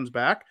Eichel comes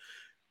back.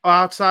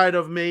 Outside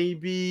of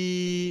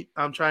maybe,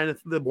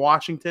 the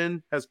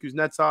Washington has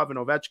Kuznetsov and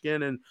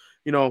Ovechkin, and,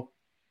 you know,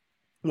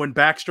 when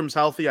Backstrom's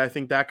healthy, I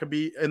think that could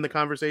be in the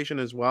conversation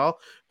as well.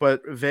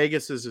 But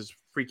Vegas is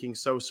freaking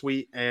so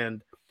sweet,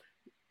 and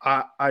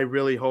I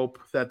really hope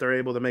that they're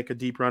able to make a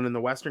deep run in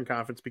the Western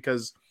Conference,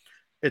 because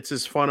it's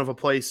as fun of a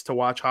place to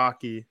watch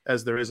hockey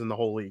as there is in the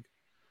whole league.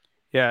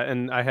 Yeah,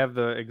 and I have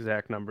the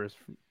exact numbers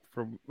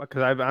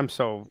because I'm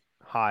so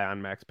high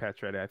on Max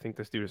Pacioretty. I think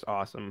this dude is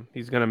awesome.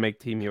 He's going to make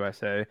Team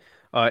USA.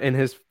 In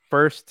his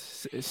first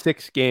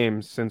 6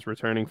 games since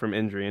returning from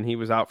injury, and he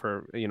was out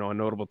for a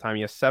notable time,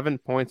 he has 7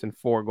 points and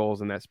 4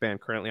 goals in that span,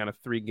 currently on a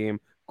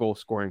 3-game goal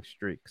scoring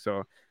streak.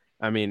 So,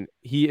 I mean,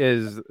 he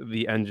is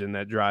the engine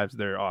that drives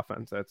their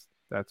offense.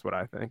 That's what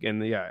I think.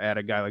 And yeah, add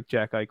a guy like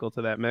Jack Eichel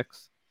to that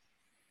mix,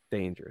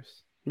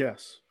 dangerous.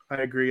 Yes, I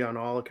agree on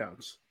all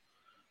accounts.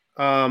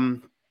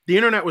 The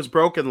internet was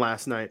broken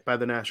last night by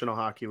the National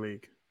Hockey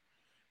League.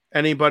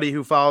 Anybody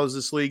who follows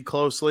this league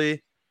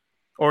closely,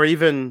 or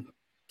even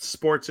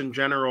sports in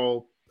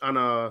general on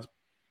a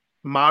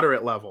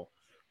moderate level,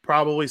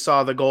 probably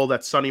saw the goal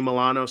that Sonny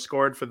Milano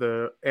scored for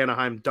the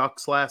Anaheim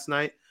Ducks last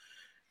night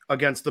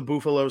against the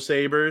Buffalo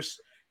Sabres.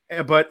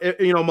 But,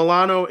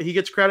 Milano, he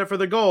gets credit for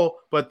the goal,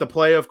 but the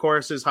play, of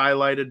course, is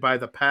highlighted by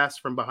the pass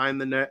from behind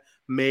the net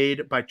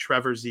made by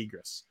Trevor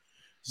Zegras.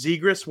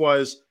 Zegras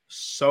was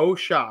so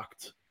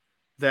shocked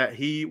that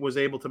he was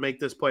able to make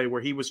this play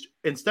where he was,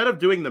 instead of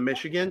doing the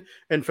Michigan,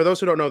 and for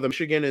those who don't know, the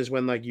Michigan is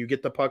when, like, you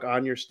get the puck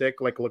on your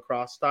stick, like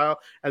lacrosse style,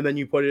 and then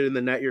you put it in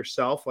the net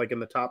yourself, like in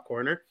the top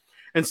corner.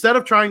 Instead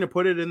of trying to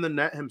put it in the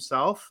net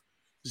himself,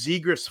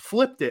 Zegras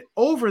flipped it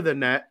over the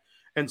net,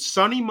 and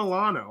Sonny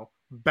Milano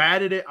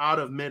batted it out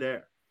of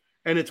midair.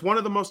 And it's one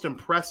of the most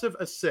impressive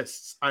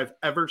assists I've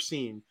ever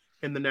seen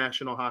in the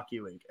National Hockey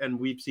League. And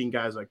we've seen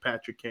guys like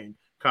Patrick Kane,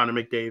 Connor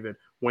McDavid,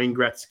 Wayne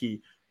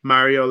Gretzky,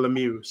 Mario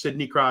Lemieux,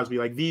 Sidney Crosby.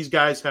 Like, these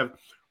guys have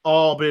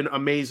all been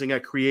amazing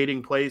at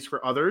creating plays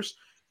for others.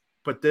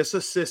 But this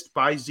assist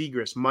by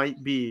Zegras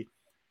might be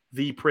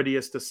the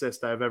prettiest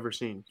assist I've ever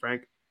seen.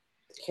 Frank?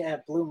 Yeah,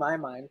 it blew my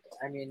mind.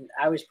 I mean,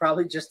 I was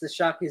probably just as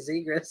shocked as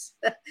Zegras.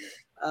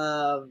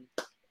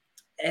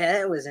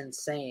 It was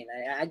insane.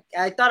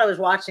 I thought I was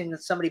watching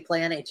somebody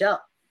play NHL.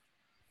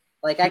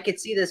 Like, I could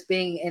see this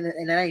being in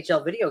an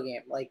NHL video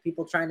game, like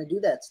people trying to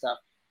do that stuff.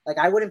 Like,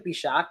 I wouldn't be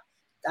shocked.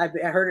 I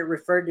heard it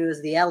referred to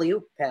as the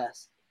alley-oop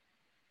pass,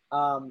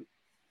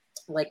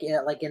 like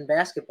in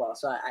basketball.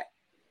 So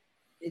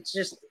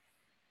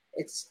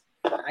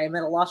I'm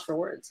at a loss for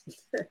words.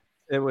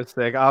 It was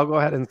sick. I'll go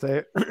ahead and say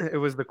it. It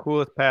was the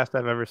coolest pass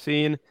I've ever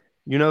seen.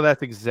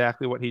 That's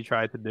exactly what he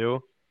tried to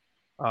do.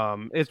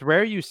 It's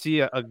rare you see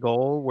a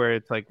goal where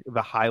it's like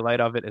the highlight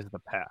of it is the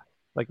pass.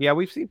 Like, yeah,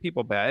 we've seen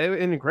people bat it,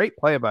 and a great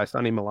play by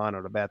Sonny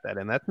Milano to bat that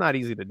in. That's not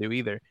easy to do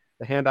either.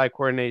 The hand-eye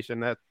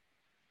coordination, that's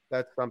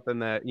something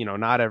that,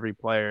 not every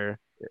player,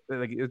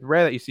 like, it's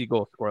rare that you see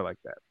goals score like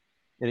that.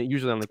 And it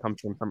usually only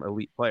comes from some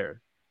elite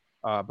player.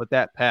 But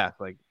that pass,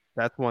 like,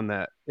 that's one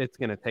that it's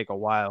going to take a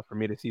while for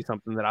me to see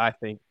something that I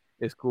think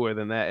is cooler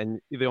than that.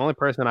 And the only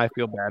person I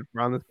feel bad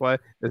for on this play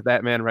is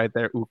that man right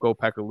there,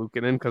 Ukko-Pekka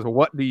Luukkonen, because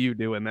what do you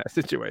do in that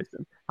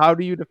situation? How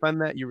do you defend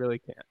that? You really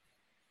can't.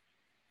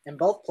 And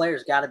both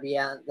players got to be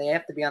they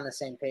have to be on the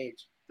same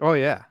page. Oh,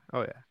 yeah.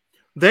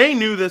 They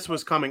knew this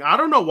was coming. I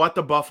don't know what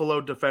the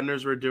Buffalo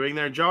defenders were doing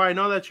there. Joe, I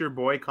know that's your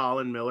boy,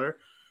 Colin Miller.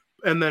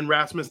 And then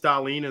Rasmus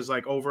Dahlin is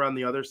like over on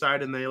the other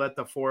side, and they let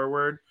the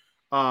forward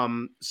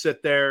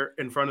sit there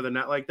in front of the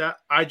net like that.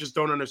 I just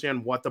don't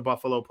understand what the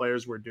Buffalo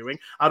players were doing.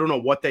 I don't know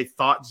what they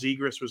thought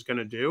Zegras was going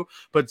to do,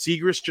 but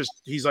Zegras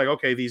he's like,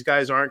 okay, these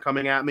guys aren't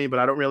coming at me, but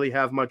I don't really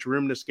have much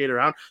room to skate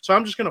around. So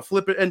I'm just going to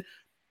flip it. And,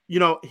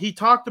 he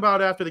talked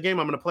about after the game,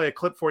 I'm going to play a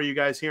clip for you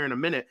guys here in a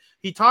minute.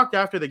 He talked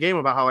after the game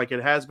about how, like,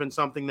 it has been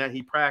something that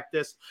he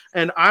practiced.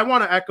 And I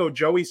want to echo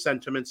Joey's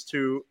sentiments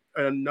to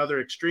another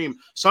extreme.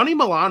 Sonny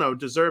Milano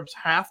deserves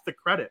half the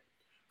credit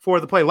for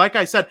the play. Like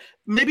I said,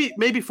 maybe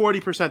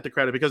 40% the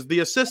credit, because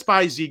the assist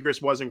by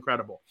Zegras was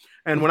incredible.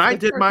 And when I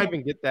did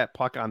even get that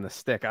puck on the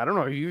stick, I don't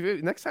know.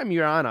 Next time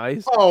you're on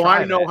ice. Oh,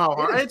 I know how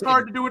hard. It's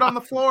hard to do it on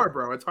the floor,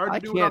 bro. It's hard to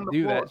do it on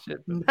the floor. That shit.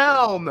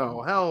 Hell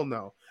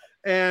no.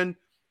 And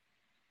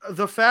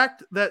the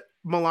fact that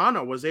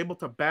Milano was able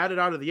to bat it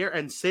out of the air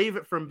and save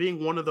it from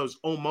being one of those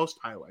almost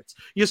highlights.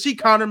 You see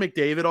Connor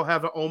McDavid will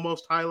have an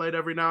almost highlight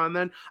every now and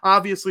then.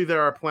 Obviously,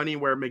 there are plenty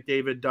where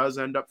McDavid does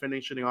end up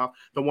finishing off.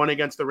 The one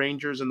against the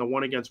Rangers and the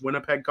one against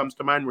Winnipeg comes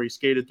to mind, where he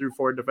skated through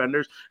 4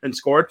 defenders and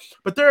scored.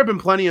 But there have been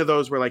plenty of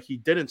those where, like, he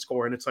didn't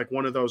score, and it's like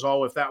one of those,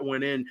 if that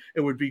went in,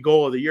 it would be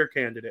goal of the year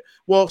candidate.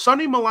 Well,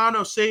 Sonny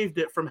Milano saved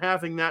it from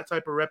having that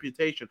type of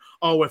reputation.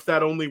 If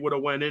that only would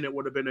have went in, it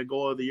would have been a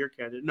goal of the year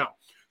candidate. No.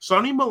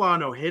 Sonny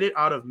Milano hit it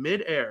out of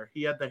midair.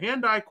 He had the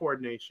hand-eye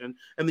coordination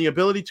and the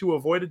ability to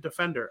avoid a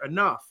defender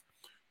enough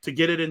to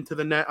get it into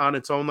the net on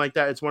its own like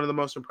that. It's one of the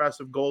most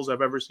impressive goals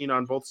I've ever seen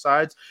on both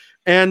sides.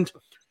 And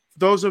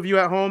those of you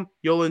at home,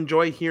 you'll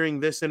enjoy hearing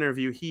this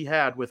interview he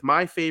had with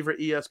my favorite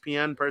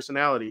ESPN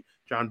personality,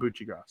 John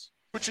Buccigross.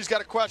 Bucci's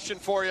got a question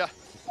for you.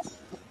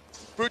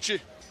 Bucci.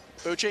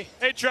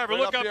 Hey, Trevor,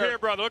 look up here,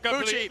 brother. Look up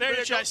Bucci, there.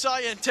 Bucci, I saw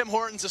you in Tim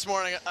Hortons this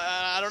morning.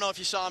 I don't know if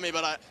you saw me,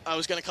 but I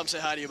was going to come say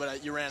hi to you,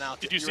 but you ran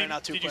out. Did you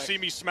see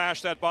me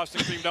smash that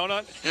Boston cream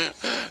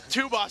donut?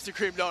 2 Boston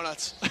cream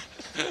donuts.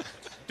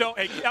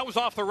 Hey, that was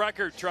off the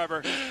record,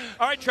 Trevor.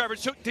 All right, Trevor,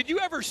 so did you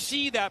ever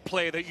see that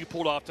play that you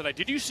pulled off tonight?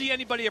 Did you see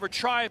anybody ever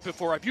try it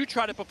before? Have you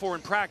tried it before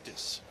in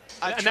practice?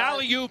 An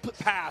alley-oop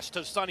pass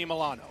to Sonny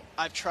Milano.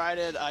 I've tried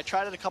it. I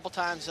tried it a couple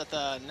times at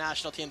the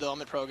National Team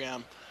Development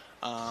Program,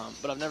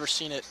 but I've never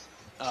seen it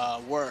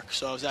work,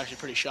 so I was actually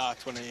pretty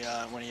shocked when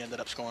he ended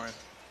up scoring.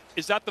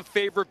 Is that the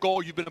favorite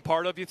goal you've been a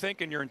part of, you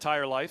think, in your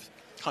entire life?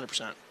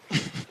 100%.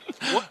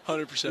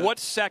 100%.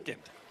 What's second?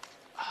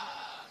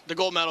 The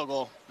gold medal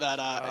goal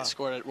that I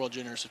scored at World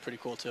Juniors was pretty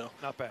cool too.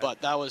 Not bad.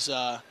 But that was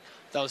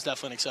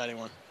definitely an exciting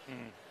one.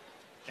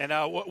 And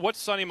what's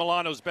Sonny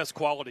Milano's best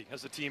quality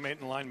as a teammate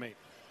and line mate?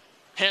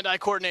 Hand-eye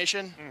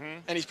coordination,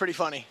 and he's pretty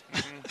funny.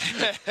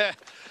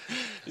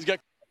 He's got.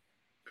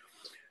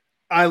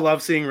 I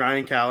love seeing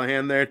Ryan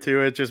Callahan there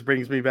too. It just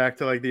brings me back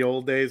to like the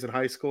old days in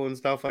high school and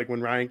stuff. Like when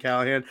Ryan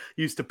Callahan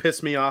used to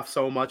piss me off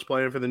so much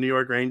playing for the New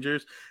York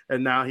Rangers,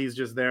 and now he's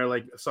just there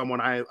like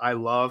someone I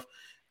love.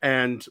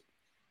 And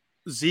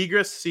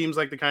Zegras seems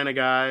like the kind of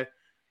guy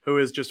who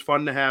is just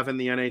fun to have in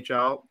the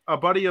NHL. A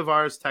buddy of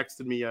ours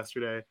texted me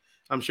yesterday.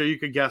 I'm sure you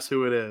could guess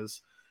who it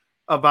is.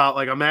 About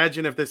like,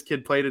 imagine if this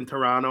kid played in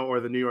Toronto or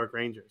the New York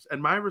Rangers.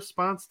 And my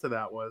response to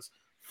that was,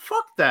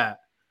 fuck that.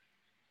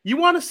 You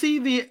want to see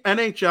the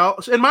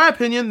NHL? In my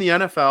opinion, the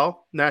NFL,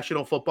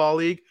 National Football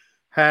League,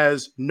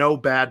 has no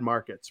bad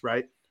markets,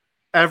 right?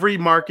 Every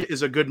market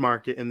is a good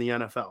market in the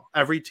NFL.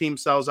 Every team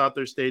sells out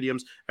their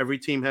stadiums. Every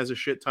team has a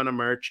shit ton of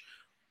merch.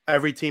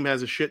 Every team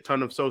has a shit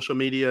ton of social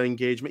media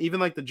engagement, even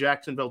like the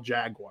Jacksonville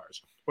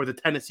Jaguars or the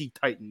Tennessee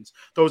Titans.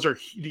 Those are,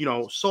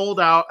 sold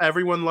out.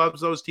 Everyone loves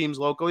those teams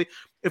locally.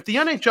 If the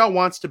NHL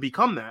wants to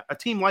become that, a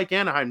team like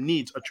Anaheim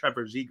needs a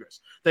Trevor Zegras.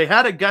 They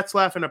had a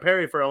Getzlaff and a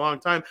Perry for a long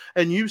time,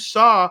 and you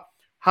saw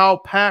how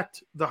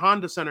packed the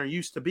Honda Center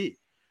used to be.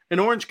 And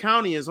Orange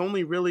County is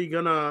only really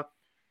going to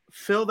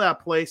fill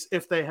that place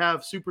if they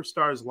have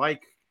superstars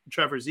like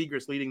Trevor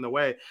Zegras leading the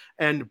way.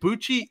 And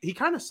Bucci, he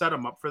kind of set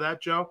him up for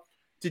that, Joe.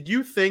 Did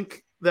you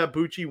think that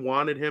Bucci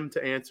wanted him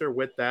to answer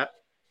with that?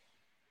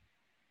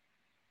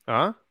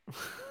 Huh?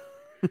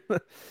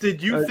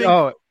 Did you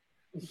think...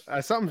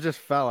 something just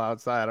fell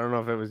outside. I don't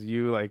know if it was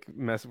you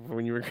messing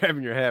when you were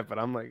grabbing your hat, but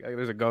I'm like,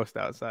 there's a ghost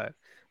outside.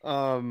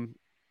 About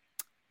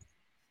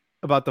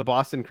the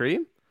Boston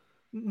Cream?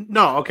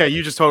 No, okay,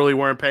 you just totally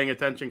weren't paying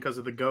attention because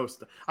of the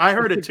ghost. I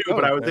heard it too,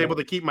 but I was able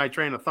to keep my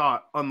train of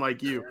thought,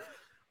 unlike you.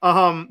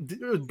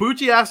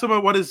 Bucci asked him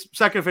what his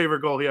second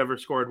favorite goal he ever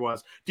scored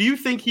was. Do you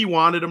think he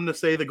wanted him to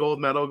say the gold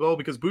medal goal?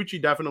 Because Bucci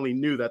definitely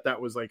knew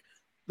that was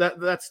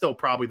that's still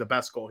probably the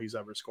best goal he's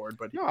ever scored.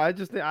 But no, I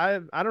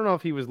don't know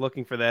if he was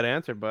looking for that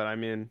answer, but I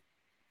mean,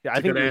 yeah,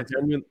 I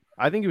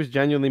think he was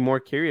genuinely more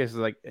curious.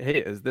 Like, hey,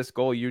 is this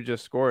goal you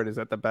just scored? Is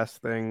that the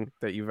best thing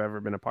that you've ever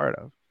been a part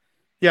of?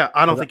 Yeah,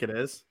 I don't think it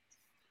is.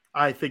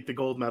 I think the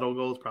gold medal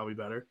goal is probably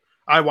better.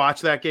 I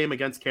watched that game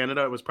against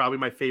Canada. It was probably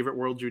my favorite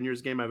World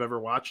Juniors game I've ever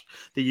watched.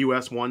 The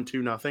U.S. won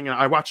 2-0, and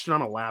I watched it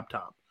on a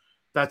laptop.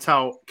 That's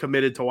how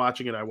committed to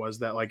watching it I was.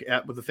 That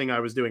with the thing I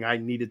was doing, I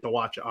needed to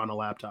watch it on a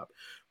laptop.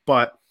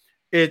 But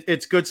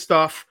it's good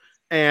stuff,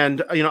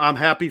 and I'm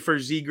happy for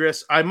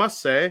Zegras. I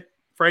must say,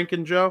 Frank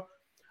and Joe,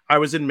 I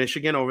was in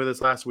Michigan over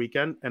this last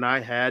weekend, and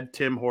I had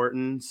Tim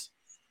Hortons.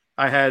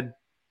 I had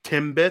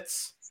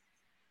Timbits,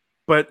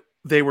 but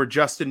they were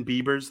Justin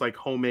Bieber's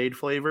homemade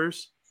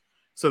flavors.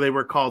 So they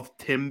were called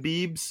Tim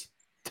Biebs.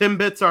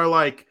 Timbits are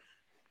like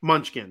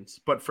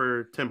Munchkins, but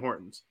for Tim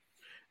Hortons.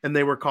 And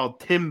they were called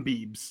Tim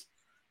Biebs.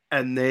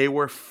 And they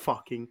were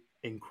fucking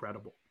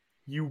incredible.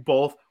 You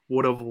both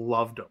would have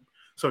loved them.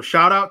 So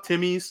shout out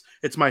Timmy's.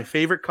 It's my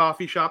favorite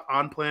coffee shop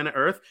on planet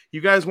Earth.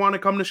 You guys want to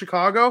come to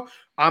Chicago?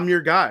 I'm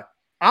your guy.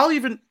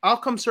 I'll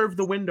come serve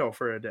the window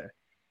for a day.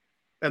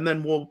 And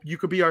then you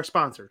could be our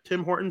sponsor.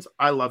 Tim Hortons,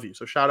 I love you.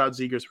 So shout out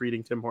Zegras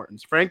reading Tim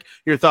Hortons. Frank,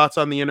 your thoughts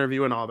on the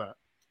interview and all that?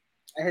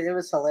 It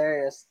was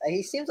hilarious.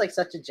 He seems like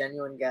such a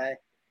genuine guy.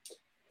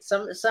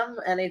 Some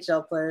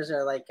NHL players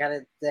are kind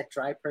of that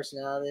dry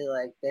personality,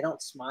 they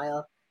don't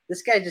smile.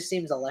 This guy just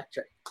seems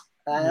electric.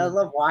 I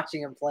love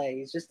watching him play.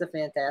 He's just a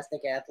fantastic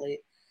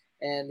athlete,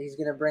 and he's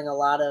going to bring a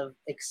lot of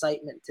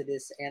excitement to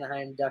this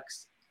Anaheim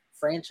Ducks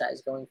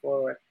franchise going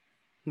forward.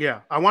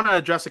 Yeah, I want to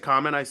address a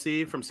comment I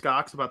see from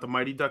Scox about the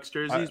Mighty Ducks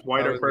jerseys,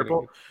 white or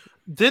purple.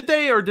 Did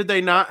they or did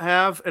they not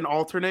have an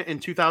alternate in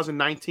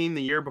 2019,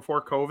 the year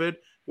before COVID,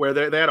 where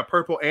they had a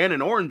purple and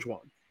an orange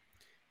one?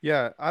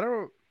 Yeah,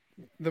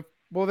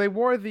 they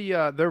wore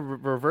their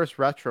reverse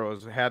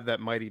retros had that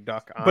Mighty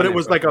Duck on but it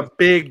was a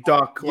big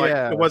duck,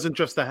 it wasn't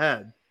just the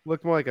head.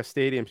 Looked more like a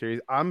stadium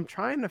series. I'm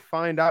trying to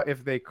find out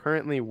if they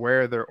currently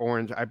wear their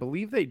orange. I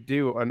believe they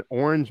do, an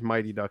orange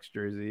Mighty Ducks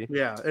jersey.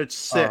 Yeah, it's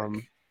sick.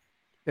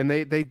 And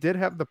they did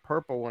have the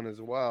purple one as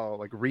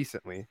well,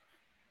 recently.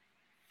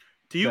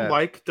 Do you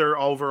like their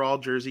overall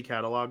jersey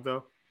catalog,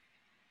 though?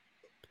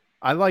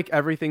 I like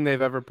everything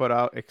they've ever put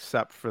out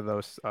except for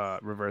those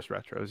reverse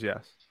retros,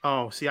 yes.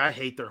 Oh, see, I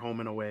hate their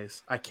home and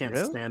aways. I can't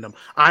stand them.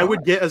 I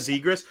would get a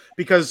Zegras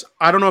because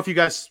I don't know if you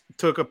guys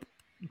took a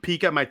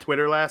peek at my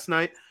Twitter last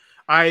night.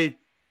 I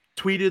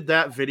tweeted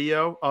that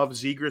video of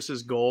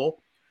Zegras'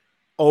 goal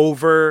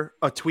over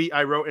a tweet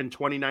I wrote in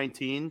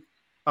 2019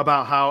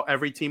 about how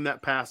every team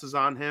that passes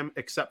on him,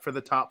 except for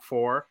the top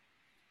four,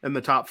 and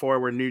the top four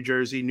were New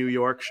Jersey, New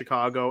York,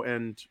 Chicago,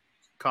 and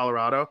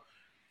Colorado.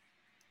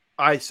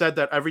 I said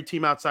that every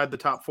team outside the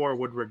top four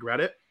would regret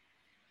it.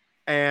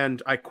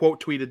 And I quote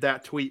tweeted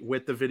that tweet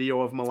with the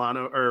video of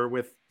Milano or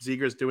with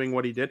Zegras doing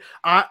what he did.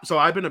 So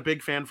I've been a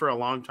big fan for a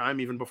long time,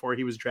 even before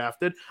he was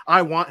drafted.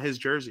 I want his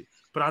jersey,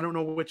 but I don't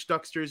know which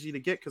Ducks jersey to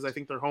get because I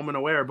think their home and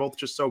away are both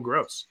just so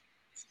gross.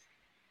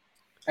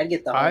 I'd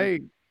get the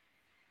home.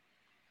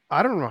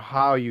 I don't know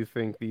how you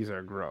think these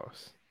are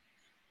gross.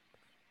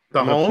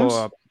 The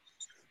homes?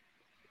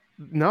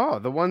 No,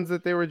 the ones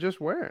that they were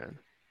just wearing.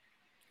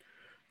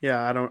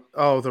 Yeah, I don't.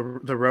 Oh, the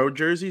road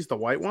jerseys, the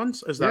white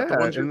ones. Is that the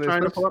ones you're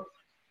trying to pull up?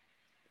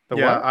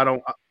 What?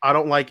 I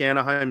don't like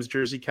Anaheim's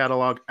jersey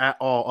catalog at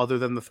all, other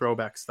than the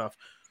throwback stuff.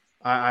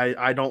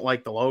 I don't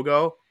like the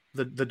logo.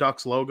 The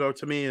Ducks logo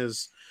to me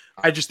is.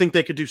 I just think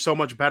they could do so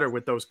much better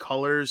with those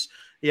colors.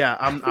 Yeah,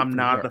 I'm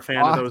not a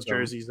fan of those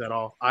jerseys at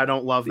all. I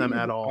don't love them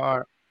at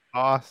all.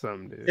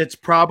 Awesome, dude. It's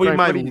probably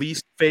my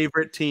least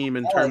favorite team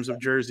in terms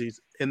of jerseys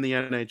in the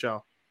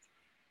NHL.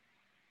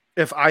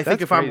 If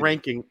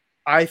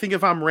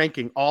I'm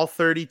ranking all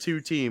 32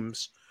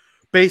 teams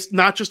based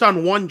not just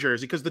on one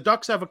jersey, because the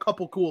Ducks have a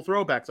couple cool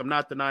throwbacks, I'm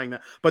not denying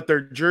that, but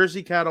their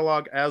jersey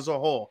catalog as a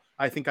whole,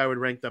 I think I would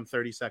rank them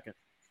 32nd.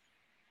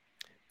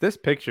 This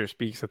picture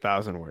speaks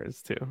 1,000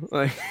 words too.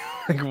 Like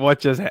what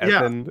just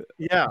happened?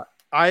 Yeah,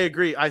 I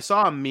agree. I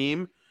saw a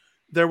meme.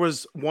 There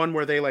was one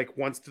where they like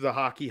once the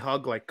hockey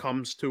hug like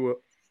comes to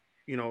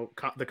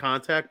the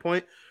contact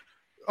point.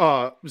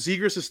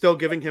 Zegras is still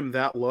giving him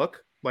that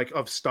look like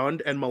of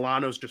stunned, and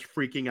Milano's just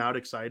freaking out,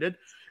 excited.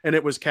 And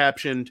it was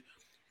captioned,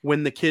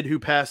 "When the kid who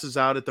passes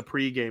out at the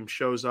pregame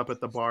shows up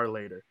at the bar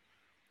later."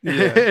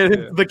 Yeah,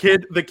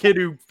 The kid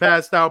who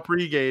passed out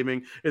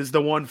pre-gaming is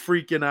the one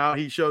freaking out.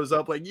 He shows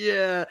up like,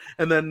 yeah.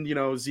 And then,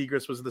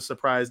 Zegras was the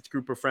surprised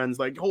group of friends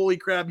like, holy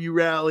crap, you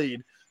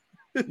rallied.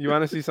 You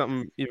want to see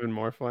something even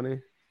more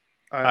funny?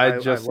 I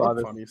just saw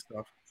this funny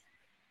stuff.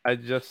 I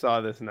just saw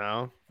this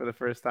now for the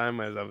first time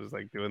as I was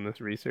like doing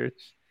this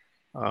research.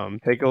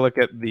 Take a look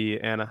at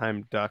the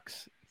Anaheim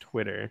Ducks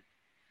Twitter.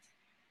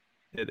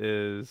 It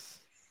is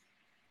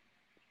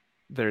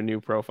their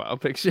new profile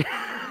picture.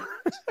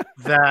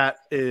 That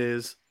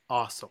is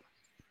awesome.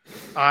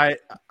 I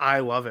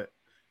love it.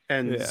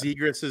 And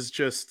Zegras is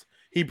just,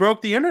 he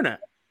broke the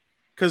internet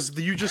because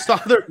you just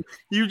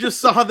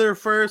saw their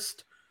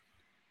first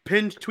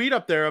pinned tweet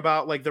up there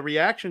about like the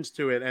reactions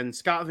to it, and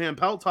Scott Van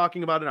Pelt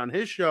talking about it on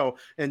his show,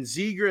 and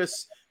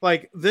Zegras,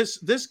 like this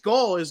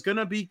goal is going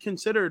to be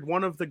considered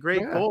one of the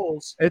great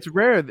goals. It's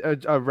rare,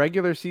 a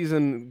regular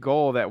season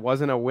goal that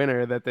wasn't a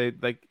winner that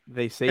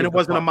they saved, and it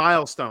wasn't a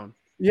milestone.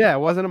 Yeah, it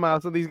wasn't a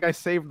milestone. These guys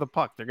saved the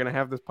puck. They're gonna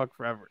have this puck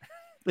forever.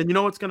 And you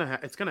know what's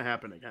it's gonna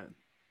happen again.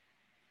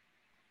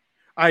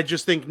 I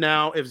just think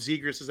now if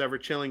Zegras is ever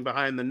chilling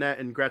behind the net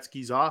in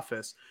Gretzky's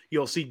office,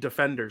 you'll see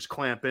defenders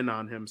clamp in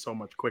on him so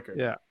much quicker.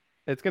 Yeah,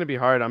 it's gonna be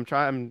hard. I'm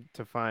trying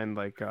to find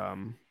I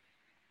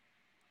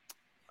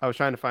was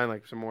trying to find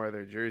like some more of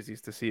their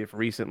jerseys to see if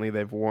recently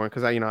they've worn,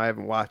 because I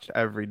haven't watched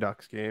every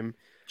Ducks game.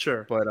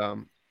 Sure, but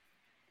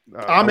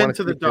I'm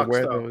into the Ducks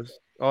though.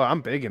 Oh,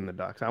 I'm big in the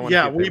Ducks.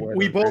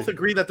 We both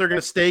agree that they're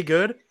going to stay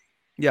good.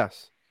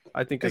 Yes,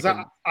 I think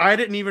because I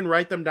didn't even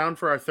write them down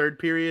for our third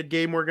period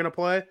game we're going to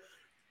play.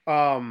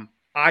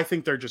 I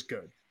think they're just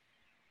good.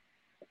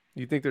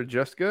 You think they're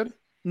just good?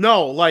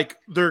 No, like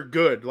they're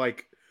good.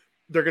 Like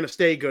they're going to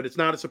stay good. It's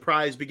not a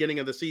surprise beginning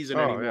of the season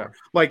anymore. Yeah.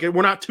 Like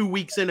we're not 2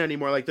 weeks in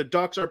anymore. Like the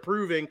Ducks are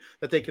proving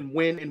that they can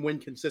win and win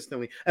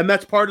consistently, and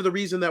that's part of the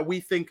reason that we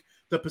think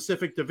the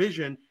Pacific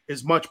Division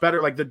is much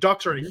better. Like the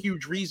Ducks are a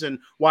huge reason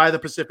why the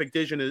Pacific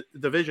Division is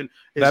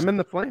them and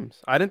the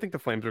Flames. I didn't think the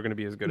Flames were going to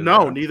be as good.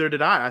 No, neither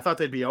did I. I thought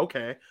they'd be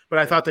okay, but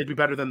I thought they'd be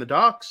better than the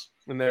Ducks.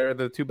 And they're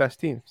the two best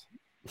teams,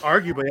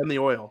 arguably, and the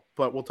Oil.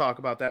 But we'll talk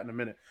about that in a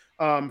minute.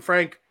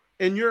 Frank,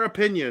 in your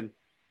opinion,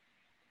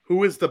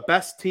 who is the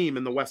best team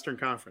in the Western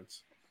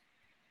Conference?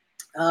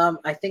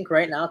 I think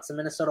right now it's the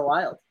Minnesota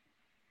Wild.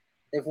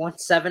 They've won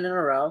 7 in a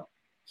row.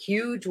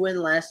 Huge win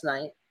last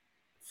night.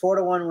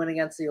 4-1 win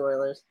against the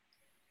Oilers.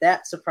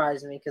 That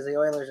surprised me because the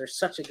Oilers are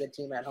such a good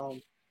team at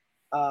home.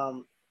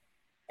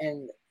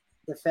 And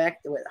the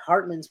fact that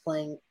Hartman's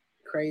playing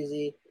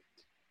crazy,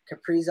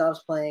 Kaprizov's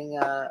playing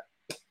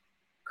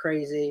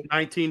crazy.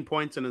 19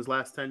 points in his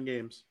last 10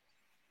 games.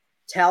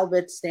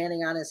 Talbot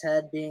standing on his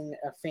head, being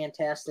a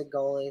fantastic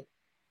goalie.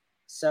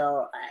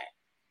 So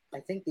I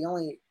think the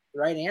only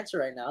right answer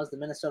right now is the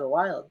Minnesota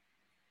Wild.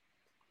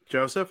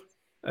 Joseph?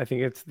 I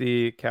think it's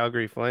the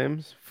Calgary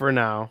Flames for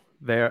now.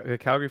 The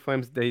Calgary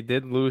Flames, they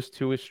did lose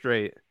 2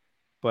 straight,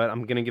 but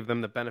I'm going to give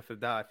them the benefit of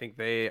the doubt. I think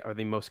they are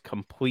the most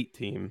complete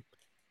team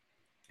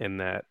in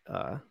that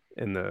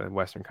in the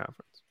Western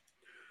Conference.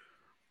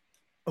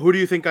 Who do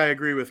you think I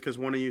agree with? Because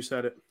one of you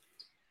said it.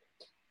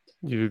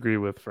 You agree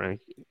with Frank?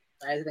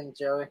 I think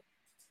Joey.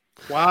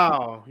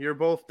 Wow, you're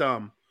both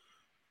dumb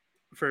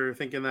for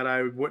thinking that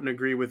I wouldn't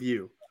agree with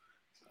you.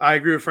 I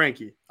agree with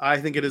Frankie. I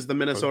think it is the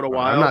Minnesota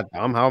Wild. I'm not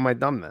dumb. How am I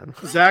dumb then?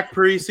 Zach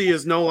Parise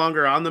is no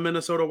longer on the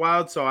Minnesota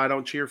Wild, so I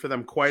don't cheer for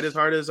them quite as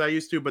hard as I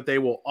used to, but they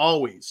will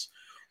always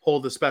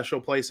hold a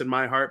special place in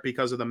my heart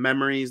because of the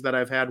memories that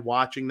I've had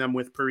watching them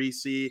with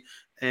Parise.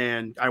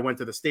 And I went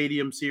to the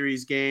Stadium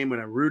Series game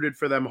and I rooted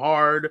for them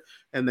hard,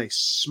 and they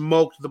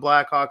smoked the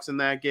Blackhawks in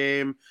that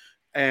game.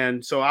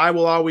 And so I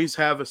will always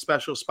have a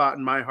special spot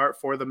in my heart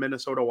for the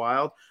Minnesota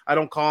Wild. I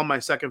don't call them my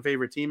second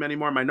favorite team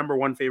anymore. My number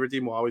one favorite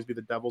team will always be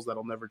the Devils.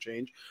 That'll never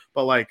change.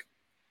 But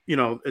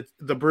it's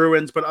the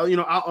Bruins. But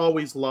I'll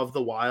always love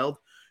the Wild,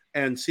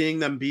 and seeing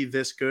them be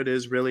this good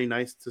is really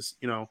nice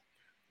to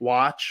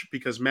watch,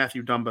 because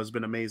Matthew Dumba has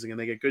been amazing, and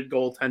they get good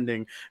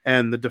goaltending,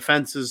 and the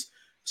defense is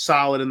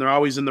solid, and they're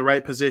always in the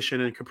right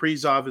position. And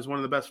Kaprizov is one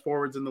of the best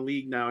forwards in the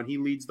league now, and he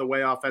leads the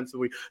way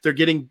offensively. They're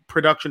getting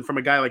production from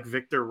a guy like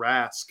Victor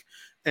Rask,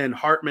 and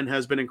Hartman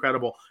has been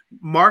incredible.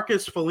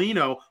 Marcus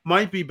Foligno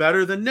might be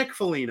better than Nick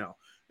Foligno,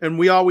 and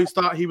we always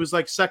thought he was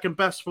like second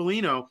best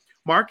Foligno.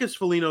 Marcus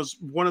Foligno's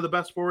one of the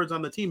best forwards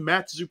on the team.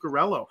 Matt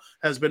Zuccarello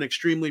has been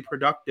extremely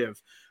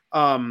productive.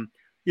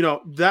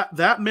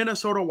 That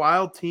Minnesota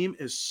Wild team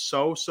is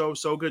so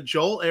good.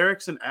 Joel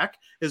Eriksson Ek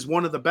is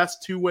one of the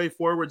best two-way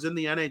forwards in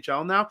the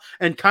NHL now.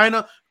 And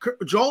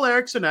Joel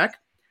Eriksson Ek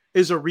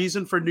is a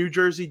reason for New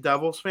Jersey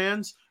Devils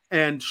fans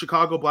and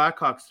Chicago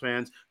Blackhawks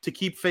fans to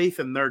keep faith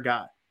in their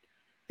guy.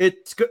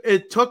 It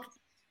took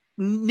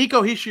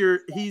Nico Hischier,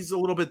 he's a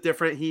little bit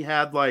different. He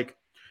had like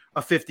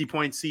a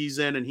 50-point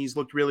season, and he's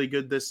looked really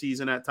good this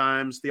season at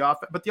times.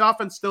 But the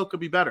offense still could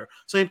be better.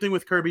 Same thing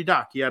with Kirby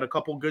Dach. He had a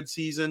couple good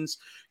seasons,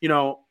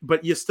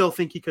 but you still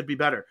think he could be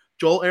better.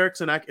 Joel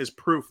Eriksson-Ek is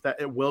proof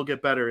that it will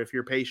get better if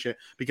you're patient,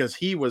 because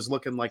he was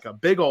looking like a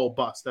big old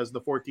bust as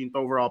the 14th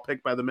overall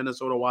pick by the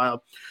Minnesota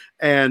Wild.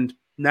 And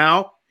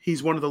now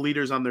he's one of the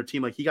leaders on their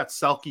team. Like, he got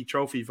Selke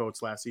Trophy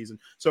votes last season.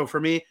 So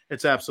for me,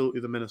 it's absolutely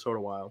the Minnesota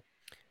Wild.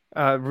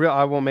 I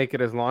won't make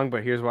it as long,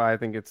 but here's why I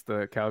think it's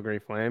the Calgary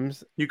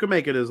Flames. You can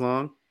make it as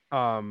long.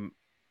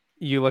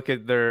 You look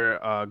at their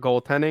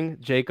goaltending.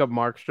 Jacob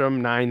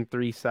Markstrom,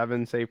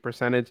 937 save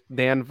percentage.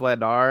 Dan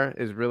Vladar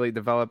is really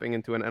developing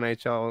into an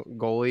NHL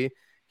goalie.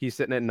 He's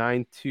sitting at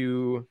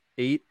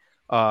 928.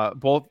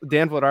 Both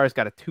Dan Vladar's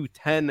got a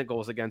 210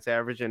 goals against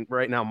average, and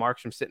right now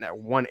Markstrom's sitting at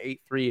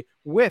 183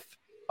 with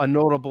a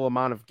notable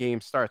amount of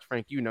game starts.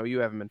 Frank, you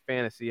have him in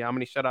fantasy. How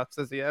many shutouts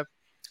does he have?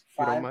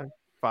 5. You don't mind?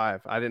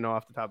 5. I didn't know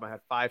off the top of my head.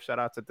 5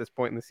 shutouts at this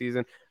point in the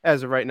season.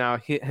 As of right now,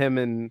 him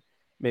and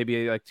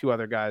maybe like 2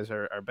 other guys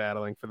are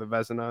battling for the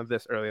Vezina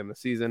this early in the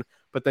season.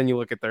 But then you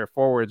look at their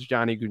forwards.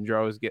 Johnny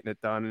Gaudreau is getting it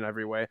done in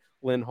every way.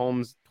 Lynn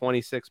Holmes,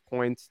 26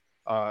 points.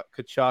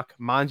 Kachuk,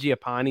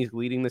 Mangiapane's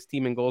leading this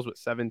team in goals with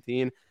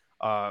 17.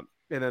 And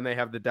then they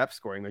have the depth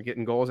scoring. They're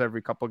getting goals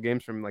every couple of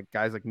games from like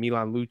guys like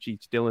Milan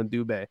Lucic, Dylan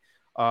Dubé.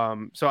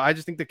 So I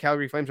just think the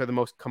Calgary Flames are the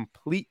most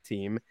complete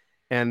team.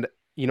 And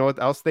you know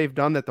what else they've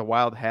done that the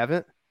Wild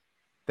haven't?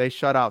 They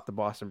shut out the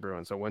Boston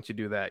Bruins. So once you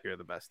do that, you're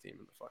the best team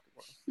in the fucking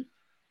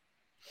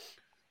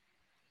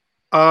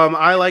world.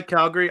 I like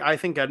Calgary. I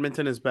think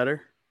Edmonton is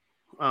better.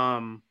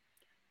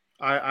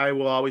 I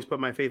will always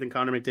put my faith in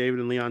Connor McDavid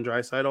and Leon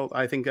Draisaitl.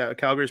 I think that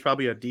Calgary is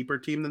probably a deeper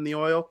team than the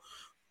Oil.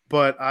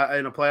 But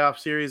in a playoff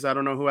series, I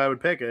don't know who I would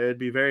pick. It'd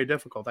be very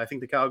difficult. I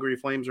think the Calgary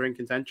Flames are in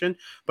contention,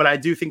 but I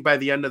do think by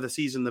the end of the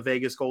season, the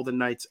Vegas Golden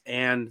Knights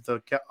and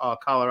the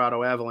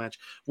Colorado Avalanche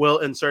will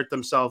insert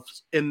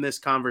themselves in this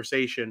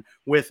conversation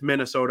with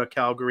Minnesota,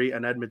 Calgary,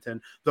 and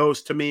Edmonton.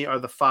 Those, to me, are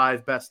the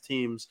 5 best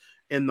teams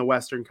in the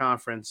Western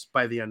Conference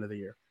by the end of the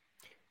year.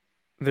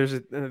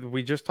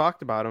 We just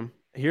talked about them.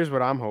 Here's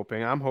what I'm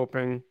hoping. I'm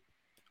hoping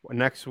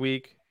next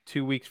week,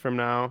 2 weeks from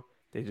now,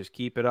 they just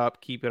keep it up.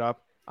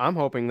 I'm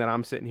hoping that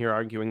I'm sitting here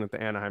arguing that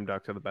the Anaheim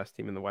Ducks are the best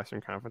team in the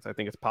Western Conference. I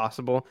think it's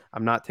possible.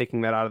 I'm not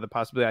taking that out of the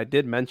possibility. I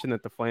did mention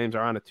that the Flames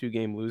are on a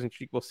 2-game losing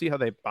streak. We'll see how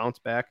they bounce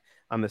back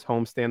on this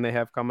homestand they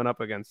have coming up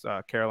against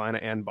Carolina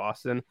and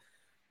Boston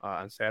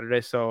on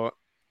Saturday. So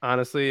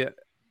honestly,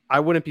 I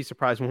wouldn't be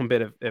surprised one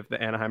bit if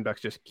the Anaheim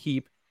Ducks just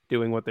keep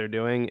doing what they're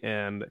doing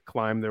and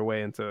climb their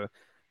way into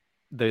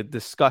the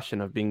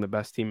discussion of being the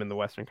best team in the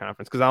Western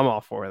Conference, because I'm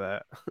all for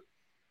that.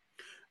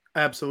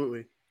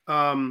 Absolutely.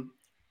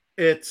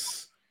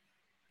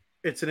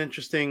 It's an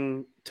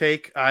interesting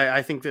take.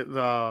 I think that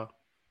the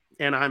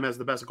Anaheim has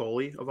the best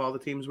goalie of all the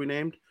teams we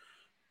named.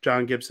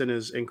 John Gibson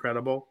is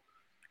incredible.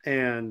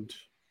 And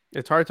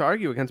it's hard to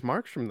argue against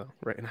Markstrom, though,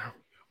 right now.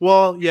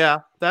 Well, yeah,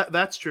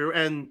 that's true.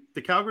 And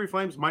the Calgary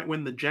Flames might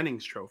win the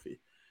Jennings Trophy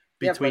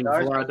between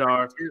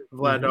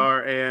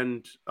Vladar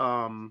and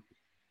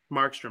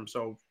Markstrom.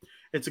 So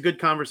it's a good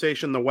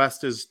conversation. The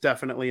West is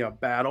definitely a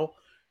battle,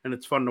 and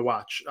it's fun to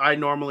watch. I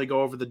normally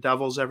go over the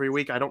Devils every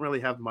week. I don't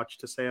really have much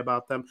to say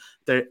about them.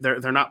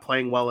 They're not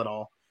playing well at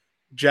all.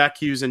 Jack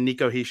Hughes and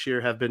Nico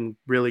Hischier have been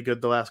really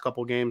good the last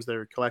couple games.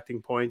 They're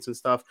collecting points and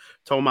stuff.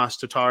 Tomas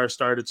Tatar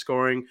started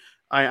scoring.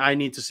 I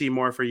need to see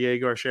more for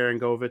Yegor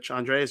Sharangovich.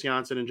 Andreas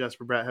Janssen and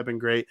Jesper Bratt have been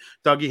great.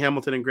 Dougie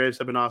Hamilton and Graves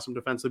have been awesome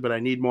defensively, but I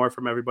need more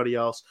from everybody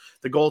else.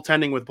 The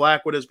goaltending with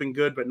Blackwood has been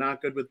good, but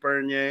not good with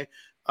Bernier.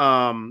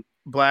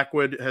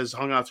 Blackwood has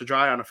hung out to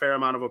dry on a fair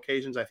amount of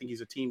occasions. I think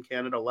he's a Team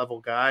Canada level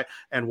guy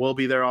and will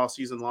be there all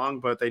season long,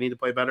 but they need to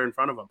play better in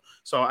front of him.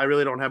 So I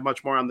really don't have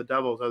much more on the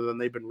Devils other than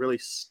they've been really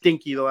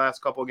stinky the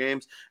last couple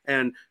games,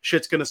 and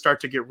shit's going to start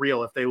to get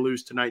real if they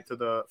lose tonight to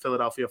the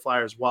Philadelphia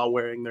Flyers while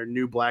wearing their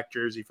new black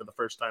jersey for the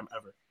first time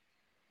ever.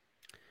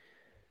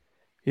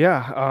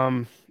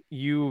 Yeah.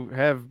 You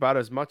have about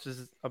as much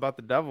about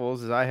the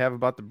Devils as I have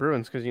about the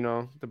Bruins, because, you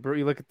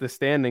look at the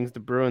standings, the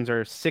Bruins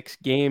are 6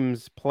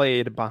 games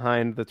played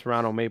behind the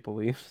Toronto Maple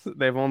Leafs.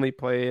 They've only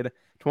played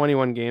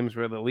 21 games,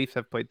 where the Leafs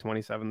have played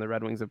 27. The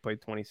Red Wings have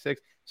played 26.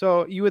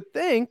 So you would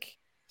think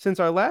since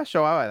our last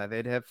show,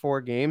 they'd have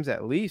 4 games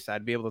at least.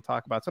 I'd be able to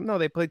talk about something. No,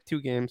 they played 2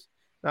 games.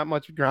 Not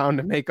much ground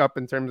to make up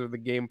in terms of the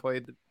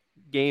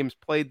games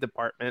played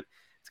department.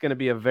 It's going to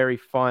be a very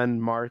fun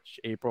March,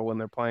 April when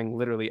they're playing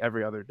literally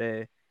every other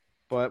day.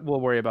 But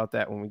we'll worry about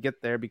that when we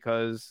get there,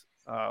 because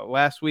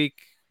last week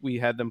we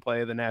had them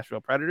play the Nashville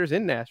Predators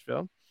in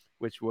Nashville,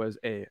 which was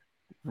a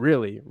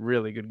really,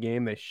 really good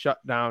game. They shut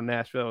down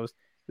Nashville. It was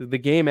the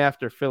game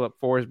after Philip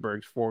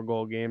Forsberg's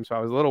 4-goal game, so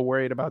I was a little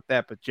worried about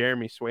that, but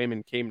Jeremy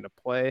Swayman came to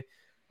play.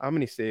 How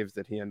many saves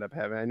did he end up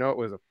having? I know it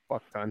was a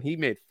fuck ton. He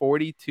made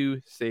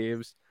 42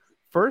 saves.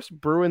 First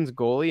Bruins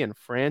goalie in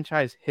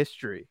franchise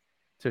history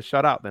to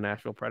shut out the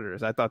Nashville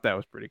Predators. I thought that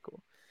was pretty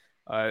cool.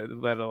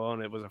 Let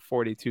alone it was a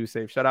 42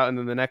 save shutout. And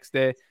then the next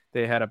day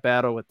they had a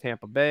battle with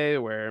Tampa Bay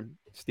where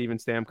Steven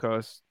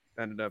Stamkos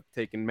ended up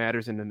taking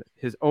matters into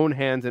his own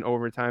hands in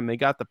overtime. They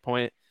got the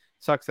point.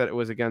 Sucks that it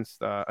was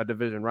against a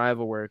division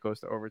rival where it goes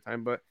to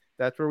overtime, but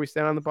that's where we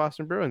stand on the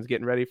Boston Bruins,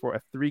 getting ready for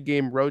a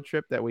 3-game road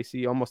trip that we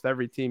see almost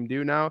every team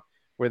do now,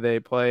 where they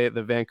play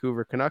the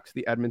Vancouver Canucks,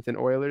 the Edmonton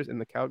Oilers,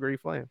 and the Calgary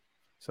Flames.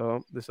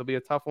 So this will be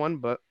a tough one,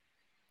 but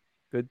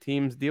good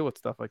teams deal with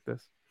stuff like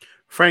this.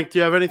 Frank, do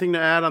you have anything to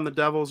add on the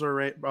Devils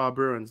or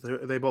Bruins?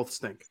 They both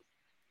stink.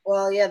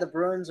 Well, yeah, the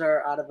Bruins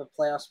are out of a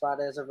playoff spot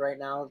as of right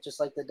now, just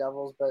like the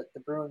Devils, but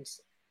the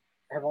Bruins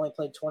have only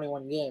played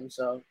 21 games,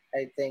 so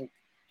I think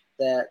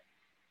that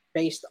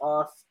based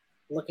off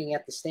looking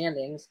at the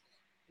standings,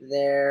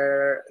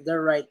 they're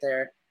right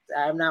there.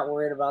 I'm not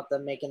worried about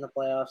them making the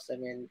playoffs. I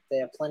mean, they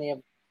have plenty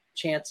of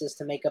chances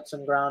to make up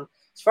some ground.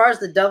 As far as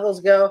the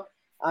Devils go,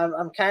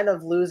 I'm kind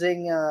of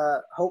losing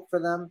hope for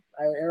them.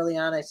 Early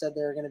on, I said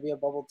they were going to be a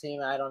bubble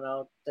team. I don't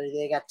know.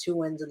 They got 2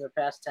 wins in their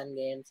past 10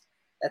 games.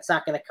 That's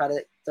not going to cut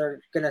it.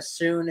 They're going to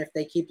soon, if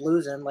they keep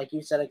losing, like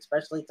you said,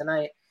 especially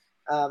tonight,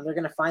 they're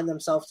going to find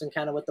themselves in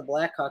kind of what the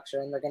Blackhawks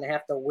are, and they're going to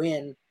have to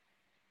win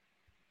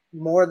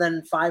more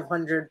than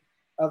 500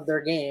 of their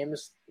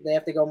games. They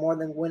have to go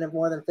win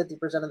more than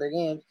 50% of their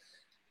games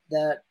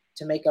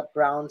to make up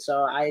ground.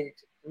 So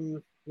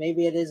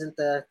maybe it isn't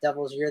the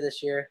Devils' year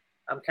this year.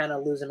 I'm kind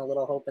of losing a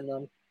little hope in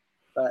them,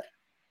 but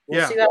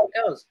we'll see how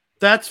it goes.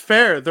 That's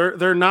fair.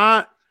 They're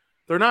not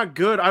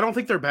good. I don't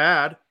think they're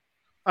bad.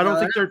 I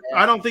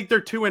don't think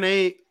they're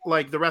 2-8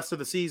 like the rest of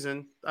the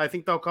season. I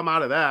think they'll come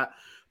out of that.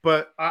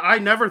 But I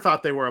never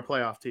thought they were a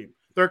playoff team.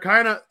 They're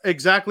kind of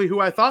exactly who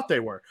I thought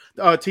they were.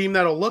 A team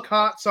that'll look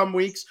hot some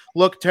weeks,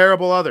 look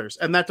terrible others.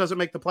 And that doesn't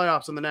make the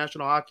playoffs in the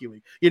National Hockey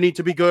League. You need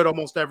to be good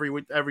almost every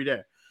week, every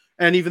day.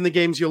 And even the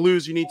games you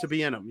lose, you need to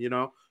be in them,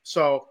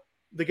 So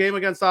the game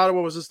against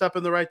Ottawa was a step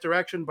in the right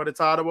direction, but it's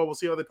Ottawa. We'll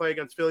see how they play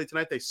against Philly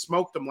tonight. They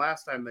smoked them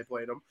last time they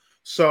played them.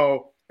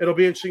 So it'll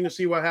be interesting to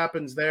see what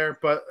happens there.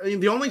 But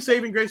the only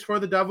saving grace for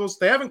the Devils,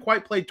 they haven't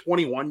quite played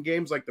 21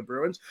 games like the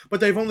Bruins,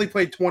 but they've only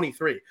played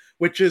 23,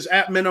 which is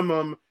at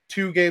minimum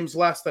 2 games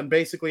less than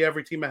basically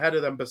every team ahead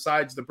of them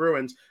besides the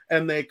Bruins,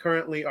 and they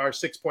currently are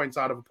 6 points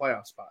out of a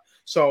playoff spot.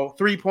 So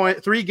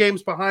 3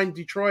 games behind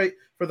Detroit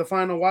for the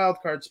final wild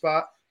card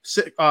spot,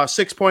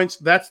 6 points.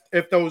 That's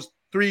if those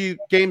 3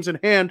 games in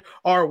hand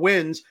are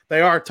wins,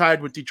 they are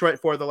tied with Detroit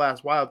for the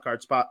last wild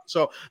card spot.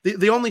 So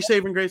the only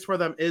saving grace for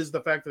them is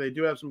the fact that they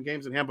do have some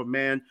games in hand, but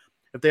man,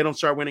 if they don't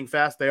start winning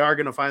fast, they are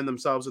going to find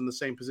themselves in the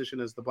same position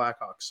as the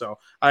Blackhawks. So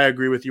I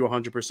agree with you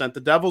 100%.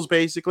 The Devils,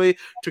 basically,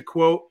 to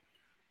quote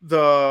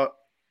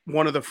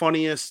one of the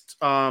funniest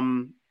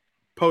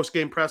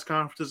post-game press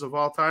conferences of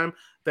all time,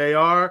 they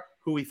are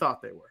who we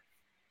thought they were,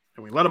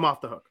 and we let them off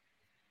the hook.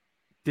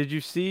 Did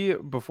you see,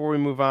 before we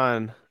move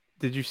on,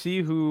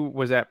 who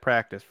was at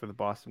practice for the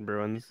Boston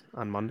Bruins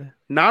on Monday?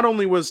 Not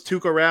only was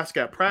Tuukka Rask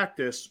at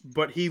practice,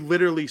 but he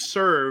literally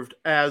served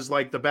as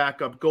like the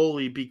backup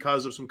goalie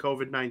because of some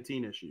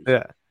COVID-19 issues.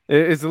 Yeah,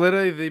 it's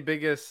literally the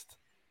biggest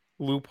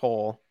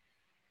loophole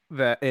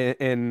that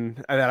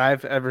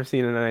I've ever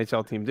seen an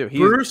NHL team do.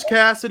 Bruce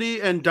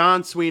Cassidy and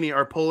Don Sweeney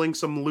are pulling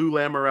some Lou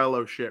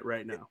Lamoriello shit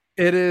right now.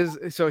 It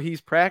is. So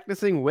he's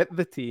practicing with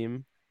the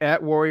team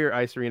at Warrior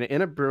Ice Arena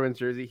in a Bruins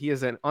jersey. He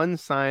is an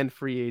unsigned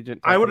free agent.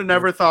 I would have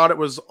never thought it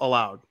was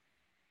allowed.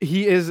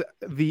 He is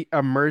the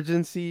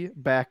emergency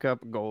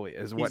backup goalie,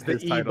 is what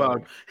his title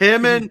is.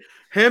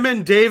 Him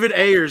and David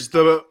Ayers,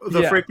 the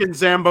freaking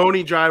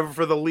Zamboni driver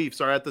for the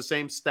Leafs, are at the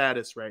same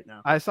status right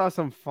now. I saw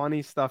some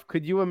funny stuff.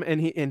 Could you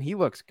and he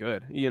looks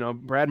good.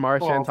 Brad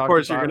Marchand. Of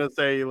course, you're gonna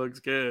say he looks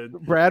good.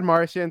 Brad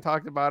Marchand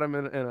talked about him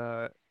in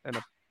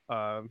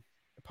a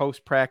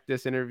post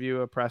practice interview,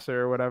 a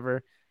presser or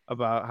whatever,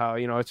 about how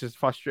it's just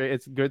frustrating.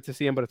 It's good to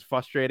see him, but it's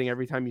frustrating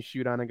every time you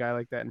shoot on a guy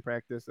like that in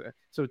practice.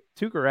 So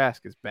Tuukka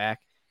Rask is back.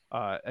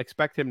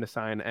 Expect him to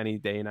sign any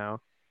day now.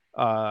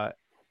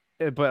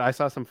 But I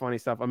saw some funny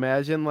stuff.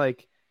 Imagine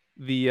like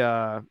the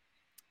one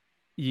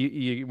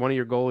of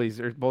your goalies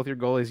or both your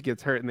goalies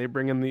gets hurt and they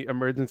bring in the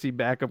emergency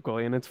backup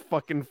goalie, and it's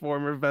fucking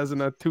former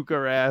Vezina Tuukka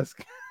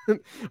Rask,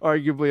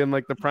 arguably in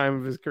like the prime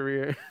of his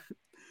career.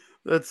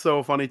 That's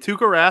so funny.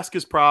 Tuukka Rask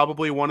is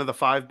probably one of the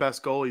 5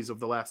 best goalies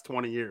of the last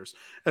 20 years,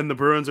 and the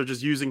Bruins are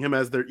just using him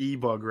as their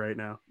e-bug right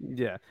now.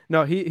 Yeah,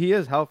 no, he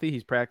is healthy.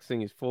 He's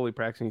practicing. He's fully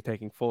practicing. He's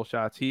taking full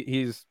shots.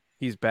 He's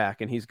back,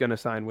 and he's going to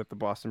sign with the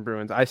Boston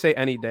Bruins. I say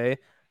any day.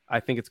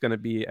 I think it's going to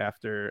be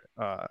after,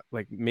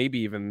 like maybe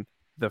even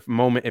the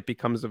moment it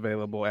becomes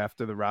available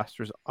after the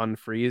rosters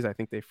unfreeze. I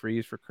think they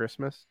freeze for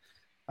Christmas.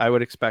 I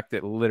would expect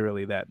it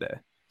literally that day.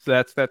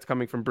 So that's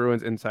coming from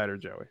Bruins insider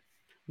Joey.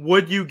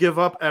 Would you give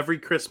up every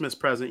Christmas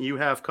present you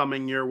have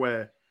coming your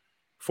way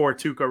for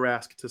Tuukka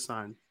Rask to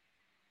sign?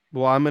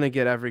 Well, I'm going to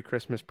get every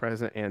Christmas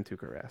present and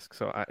Tuukka Rask.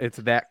 So it's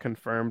that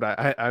confirmed.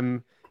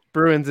 I'm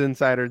Bruins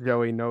insider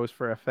Joey knows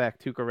for a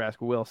fact Tuukka Rask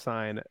will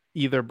sign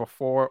either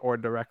before or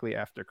directly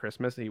after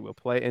Christmas. He will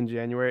play in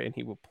January, and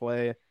he will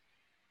play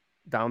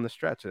down the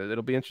stretch.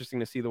 It'll be interesting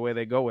to see the way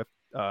they go with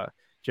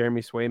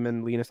Jeremy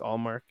Swayman, Linus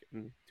Ullmark,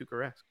 and Tuukka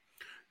Rask.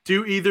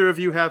 Do either of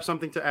you have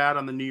something to add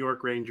on the New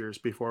York Rangers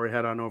before we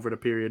head on over to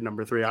period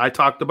number 3? I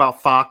talked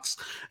about Fox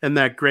and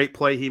that great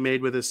play he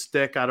made with his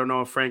stick. I don't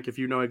know, Frank, if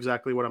you know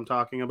exactly what I'm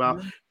talking about.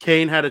 Mm-hmm.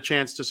 Kane had a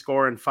chance to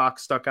score, and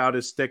Fox stuck out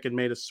his stick and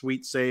made a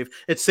sweet save.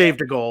 It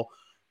saved a goal.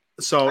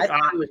 So I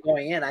thought it was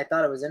going in. I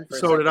thought it was in for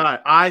so did I.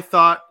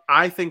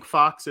 I think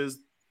Fox is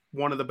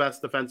one of the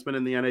best defensemen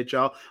in the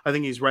NHL. I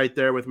think he's right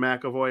there with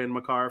McAvoy and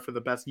Makar for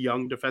the best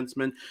young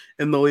defensemen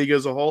in the league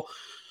as a whole.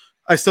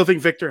 I still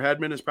think Victor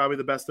Hedman is probably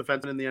the best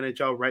defenseman in the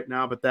NHL right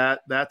now, but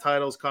that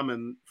title's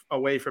coming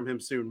away from him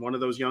soon. One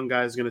of those young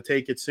guys is going to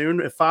take it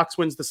soon. If Fox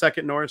wins the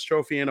second Norris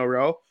Trophy in a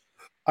row,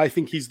 I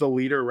think he's the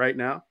leader right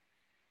now.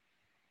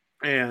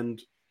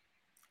 And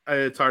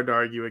it's hard to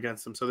argue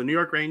against him. So the New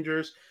York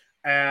Rangers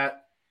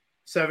at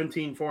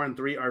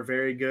 17-4-3 are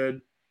very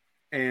good.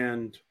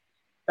 And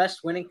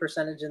best winning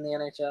percentage in the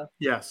NHL.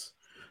 Yes.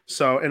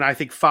 So, and I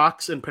think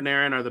Fox and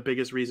Panarin are the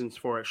biggest reasons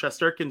for it.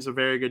 Shesterkin's a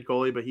very good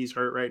goalie, but he's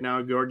hurt right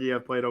now.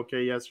 Georgiev played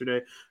okay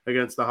yesterday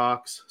against the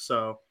Hawks.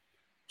 So,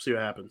 see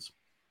what happens.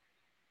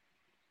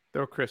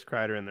 Throw Chris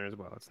Kreider in there as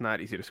well. It's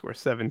not easy to score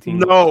 17.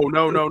 No.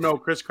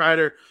 Chris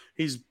Kreider,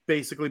 he's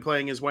basically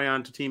playing his way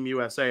onto Team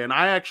USA. And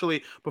I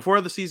actually,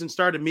 before the season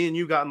started, me and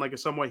you got in like a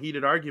somewhat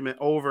heated argument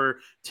over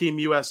Team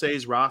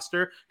USA's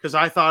roster because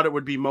I thought it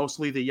would be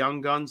mostly the young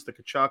guns, the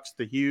Kachucks,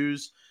 the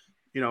Hughes,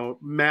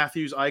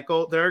 Matthews,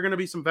 Eichel. There are going to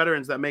be some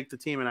veterans that make the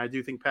team, and I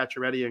do think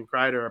Pacioretty and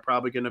Kreider are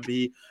probably going to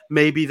be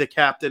maybe the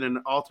captain and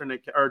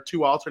alternate or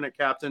two alternate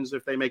captains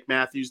if they make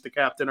Matthews the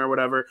captain or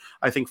whatever.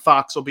 I think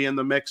Fox will be in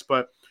the mix,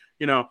 but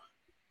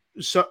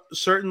so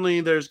certainly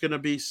there's going to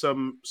be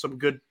some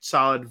good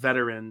solid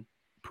veteran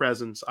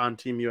presence on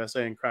Team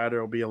USA, and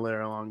Kreider will be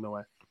there along the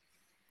way.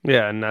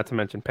 Yeah, and not to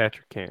mention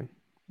Patrick Kane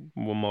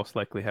will most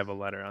likely have a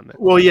letter on that.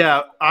 Well,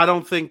 yeah, I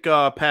don't think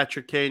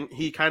Patrick Kane,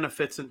 he kind of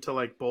fits into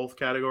like both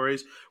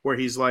categories where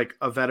he's like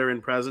a veteran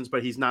presence,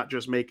 but he's not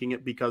just making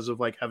it because of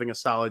like having a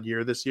solid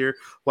year this year.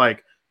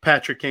 Like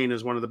Patrick Kane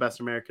is one of the best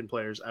American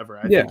players ever.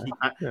 I think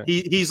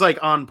he's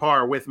like on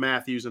par with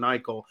Matthews and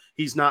Eichel.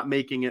 He's not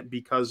making it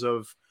because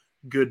of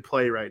good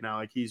play right now.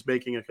 Like he's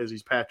making it because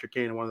he's Patrick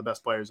Kane and one of the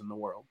best players in the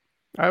world.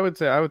 I would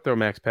throw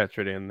Max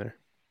Pacioretty in there.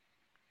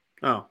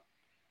 Oh,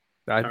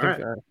 I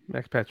think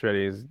Max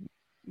Pacioretty is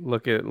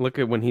look at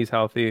when he's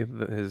healthy,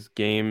 his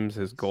games,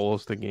 his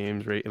goals to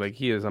games rate, like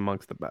he is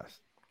amongst the best.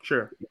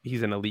 Sure,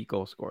 he's an elite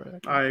goal scorer.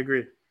 I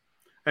agree.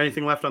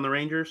 Anything left on the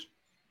Rangers?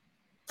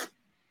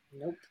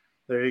 Nope.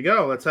 There you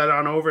go. Let's head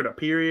on over to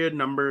period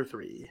number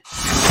 3.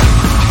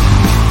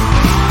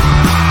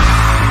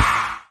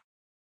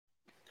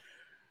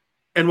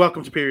 And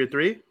welcome to period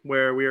 3,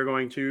 where we are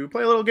going to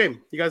play a little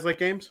game. You guys like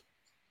games?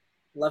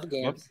 Love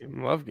games.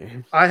 Love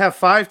games. I have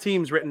 5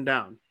 teams written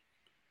down.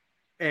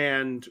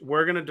 And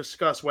we're going to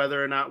discuss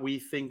whether or not we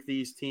think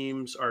these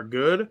teams are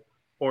good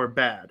or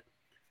bad.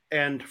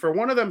 And for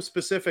one of them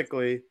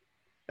specifically,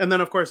 and then,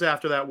 of course,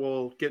 after that,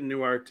 we'll get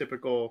into our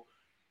typical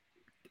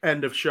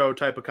end of show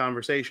type of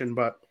conversation.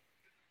 But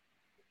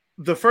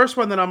the first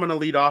one that I'm going to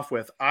lead off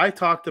with, I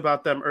talked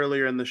about them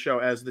earlier in the show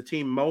as the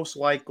team most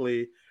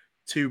likely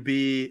to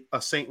be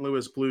a St.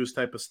 Louis Blues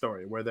type of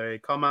story, where they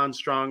come on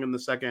strong in the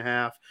second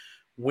half,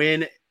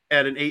 win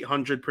at an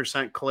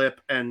 800%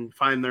 clip and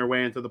find their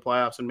way into the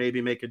playoffs and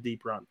maybe make a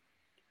deep run.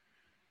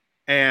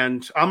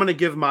 And I'm going to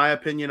give my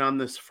opinion on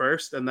this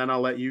first, and then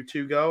I'll let you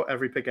two go.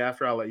 Every pick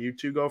after, I'll let you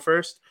two go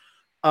first.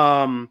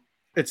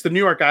 It's the New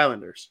York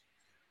Islanders.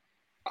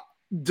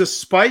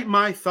 Despite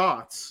my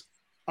thoughts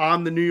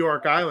on the New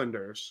York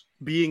Islanders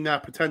being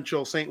that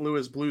potential St.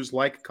 Louis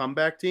Blues-like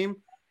comeback team,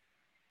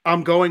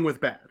 I'm going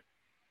with bad.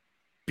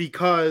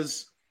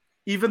 Because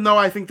even though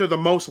I think they're the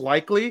most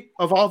likely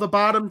of all the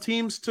bottom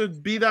teams to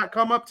be that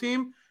come-up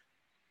team,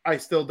 I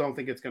still don't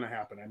think it's going to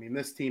happen. I mean,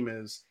 this team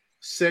is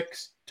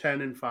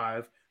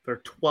 6-10-5. They're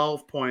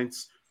 12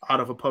 points out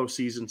of a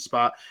postseason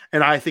spot.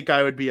 And I think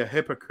I would be a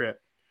hypocrite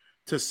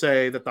to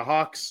say that the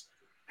Hawks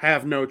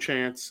have no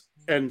chance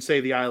and say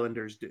the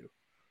Islanders do.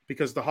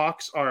 Because the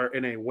Hawks are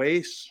in a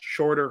way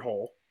shorter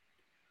hole.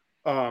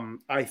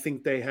 I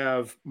think they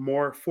have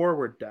more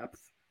forward depth.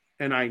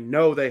 And I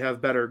know they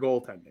have better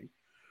goaltending.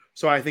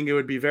 So I think it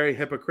would be very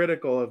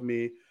hypocritical of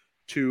me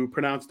to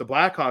pronounce the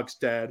Blackhawks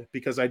dead,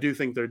 because I do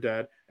think they're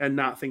dead, and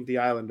not think the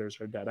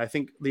Islanders are dead. I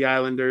think the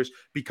Islanders,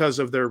 because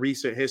of their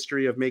recent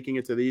history of making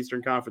it to the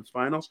Eastern Conference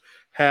Finals,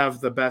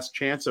 have the best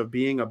chance of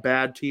being a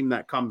bad team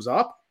that comes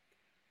up.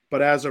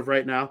 But as of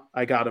right now,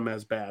 I got them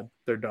as bad.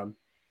 They're done.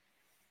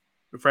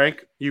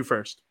 Frank, you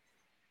first.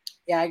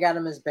 Yeah, I got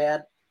them as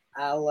bad.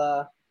 I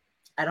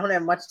don't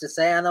have much to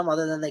say on them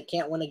other than they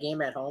can't win a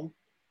game at home.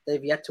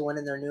 They've yet to win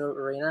in their new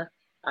arena.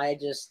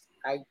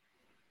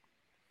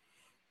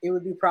 It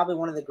would be probably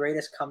one of the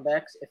greatest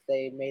comebacks if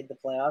they made the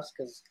playoffs,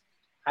 because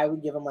I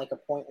would give them like a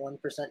 0.1%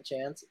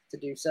 chance to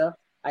do so.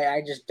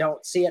 I just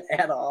don't see it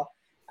at all.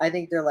 I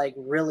think they're like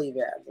really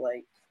bad.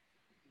 Like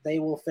they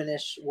will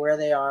finish where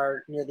they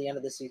are near the end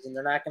of the season.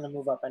 They're not going to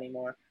move up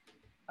anymore.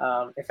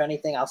 If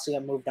anything, I'll see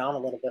them move down a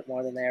little bit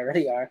more than they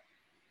already are.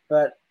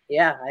 But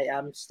yeah,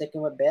 I'm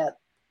sticking with bad.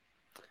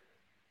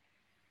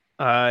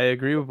 I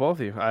agree with both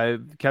of you. I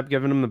kept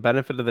giving them the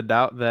benefit of the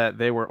doubt that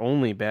they were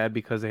only bad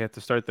because they had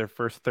to start their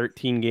first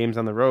 13 games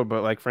on the road.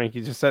 But like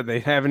Frankie just said, they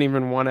haven't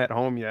even won at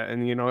home yet.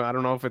 And, I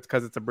don't know if it's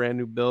because it's a brand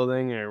new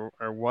building or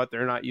what.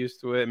 They're not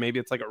used to it. Maybe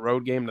it's like a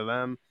road game to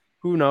them.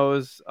 Who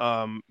knows?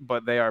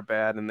 But they are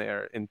bad and they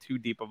are in too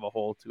deep of a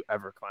hole to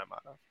ever climb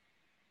out of.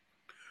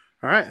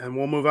 All right, and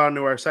we'll move on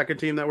to our second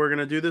team that we're going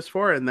to do this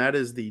for, and that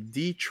is the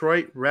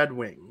Detroit Red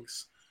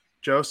Wings.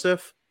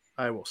 Joseph,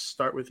 I will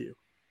start with you.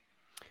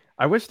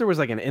 I wish there was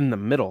like an in the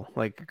middle,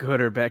 like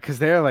good or bad, because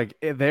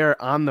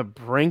they're on the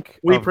brink.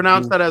 We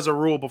pronounced that as a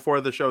rule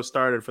before the show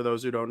started, for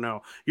those who don't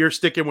know. You're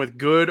sticking with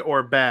good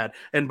or bad.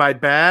 And by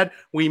bad,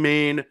 we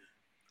mean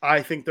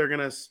I think they're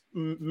going to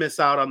miss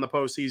out on the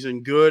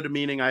postseason. Good,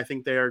 meaning I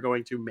think they are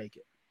going to make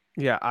it.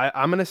 Yeah,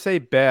 I'm going to say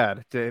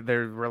bad.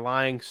 They're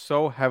relying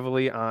so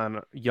heavily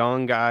on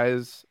young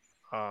guys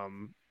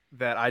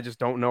that I just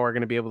don't know are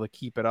going to be able to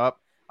keep it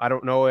up. I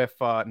don't know if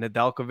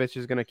Nedeljkovic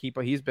is going to keep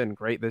it. He's been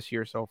great this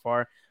year so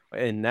far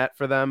in net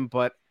for them,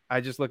 but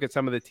I just look at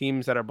some of the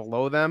teams that are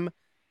below them,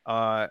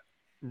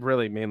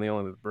 really mainly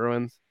only the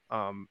Bruins,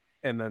 and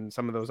then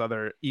some of those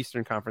other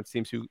Eastern Conference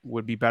teams who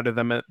would be better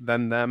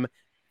than them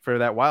for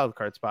that wild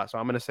card spot. So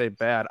I'm going to say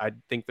bad. I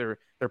think they're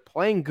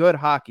playing good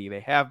hockey.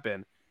 They have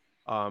been.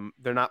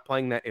 They're not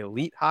playing that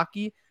elite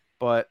hockey,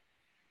 but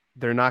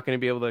they're not going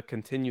to be able to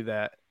continue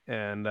that,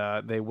 and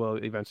they will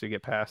eventually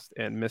get past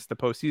and miss the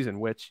postseason,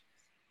 which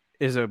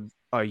is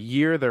a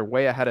year they're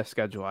way ahead of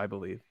schedule, I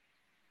believe.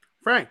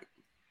 Frank,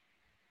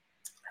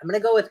 I'm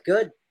going to go with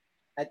good.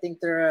 I think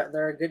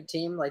they're a good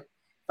team. Like,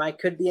 if I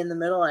could be in the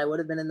middle, I would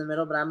have been in the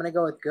middle, but I'm going to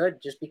go with good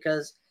just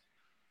because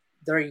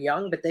they're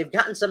young, but they've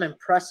gotten some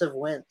impressive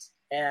wins.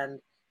 And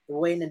the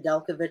way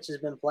Nedeljkovic has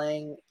been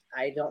playing,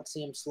 I don't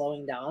see him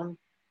slowing down,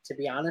 to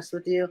be honest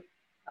with you.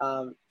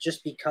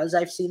 Just because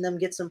I've seen them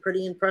get some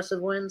pretty impressive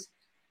wins.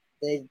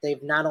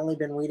 They've not only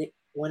been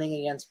winning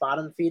against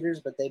bottom feeders,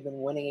 but they've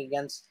been winning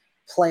against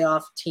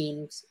playoff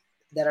teams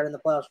that are in the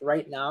playoffs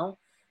right now.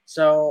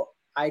 So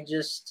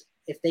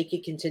if they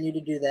could continue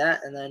to do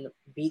that and then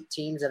beat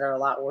teams that are a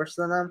lot worse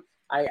than them,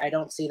 I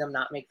don't see them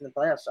not making the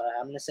playoffs. So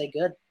I'm going to say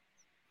good.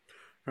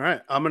 All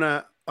right. I'm going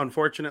to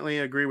unfortunately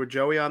agree with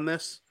Joey on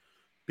this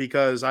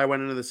because I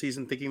went into the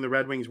season thinking the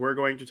Red Wings were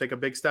going to take a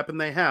big step, and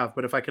they have.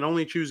 But if I can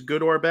only choose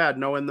good or bad,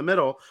 no in the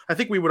middle, I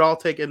think we would all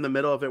take in the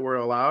middle if it were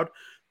allowed.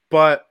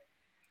 But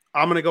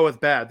I'm going to go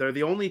with bad. They're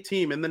the only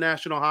team in the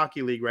National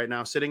Hockey League right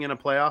now sitting in a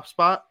playoff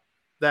spot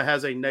that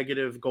has a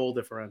negative goal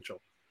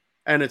differential.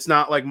 And it's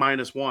not like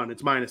 -1,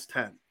 it's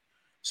 -10.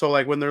 So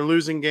like when they're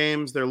losing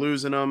games, they're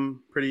losing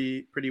them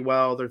pretty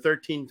well. They're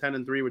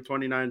 13-10-3 with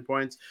 29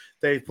 points.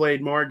 They've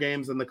played more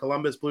games than the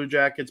Columbus Blue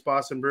Jackets,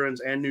 Boston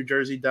Bruins, and New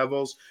Jersey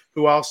Devils,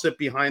 who all sit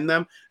behind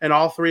them. And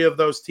all three of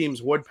those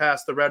teams would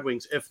pass the Red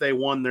Wings if they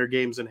won their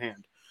games in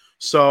hand.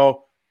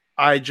 So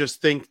I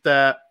just think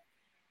that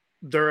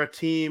they're a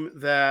team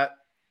that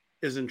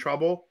is in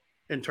trouble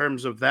in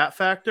terms of that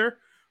factor.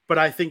 But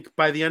I think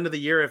by the end of the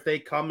year, if they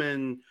come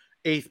in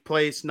 8th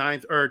place,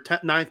 9th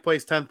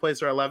place, 10th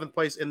place, or 11th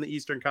place in the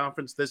Eastern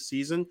Conference this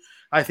season,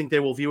 I think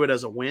they will view it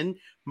as a win.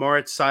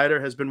 Moritz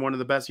Seider has been one of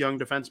the best young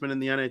defensemen in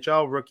the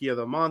NHL, Rookie of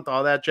the Month,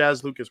 all that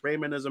jazz. Lucas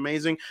Raymond is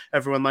amazing.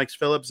 Everyone likes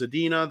Philip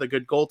Zadina, the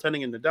good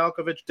goaltending in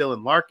Nedeljkovic.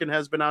 Dylan Larkin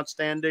has been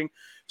outstanding.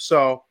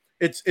 So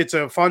it's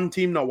a fun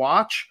team to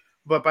watch.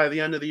 But by the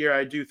end of the year,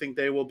 I do think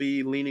they will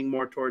be leaning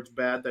more towards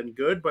bad than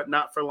good, but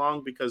not for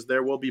long because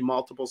there will be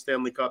multiple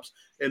Stanley Cups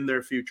in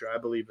their future. I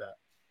believe that.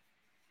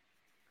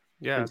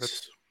 Yeah,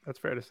 that's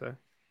fair to say.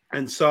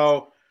 And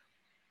so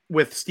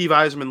with Steve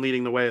Yzerman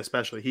leading the way,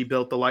 especially, he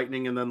built the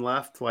Lightning and then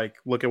left. Like,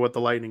 look at what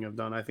the Lightning have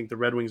done. I think the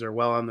Red Wings are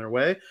well on their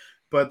way.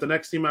 But the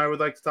next team I would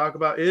like to talk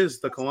about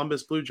is the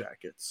Columbus Blue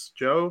Jackets.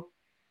 Joe,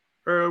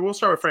 or we'll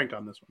start with Frank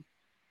on this one.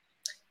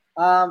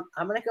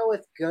 I'm going to go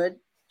with good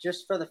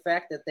just for the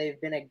fact that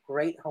they've been a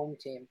great home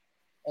team.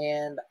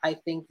 And I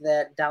think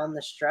that down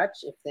the stretch,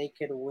 if they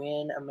could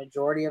win a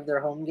majority of their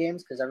home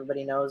games, because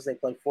everybody knows they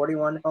play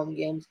 41 home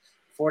games,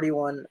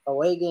 41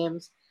 away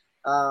games.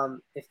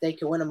 If they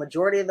can win a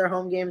majority of their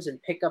home games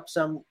and pick up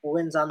some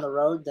wins on the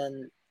road,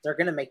 then they're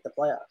going to make the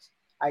playoffs.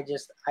 I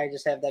just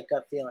have that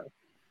gut feeling.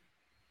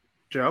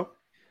 Joe?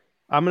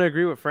 I'm going to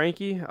agree with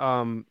Frankie.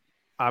 I'm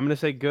going to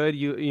say good.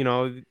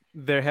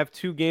 They have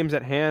 2 games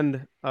at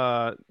hand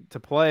to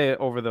play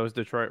over those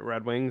Detroit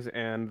Red Wings,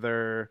 and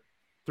they're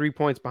 3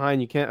 points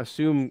behind. You can't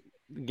assume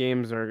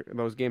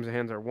those games at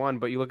hand are won,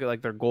 but you look at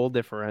like their goal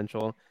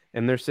differential,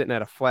 and they're sitting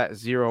at a flat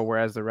 0,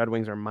 whereas the Red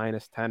Wings are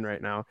 -10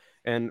 right now.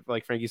 And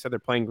like Frankie said, they're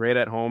playing great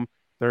at home.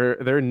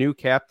 Their new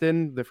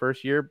captain, the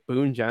first year,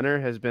 Boone Jenner,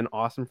 has been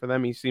awesome for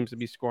them. He seems to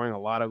be scoring a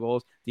lot of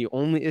goals. The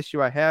only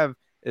issue I have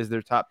is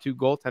their top 2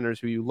 goaltenders,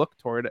 who you look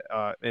toward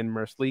in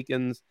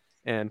Merzlikins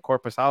and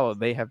Korpisalo.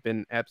 They have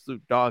been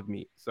absolute dog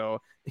meat. So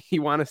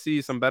you want to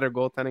see some better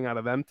goaltending out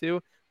of them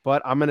too.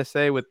 But I'm going to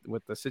say with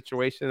the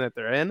situation that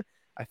they're in,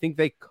 I think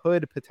they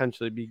could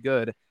potentially be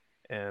good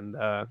and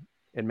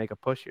make a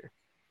push here.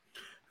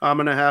 I'm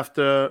going to have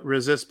to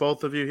resist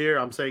both of you here.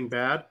 I'm saying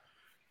bad.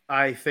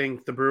 I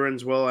think the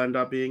Bruins will end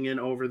up being in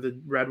over the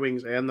Red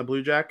Wings and the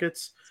Blue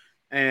Jackets.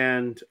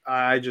 And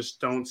I just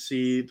don't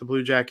see the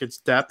Blue Jackets'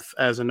 depth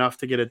as enough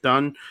to get it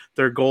done.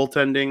 Their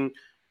goaltending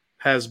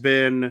has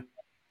been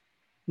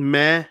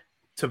meh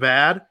to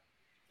bad,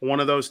 one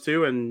of those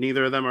two, and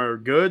neither of them are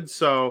good.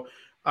 So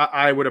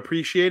I would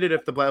appreciate it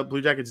if the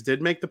Blue Jackets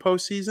did make the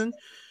postseason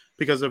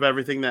because of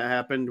everything that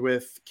happened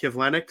with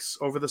Kivlenieks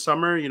over the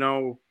summer. You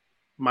know,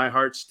 my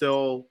heart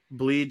still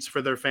bleeds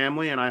for their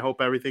family, and I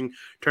hope everything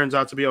turns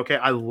out to be okay.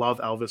 I love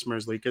Elvis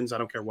Merzlikins. I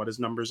don't care what his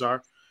numbers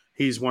are.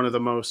 He's one of the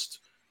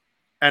most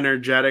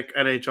energetic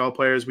NHL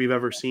players we've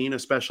ever seen,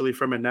 especially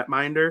from a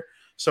netminder.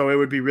 So it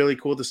would be really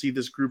cool to see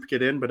this group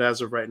get in, but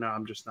as of right now,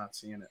 I'm just not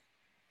seeing it.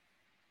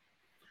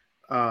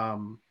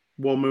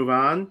 We'll move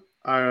on.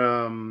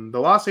 The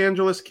Los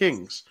Angeles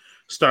Kings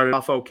started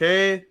off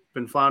okay,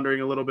 been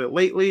floundering a little bit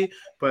lately,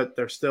 but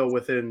they're still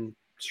within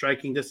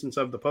striking distance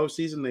of the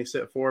postseason. They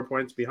sit 4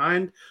 points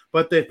behind,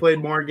 but they've played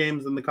more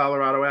games than the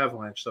Colorado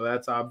Avalanche, so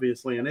that's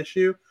obviously an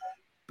issue.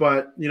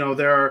 But, you know,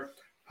 there are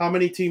how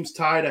many teams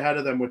tied ahead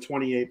of them with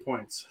 28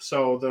 points?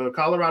 So the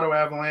Colorado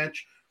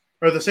Avalanche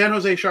or the San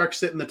Jose Sharks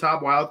sit in the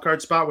top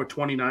wildcard spot with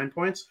 29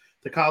 points.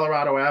 The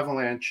Colorado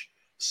Avalanche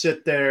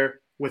sit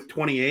there with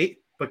 28.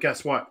 But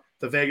guess what?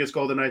 The Vegas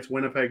Golden Knights,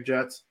 Winnipeg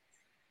Jets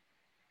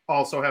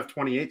also have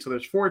 28. So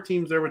there's 4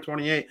 teams there with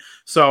 28.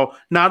 So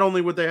not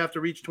only would they have to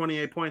reach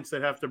 28 points,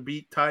 they'd have to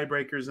beat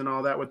tiebreakers and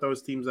all that with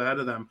those teams ahead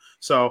of them.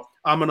 So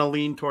I'm going to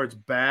lean towards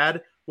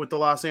bad with the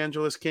Los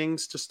Angeles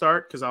Kings to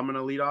start because I'm going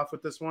to lead off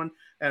with this one.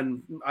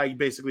 And I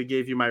basically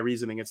gave you my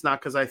reasoning. It's not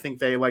because I think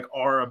they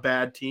are a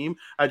bad team.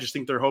 I just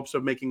think their hopes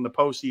of making the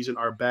postseason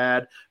are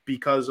bad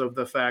because of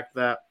the fact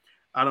that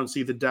I don't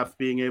see the depth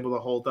being able to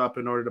hold up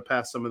in order to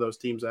pass some of those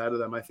teams ahead of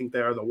them. I think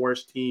they are the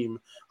worst team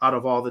out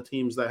of all the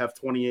teams that have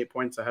 28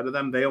 points ahead of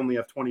them. They only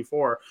have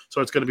 24, so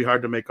it's going to be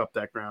hard to make up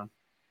that ground.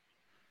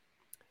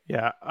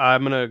 Yeah,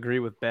 I'm going to agree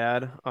with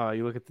bad.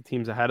 You look at the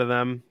teams ahead of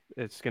them,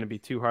 it's going to be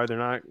too hard.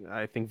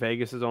 I think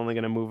Vegas is only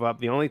going to move up.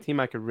 The only team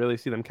I could really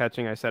see them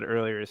catching, I said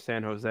earlier, is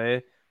San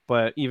Jose.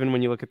 But even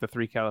when you look at the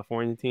 3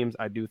 California teams,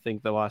 I do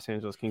think the Los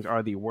Angeles Kings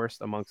are the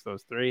worst amongst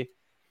those 3.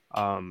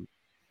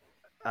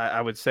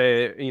 I would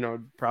say, you know,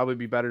 probably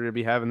be better to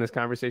be having this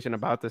conversation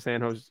about the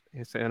San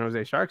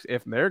Jose Sharks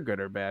if they're good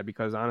or bad,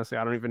 because honestly,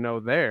 I don't even know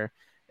there.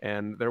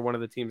 And they're one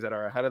of the teams that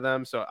are ahead of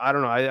them. So I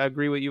don't know. I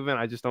agree with you, Vin.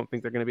 I just don't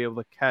think they're going to be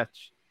able to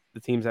catch the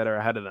teams that are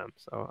ahead of them.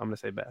 So I'm going to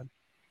say bad.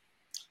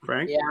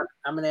 Frank? Yeah,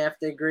 I'm going to have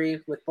to agree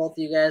with both of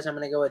you guys. I'm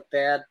going to go with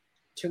bad.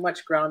 Too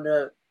much ground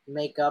to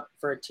make up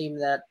for a team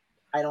that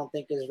I don't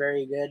think is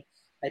very good.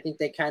 I think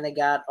they kind of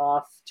got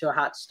off to a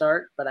hot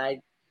start, but I'm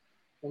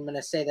going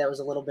to say that was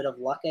a little bit of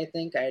luck, I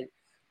think. I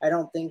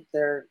don't think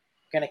they're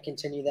going to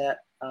continue that.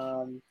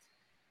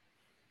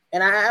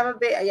 And I have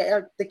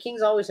the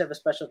Kings always have a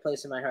special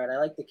place in my heart. I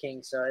like the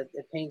Kings, so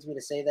it pains me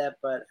to say that,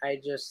 but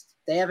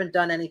they haven't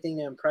done anything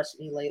to impress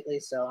me lately,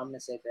 so I'm going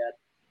to say bad.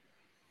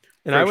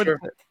 And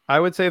I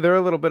would say they're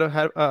a little bit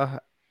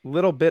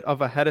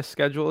of ahead of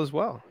schedule as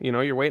well. You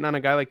know, you're waiting on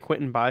a guy like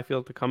Quentin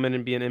Byfield to come in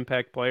and be an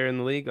impact player in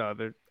the league.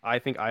 I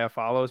think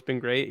Iafallo has been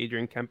great.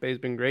 Adrian Kempe has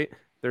been great.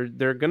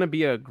 They're going to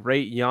be a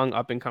great young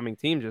up and coming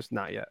team, just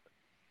not yet.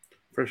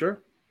 For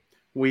sure.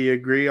 We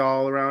agree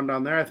all around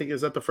on there. I think,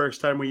 is that the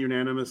first time we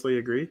unanimously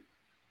agree?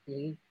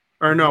 Mm-hmm.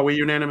 Or no, we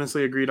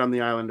unanimously agreed on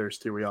the Islanders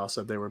too. We all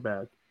said they were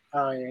bad.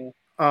 Oh, yeah.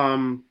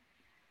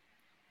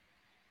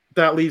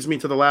 That leads me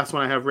to the last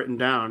one I have written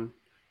down,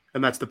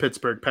 and that's the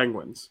Pittsburgh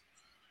Penguins.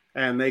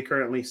 And they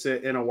currently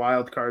sit in a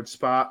wild card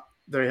spot.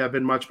 They have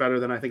been much better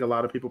than I think a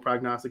lot of people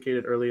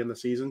prognosticated early in the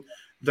season.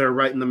 They're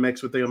right in the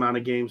mix with the amount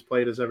of games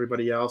played as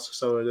everybody else,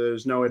 so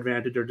there's no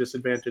advantage or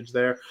disadvantage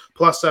there.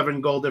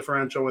 +7 goal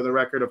differential with a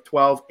record of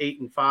 12,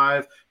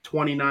 8-5,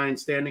 29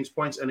 standings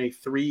points, and a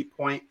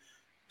 3-point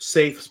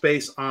safe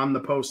space on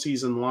the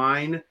postseason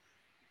line.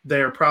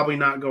 They're probably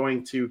not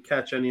going to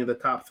catch any of the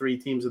top 3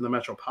 teams in the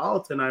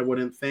Metropolitan, I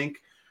wouldn't think.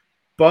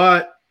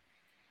 But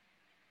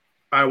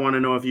I want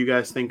to know if you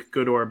guys think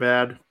good or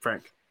bad.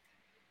 Frank?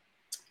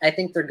 I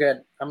think they're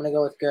good. I'm going to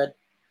go with good.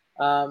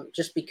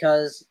 Just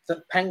because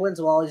the Penguins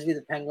will always be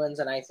the Penguins,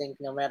 and I think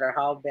no matter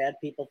how bad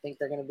people think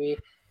they're going to be,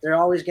 they're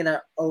always going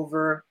to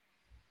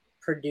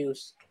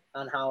overproduce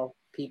on how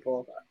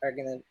people are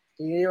going to –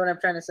 you know what I'm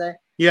trying to say?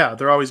 Yeah,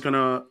 they're always going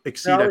to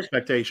exceed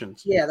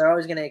expectations. Yeah, they're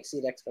always going to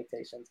exceed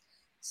expectations.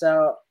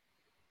 So,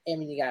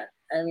 the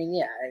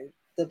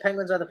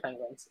Penguins are the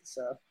Penguins,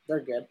 so they're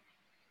good.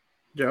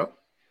 Joe?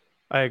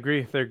 I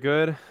agree. They're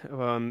good.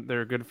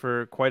 They're good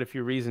for quite a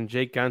few reasons.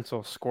 Jake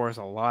Gensel scores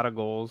a lot of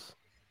goals.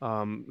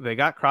 They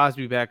got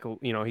Crosby back.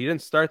 You know, he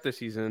didn't start the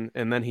season,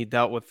 and then he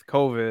dealt with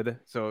COVID.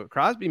 So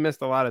Crosby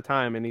missed a lot of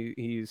time, and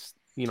he's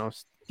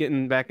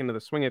getting back into the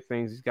swing of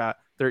things. He's got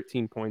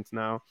 13 points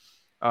now.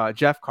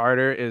 Jeff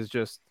Carter is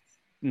just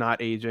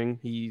not aging.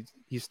 He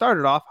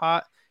started off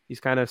hot. He's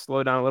kind of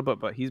slowed down a little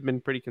bit, but he's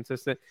been pretty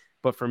consistent.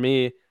 But for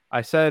me,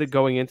 I said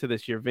going into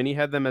this year, Vinny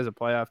had them as a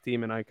playoff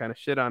team, and I kind of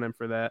shit on him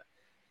for that.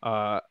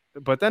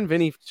 But then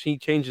Vinny, he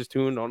changed his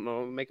tune. Don't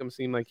know, make him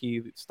seem like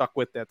he stuck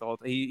with that the whole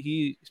time.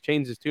 He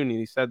changed his tune and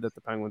he said that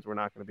the Penguins were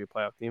not going to be a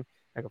playoff team.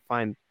 I could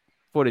find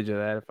footage of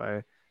that if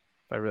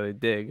I really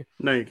dig.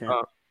 No, you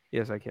can't.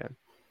 Yes, I can.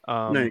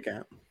 No, you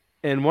can't.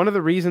 And one of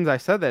the reasons I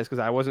said that is because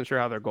I wasn't sure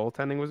how their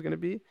goaltending was going to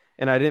be,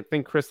 and I didn't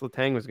think Chris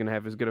Letang was going to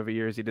have as good of a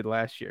year as he did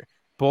last year.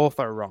 Both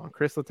are wrong.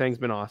 Chris Letang's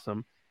been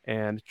awesome,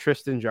 and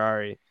Tristan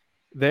Jarry,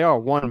 they are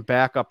one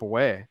backup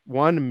away,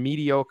 one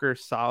mediocre,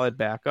 solid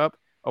backup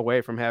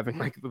away from having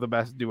like the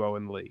best duo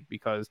in the league,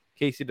 because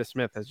Casey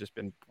DeSmith has just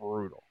been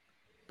brutal,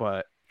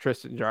 but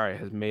Tristan Jarry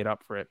has made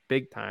up for it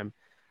big time.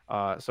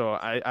 So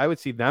I would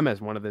see them as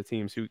one of the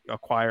teams who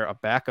acquire a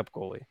backup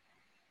goalie,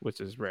 which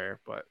is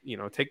rare, but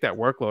take that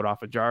workload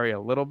off of Jarry a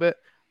little bit.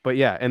 But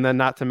yeah, and then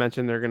not to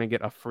mention they're going to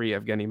get a free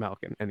Evgeny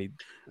Malkin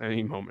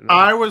any moment.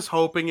 I was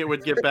hoping it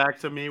would get back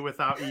to me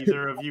without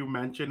either of you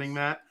mentioning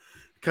that,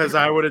 because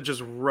I would have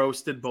just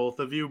roasted both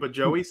of you. But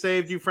Joey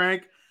saved you,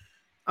 Frank.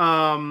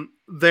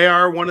 They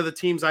are one of the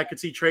teams I could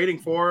see trading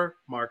for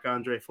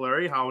Marc-Andre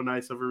Fleury. How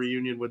nice of a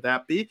reunion would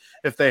that be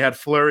if they had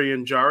Fleury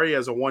and Jarry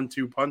as a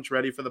 1-2 punch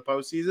ready for the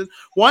postseason?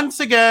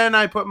 Once again,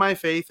 I put my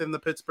faith in the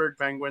Pittsburgh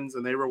Penguins,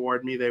 and they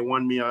reward me. They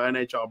won me an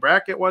NHL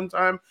bracket one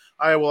time.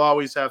 I will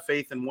always have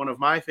faith in one of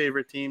my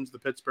favorite teams, the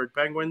Pittsburgh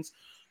Penguins.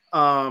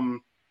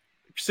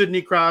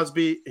 Sidney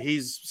Crosby,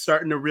 he's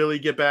starting to really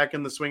get back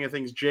in the swing of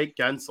things. Jake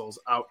Gensel's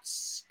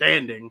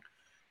outstanding.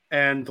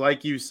 And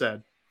like you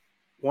said,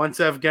 once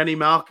Evgeny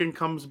Malkin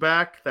comes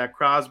back, that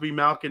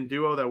Crosby-Malkin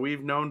duo that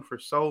we've known for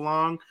so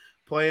long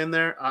playing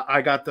there,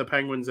 I got the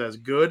Penguins as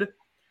good.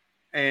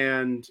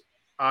 And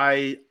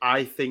I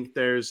think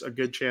there's a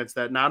good chance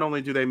that not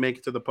only do they make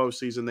it to the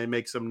postseason, they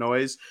make some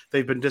noise.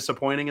 They've been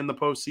disappointing in the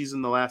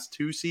postseason the last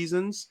 2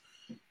 seasons.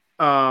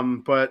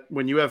 But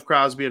when you have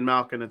Crosby and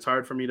Malkin, it's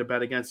hard for me to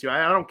bet against you.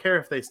 I don't care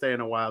if they stay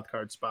in a wild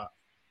card spot.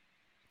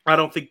 I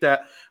don't think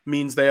that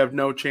means they have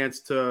no chance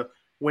to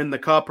win the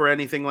cup or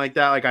anything like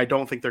that. Like, I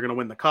don't think they're going to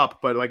win the cup,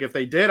 but like if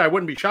they did, I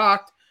wouldn't be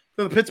shocked.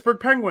 They're the Pittsburgh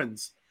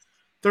Penguins.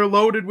 They're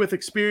loaded with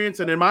experience,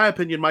 and in my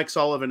opinion, Mike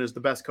Sullivan is the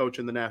best coach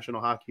in the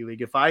National Hockey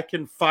League. If I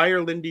can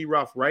fire Lindy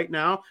Ruff right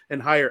now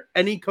and hire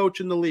any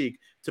coach in the league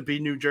to be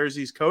New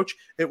Jersey's coach,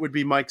 it would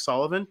be Mike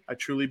Sullivan. I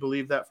truly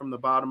believe that from the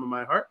bottom of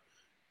my heart.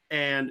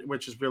 And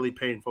which is really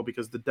painful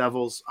because the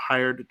Devils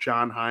hired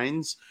John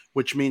Hines,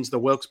 which means the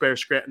Wilkes-Barre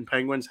Scranton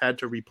Penguins had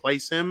to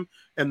replace him,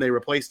 and they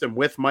replaced him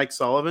with Mike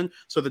Sullivan.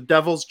 So the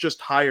Devils just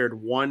hired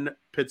one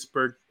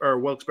Pittsburgh or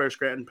Wilkes-Barre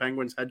Scranton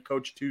Penguins head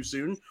coach too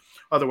soon.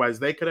 Otherwise,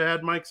 they could have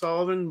had Mike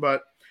Sullivan,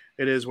 but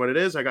it is what it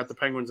is. I got the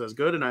Penguins as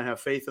good, and I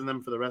have faith in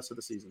them for the rest of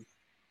the season.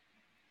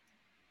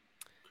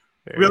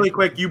 Really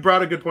quick, you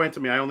brought a good point to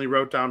me. I only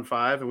wrote down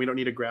 5, and we don't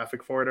need a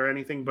graphic for it or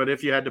anything, but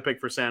if you had to pick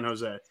for San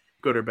Jose,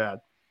 good or bad?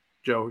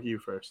 Joe, you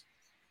first.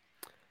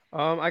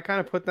 I kind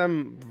of put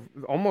them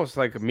almost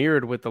like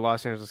mirrored with the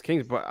Los Angeles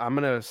Kings, but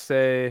I'll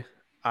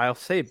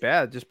say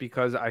bad just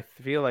because I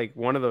feel like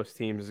one of those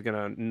teams is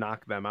going to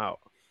knock them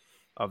out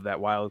of that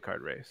wild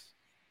card race.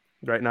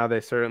 Right now,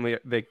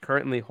 they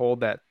currently hold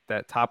that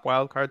top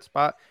wild card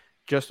spot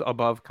just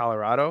above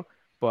Colorado.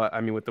 But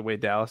I mean, with the way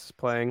Dallas is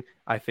playing,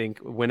 I think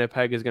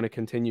Winnipeg is going to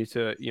continue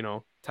to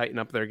tighten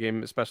up their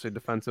game, especially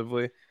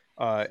defensively.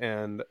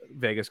 And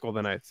Vegas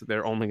Golden Knights,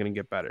 they're only going to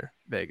get better.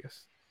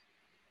 Vegas.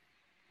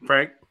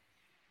 Frank?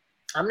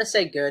 I'm going to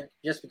say good,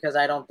 just because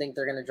I don't think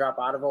they're going to drop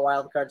out of a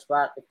wild card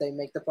spot. If they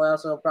make the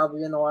playoffs, they'll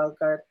probably be in the wild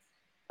card.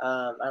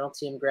 I don't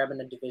see them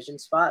grabbing a division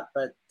spot,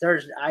 but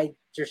I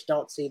just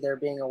don't see there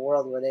being a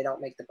world where they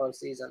don't make the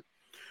postseason.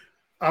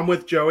 I'm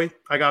with Joey.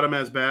 I got them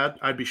as bad.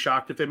 I'd be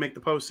shocked if they make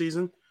the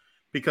postseason,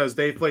 because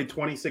they've played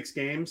 26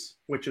 games,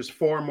 which is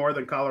 4 more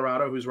than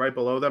Colorado, who's right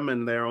below them,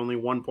 and they're only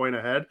 1 point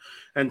ahead.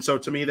 And so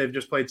to me, they've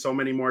just played so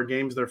many more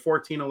games. They're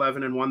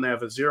 14-11-1. They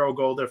have a 0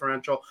 goal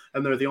differential,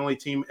 and they're the only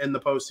team in the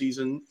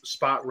postseason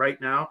spot right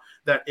now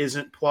that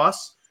isn't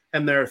plus.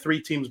 And there are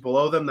 3 teams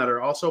below them that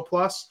are also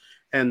plus.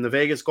 And the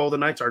Vegas Golden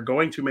Knights are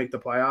going to make the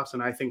playoffs,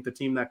 and I think the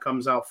team that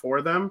comes out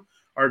for them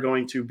are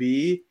going to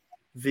be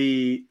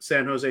the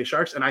San Jose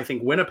Sharks, and I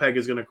think Winnipeg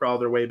is going to crawl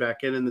their way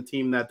back in, and the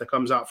team that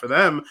comes out for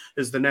them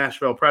is the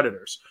Nashville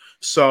Predators.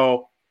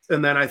 So,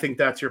 and then I think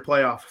that's your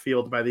playoff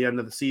field by the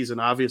end of the season.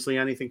 Obviously,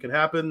 anything could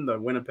happen. The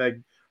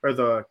Winnipeg or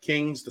the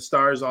Kings, the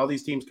Stars, all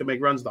these teams can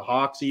make runs, the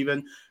Hawks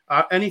even.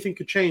 Anything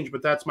could change,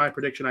 but that's my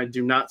prediction. I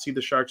do not see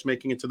the Sharks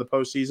making it to the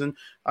postseason.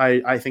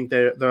 I think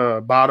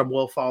the bottom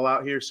will fall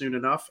out here soon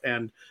enough,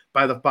 and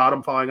by the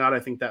bottom falling out, I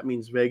think that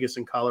means Vegas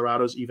and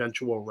Colorado's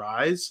eventual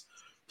rise.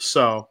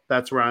 So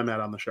that's where I'm at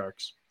on the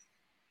Sharks.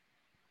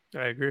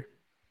 I agree.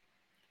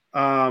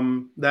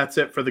 That's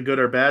it for the good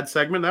or bad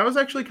segment. That was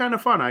actually kind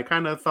of fun. I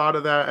kind of thought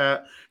of that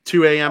at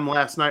 2 a.m.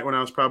 last night when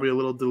I was probably a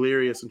little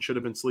delirious and should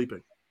have been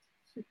sleeping.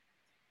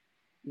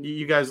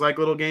 You guys like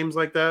little games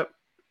like that?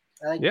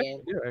 I like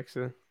games. Yeah,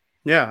 actually.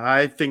 Yeah,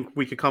 I think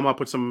we could come up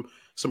with some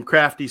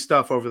crafty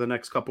stuff over the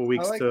next couple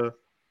weeks.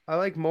 I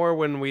like more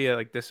when we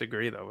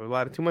disagree,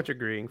 though. Too much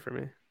agreeing for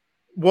me.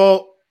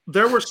 Well,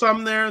 there were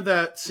some there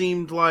that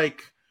seemed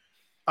like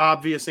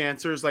obvious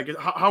answers. Like,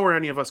 how are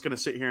any of us going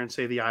to sit here and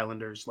say the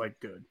Islanders like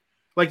good?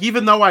 Like,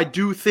 even though I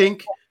do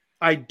think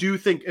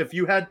if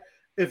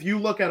you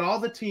look at all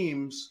the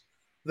teams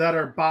that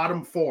are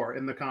bottom 4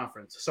 in the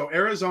conference, so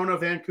Arizona,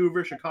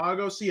 Vancouver,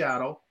 Chicago,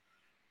 Seattle,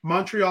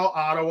 Montreal,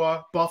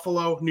 Ottawa,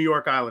 Buffalo, New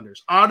York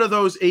Islanders. Out of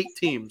those 8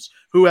 teams,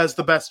 who has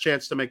the best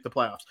chance to make the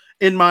playoffs?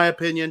 In my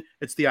opinion,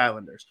 it's the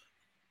Islanders.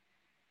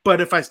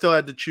 But if I still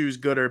had to choose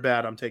good or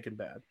bad, I'm taking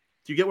bad.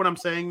 Do you get what I'm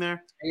saying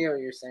there? I get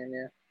what you're saying,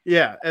 yeah.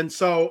 Yeah, and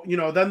so,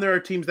 then there are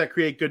teams that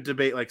create good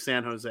debate like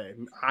San Jose.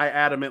 I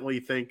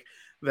adamantly think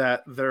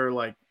that they're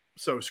like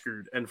so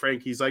screwed. And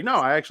Frankie's like, no,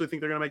 I actually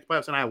think they're going to make the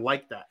playoffs. And I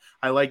like that.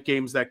 I like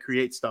games that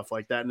create stuff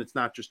like that. And it's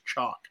not just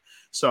chalk.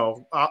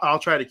 So I'll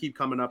try to keep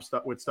coming up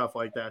with stuff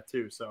like that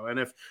too. So, and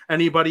if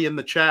anybody in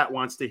the chat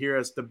wants to hear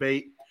us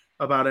debate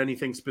about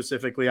anything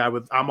specifically,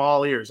 I'm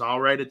all ears. I'll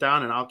write it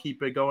down and I'll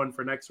keep it going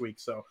for next week.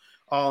 So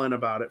all in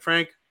about it.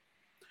 Frank,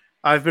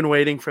 I've been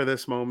waiting for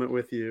this moment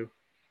with you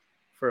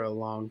for a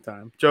long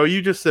time. Joe,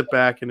 you just sit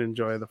back and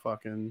enjoy the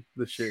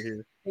shit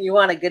here. You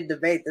want a good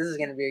debate? This is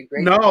going to be a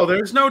great. No, debate.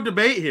 There's no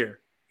debate here.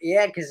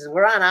 Yeah, because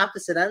we're on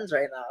opposite ends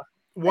right now.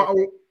 What?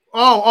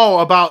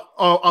 About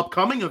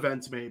upcoming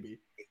events, maybe.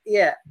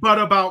 Yeah. But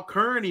about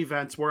current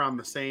events, we're on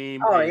the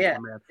same page, yeah.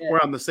 Man. We're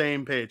on the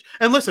same page.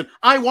 And listen,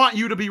 I want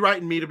you to be right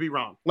and me to be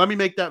wrong. Let me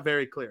make that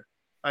very clear.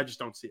 I just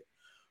don't see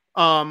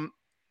it.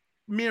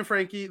 Me and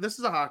Frankie, this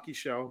is a hockey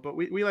show, but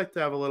we like to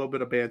have a little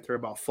bit of banter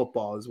about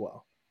football as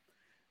well.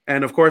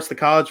 And, of course, the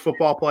college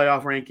football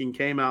playoff ranking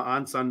came out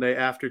on Sunday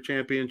after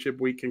championship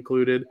week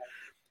concluded.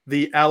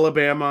 The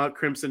Alabama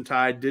Crimson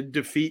Tide did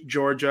defeat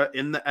Georgia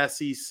in the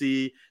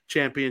SEC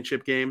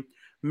championship game.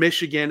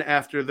 Michigan,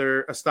 after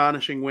their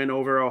astonishing win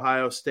over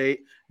Ohio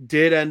State,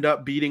 did end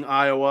up beating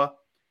Iowa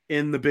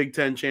in the Big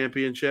Ten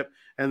championship.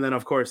 And then,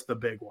 of course, the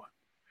big one.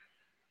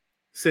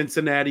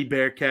 Cincinnati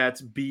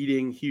Bearcats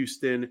beating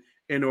Houston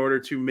in order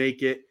to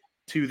make it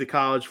to the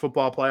college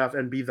football playoff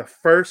and be the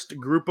first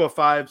Group of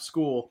 5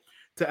 school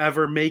to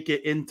ever make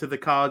it into the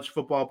college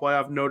football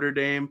playoff. Notre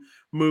Dame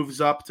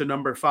moves up to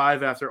number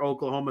 5 after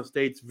Oklahoma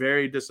State's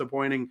very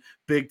disappointing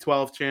Big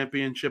 12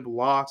 championship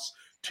loss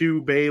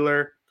to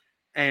Baylor.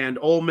 And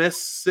Ole Miss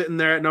sitting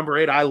there at number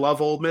 8. I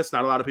love Ole Miss.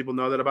 Not a lot of people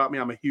know that about me.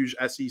 I'm a huge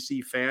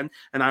SEC fan,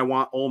 and I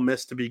want Ole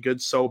Miss to be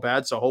good so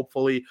bad. So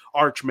hopefully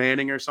Arch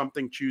Manning or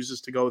something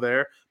chooses to go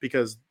there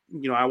because,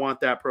 I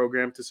want that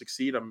program to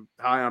succeed. I'm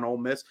high on Ole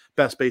Miss.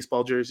 Best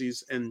baseball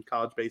jerseys in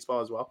college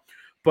baseball as well.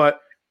 But,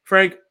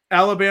 Frank,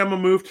 Alabama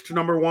moved to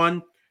number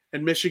 1,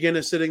 and Michigan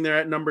is sitting there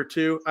at number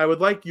 2. I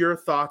would like your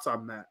thoughts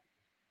on that.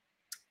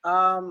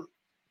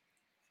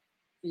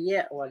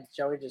 Yeah, well,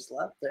 Joey just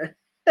left there.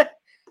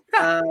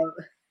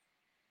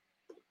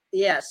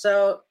 Yeah,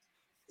 so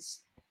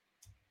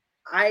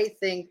I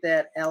think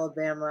that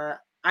Alabama,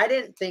 I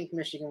didn't think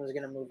Michigan was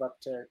going to move up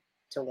to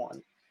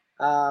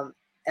 1.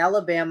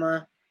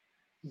 Alabama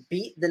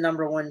beat the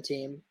number 1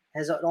 team,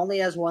 only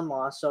has 1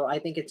 loss, so I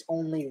think it's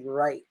only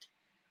right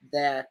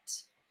that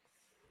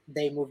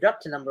they moved up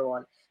to number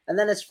 1. And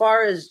then as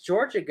far as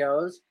Georgia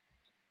goes,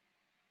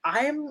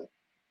 I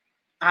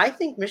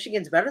think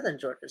Michigan's better than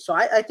Georgia. So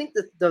I think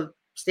that the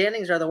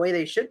standings are the way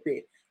they should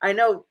be. I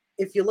know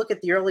if you look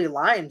at the early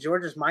line,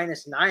 Georgia's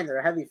 -9. They're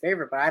a heavy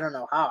favorite, but I don't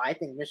know how. I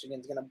think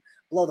Michigan's going to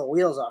blow the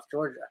wheels off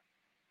Georgia.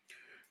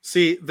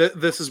 See,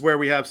 this is where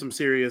we have some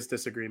serious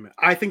disagreement.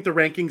 I think the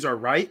rankings are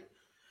right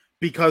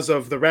because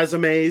of the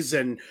resumes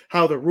and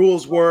how the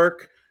rules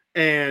work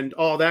and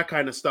all that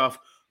kind of stuff.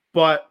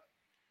 But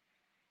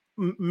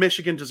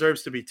Michigan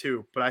deserves to be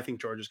 2, but I think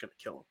Georgia's going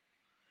to kill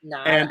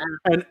them.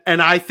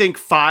 And I think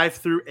 5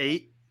 through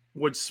 8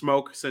 would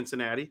smoke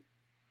Cincinnati.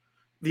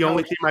 The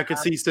only team I could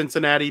see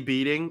Cincinnati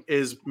beating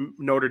is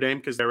Notre Dame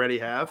because they already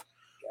have.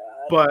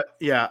 God. But,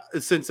 yeah,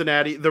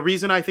 Cincinnati. The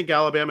reason I think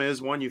Alabama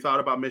is 1, you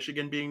thought about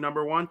Michigan being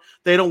number 1.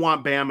 They don't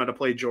want Bama to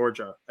play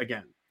Georgia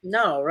again.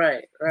 No,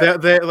 right.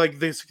 They like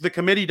this. The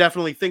committee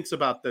definitely thinks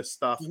about this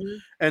stuff. Mm-hmm.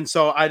 And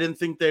so I didn't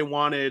think they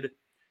wanted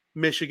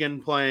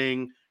Michigan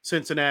playing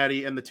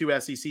Cincinnati and the 2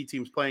 SEC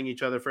teams playing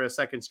each other for a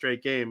second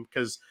straight game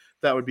because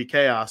that would be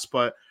chaos.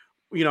 But,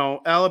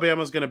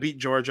 Alabama's going to beat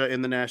Georgia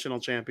in the national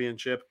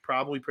championship,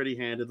 probably pretty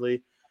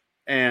handedly.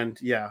 And,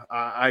 yeah,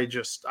 I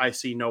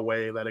see no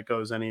way that it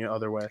goes any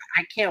other way.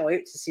 I can't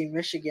wait to see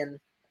Michigan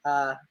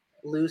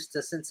lose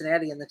to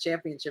Cincinnati in the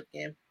championship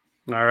game.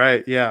 All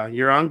right. Yeah,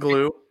 you're on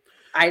glue.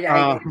 I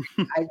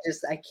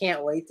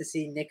can't wait to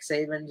see Nick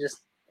Saban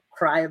just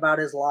cry about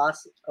his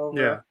loss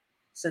over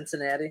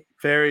Cincinnati.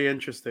 Very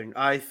interesting.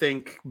 I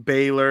think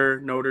Baylor,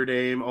 Notre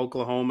Dame,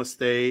 Oklahoma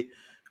State,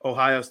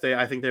 Ohio State,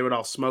 I think they would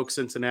all smoke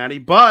Cincinnati,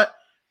 but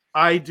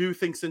I do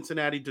think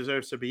Cincinnati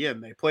deserves to be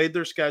in. They played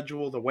their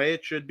schedule the way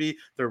it should be.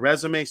 Their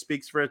resume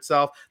speaks for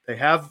itself. They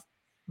have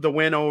the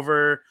win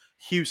over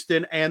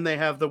Houston and they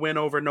have the win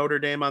over Notre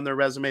Dame on their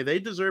resume. They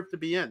deserve to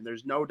be in.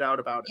 There's no doubt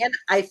about it. And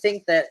I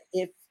think that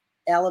if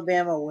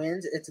Alabama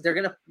wins,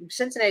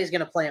 Cincinnati's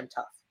going to play them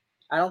tough.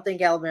 I don't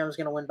think Alabama's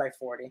going to win by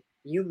 40.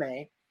 You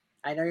may.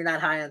 I know you're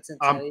not high on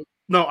Cincinnati.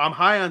 No, I'm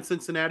high on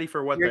Cincinnati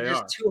for what You're they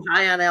just are. too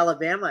high on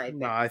Alabama, I think.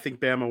 No, I think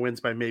Bama wins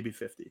by maybe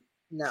 50.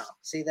 No,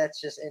 see,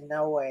 that's just in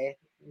no way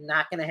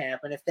not going to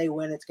happen. If they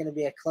win, it's going to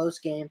be a close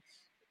game.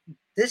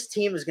 This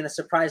team is going to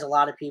surprise a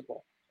lot of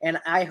people. And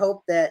I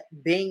hope that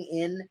being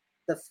in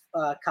the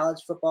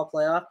college football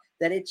playoff,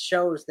 that it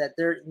shows that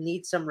there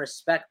needs some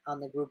respect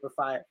on the group of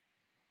 5.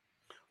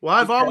 Well,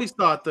 I've always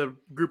thought the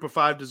group of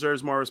 5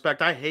 deserves more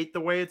respect. I hate the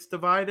way it's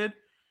divided.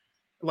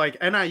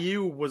 Like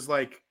NIU was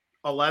like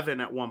 11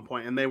 at one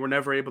point, and they were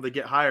never able to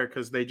get higher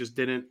because they just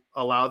didn't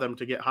allow them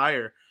to get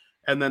higher.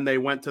 And then they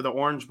went to the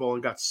Orange Bowl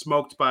and got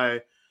smoked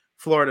by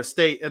Florida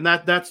State. And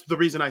that's the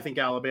reason I think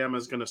Alabama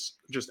is going to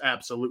just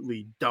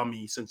absolutely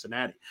dummy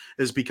Cincinnati,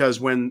 is because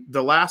when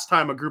the last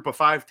time a group of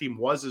 5 team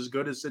was as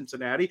good as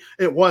Cincinnati,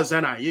 it was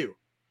NIU.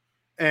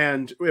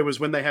 And it was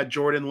when they had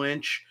Jordan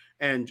Lynch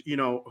and,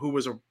 who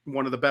was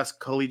one of the best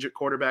collegiate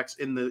quarterbacks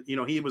in the,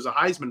 he was a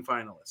Heisman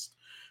finalist.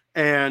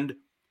 And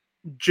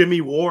Jimmy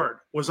Ward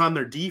was on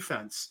their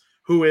defense,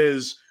 who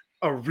is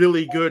a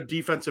really good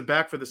defensive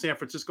back for the San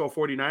Francisco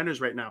 49ers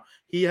right now.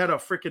 He had a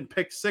freaking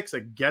pick 6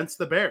 against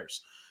the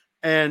Bears.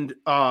 And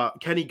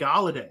Kenny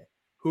Golladay,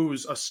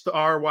 who's a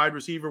star wide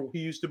receiver. He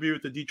used to be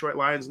with the Detroit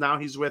Lions. Now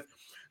he's with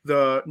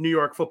the New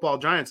York Football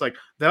Giants. Like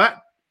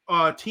that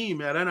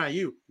team at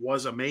NIU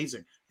was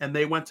amazing. And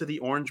they went to the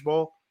Orange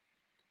Bowl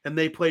and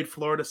they played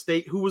Florida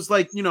State, who was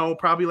like,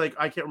 probably like,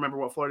 I can't remember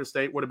what Florida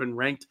State would have been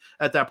ranked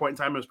at that point in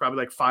time. It was probably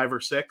like 5 or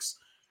 6.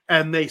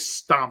 And they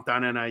stomped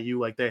on NIU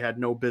like they had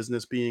no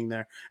business being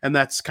there. And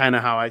that's kind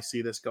of how I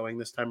see this going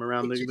this time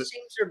around. It just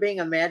seems there being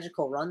a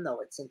magical run,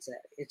 though, at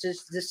Cincinnati. It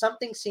just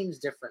something seems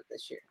different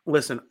this year.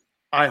 Listen,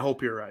 I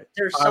hope you're right.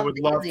 I would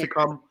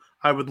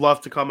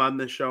love to come on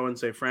this show and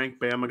say, Frank,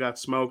 Bama got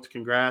smoked.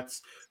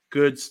 Congrats.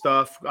 Good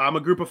stuff. I'm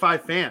a group of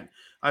 5 fan.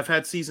 I've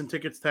had season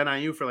tickets to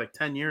NIU for like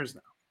 10 years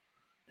now.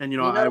 And,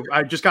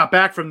 I just got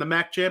back from the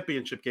MAC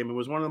championship game. It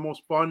was one of the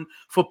most fun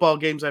football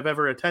games I've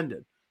ever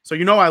attended. So,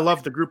 I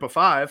love the group of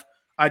 5.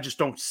 I just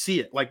don't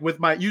see it. Like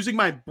using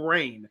my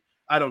brain,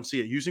 I don't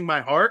see it. Using my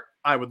heart,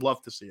 I would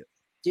love to see it.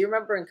 Do you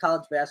remember in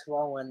college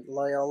basketball when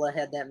Loyola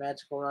had that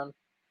magical run?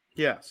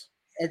 Yes.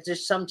 It's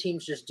just some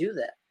teams just do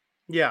that.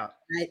 Yeah.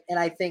 And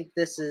I think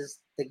this is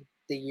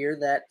the year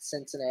that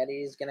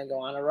Cincinnati is going to go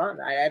on a run.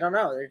 I don't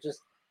know. They're just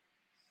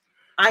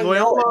 – I know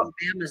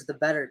Alabama's the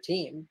better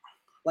team.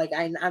 Like,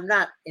 I'm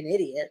not an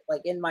idiot.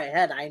 Like, in my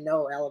head, I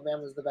know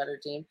Alabama's the better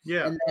team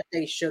and that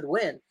they should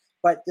win.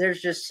 But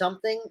there's just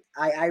something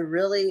I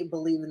really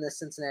believe in the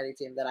Cincinnati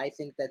team that I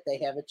think that they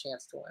have a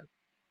chance to win.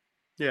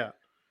 Yeah,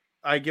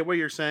 I get what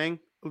you're saying.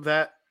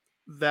 That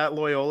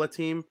Loyola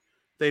team,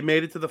 they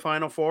made it to the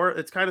Final Four.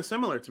 It's kind of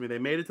similar to me. They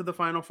made it to the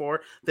Final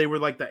Four. They were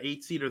like the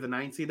 8 seed or the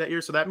 9 seed that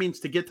year. So that means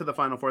to get to the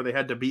Final Four, they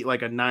had to beat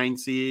like a 9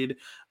 seed,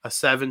 a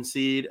 7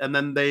 seed, and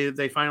then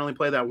they finally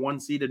play that 1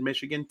 seeded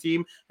Michigan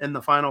team in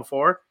the Final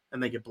Four,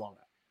 and they get blown out.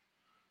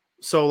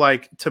 So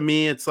like to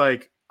me, it's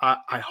like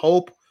I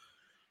hope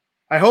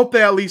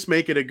they at least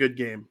make it a good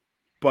game,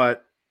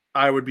 but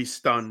I would be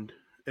stunned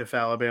if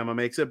Alabama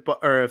makes it,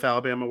 or if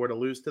Alabama were to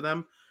lose to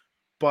them.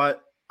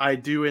 But I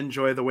do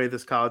enjoy the way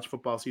this college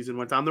football season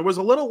went down. There was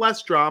a little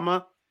less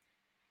drama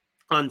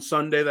on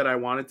Sunday that I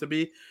wanted to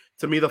be.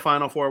 To me, the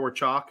Final Four were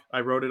chalk.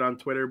 I wrote it on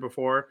Twitter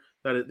before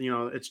that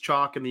it's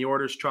chalk and the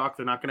order's chalk.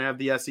 They're not going to have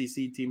the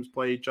SEC teams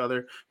play each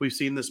other. We've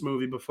seen this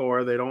movie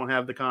before. They don't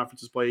have the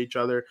conferences play each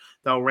other.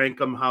 They'll rank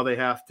them how they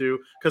have to.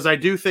 Because I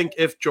do think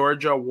if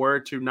Georgia were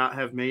to not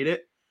have made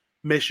it,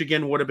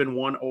 Michigan would have been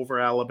 1 over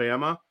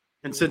Alabama.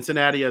 And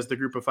Cincinnati, as the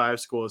group of 5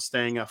 school, is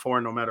staying at 4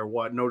 no matter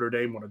what. Notre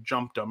Dame would have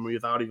jumped them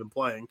without even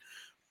playing.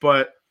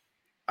 But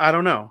I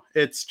don't know.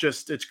 It's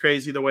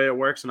crazy the way it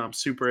works, and I'm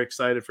super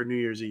excited for New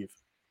Year's Eve.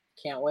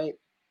 Can't wait.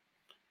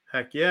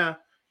 Heck yeah.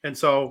 And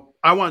so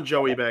I want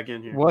Joey back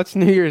in here. What's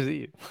New Year's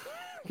Eve?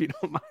 If you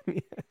don't mind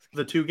me asking.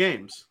 The 2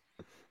 games.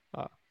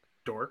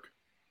 Dork.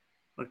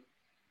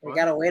 We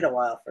got to wait a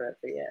while for it,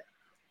 but yeah.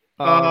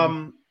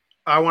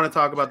 I want to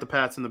talk about the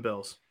Pats and the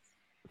Bills.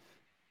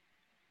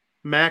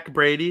 Mac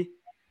Brady,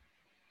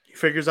 he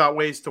figures out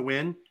ways to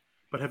win.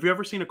 But have you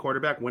ever seen a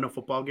quarterback win a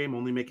football game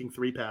only making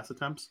 3 pass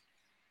attempts?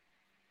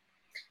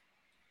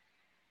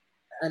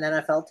 An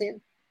NFL team?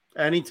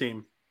 Any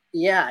team.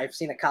 Yeah, I've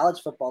seen a college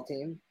football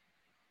team.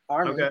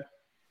 Army.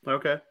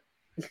 Okay.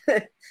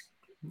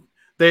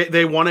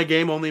 They won a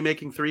game only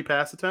making 3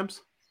 pass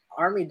attempts?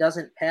 Army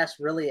doesn't pass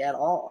really at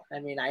all. I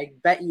mean, I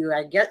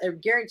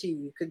guarantee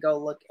you could go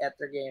look at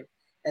their game,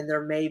 and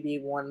there may be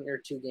 1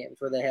 or 2 games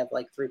where they have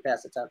like 3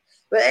 pass attempts.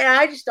 But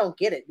I just don't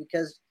get it,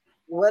 because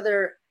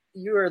whether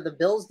you're the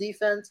Bills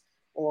defense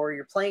or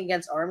you're playing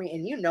against Army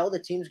and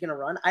the team's going to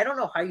run, I don't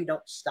know how you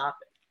don't stop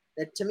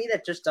it. To me,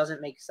 that just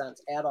doesn't make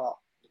sense at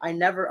all. I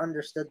never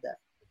understood that.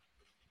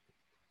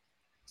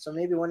 So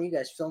maybe one of you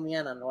guys fill me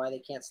in on why they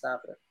can't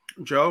stop it.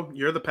 Joe,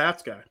 you're the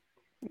Pats guy.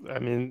 I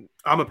mean,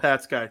 I'm a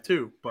Pats guy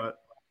too, but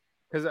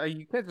because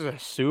you can't just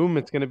assume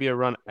it's going to be a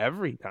run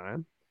every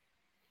time.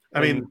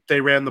 I mean, they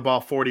ran the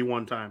ball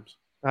 41 times.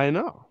 I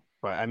know,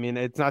 but I mean,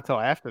 it's not till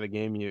after the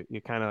game you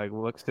kind of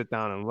like sit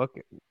down and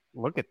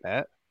look at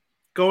that.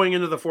 going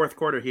into the fourth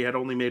quarter, he had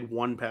only made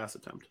one pass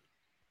attempt.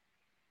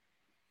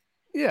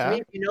 To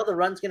me, if you know the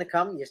run's going to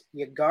come,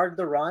 you guard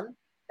the run.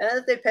 And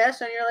if they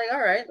pass on, you're like,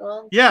 all right,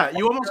 well. Yeah,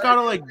 you almost got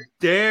to like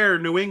dare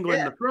New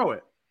England to throw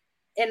it.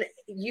 And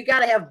you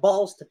got to have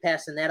balls to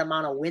pass in that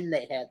amount of wind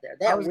they had there.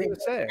 I was going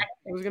to say,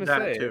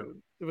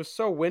 it was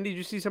so windy. Did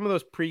you see some of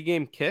those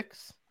pregame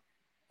kicks?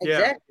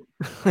 Exactly.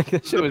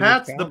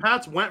 Yeah. The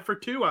Pats went for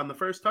 2 on the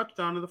first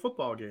touchdown of the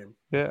football game.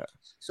 Yeah.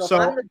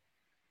 So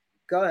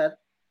go ahead.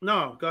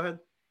 No, go ahead.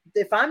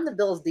 If I'm the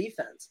Bills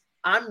defense,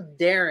 I'm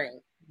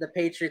daring the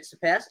Patriots to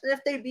pass. And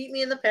if they beat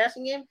me in the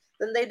passing game,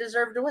 then they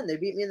deserve to win. They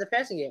beat me in the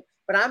passing game.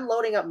 But I'm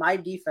loading up my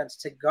defense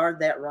to guard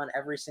that run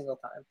every single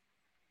time.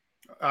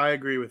 I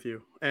agree with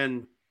you.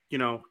 And,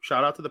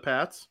 shout out to the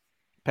Pats.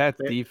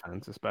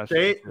 Defense,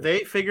 especially.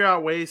 They figure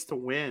out ways to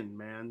win,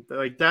 man.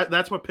 Like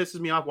that's what pisses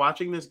me off.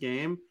 Watching this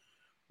game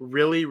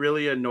really,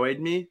 really annoyed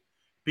me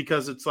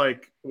because it's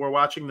like we're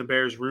watching the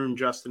Bears ruin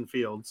Justin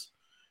Fields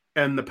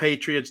and the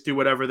Patriots do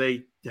whatever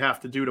they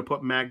have to do to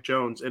put Mac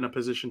Jones in a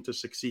position to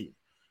succeed.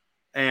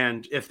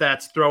 And if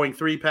that's throwing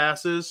 3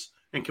 passes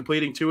and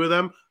completing 2 of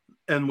them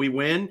and we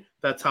win,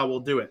 that's how we'll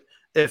do it.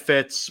 If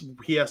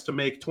he has to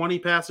make 20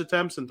 pass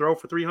attempts and throw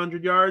for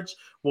 300 yards,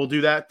 we'll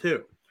do that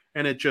too.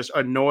 And it just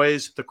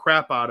annoys the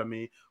crap out of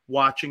me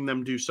watching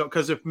them do so.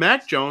 Because if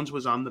Mac Jones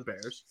was on the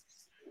Bears,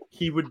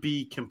 he would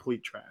be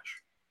complete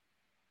trash.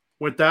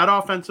 With that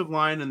offensive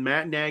line and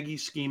Matt Nagy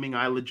scheming,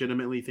 I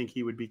legitimately think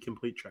he would be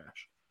complete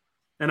trash.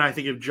 And I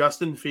think if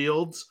Justin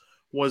Fields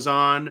was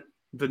on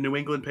the New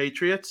England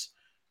Patriots,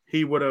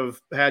 he would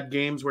have had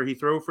games where he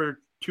threw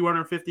for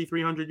 250,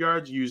 300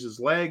 yards, use his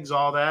legs,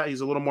 all that.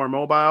 He's a little more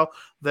mobile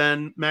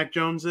than Mac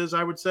Jones is,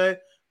 I would say.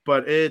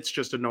 But it's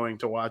just annoying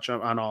to watch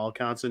on all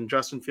accounts. And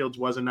Justin Fields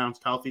was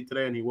announced healthy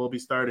today, and he will be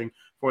starting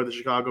for the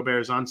Chicago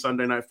Bears on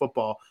Sunday Night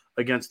Football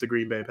against the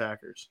Green Bay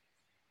Packers.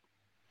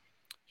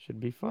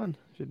 Should be fun.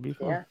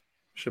 Yeah.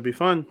 Should be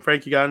fun.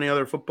 Frank, you got any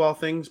other football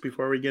things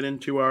before we get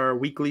into our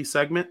weekly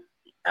segment?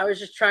 I was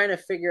just trying to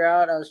figure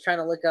out. I was trying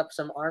to look up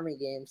some Army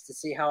games to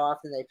see how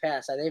often they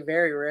pass. They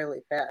very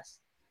rarely pass.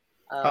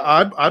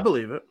 I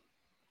believe it.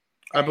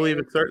 I believe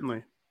it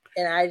certainly.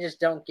 And I just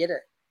don't get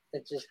it.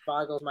 It just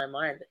boggles my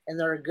mind. And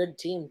they're a good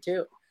team,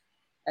 too.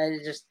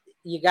 And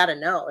you got to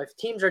know. If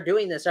teams are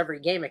doing this every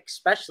game,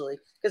 especially,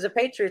 because the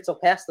Patriots will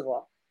pass the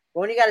ball.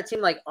 But when you got a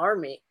team like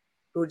Army,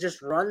 who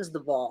just runs the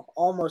ball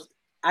almost,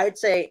 I'd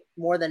say,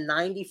 more than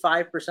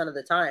 95% of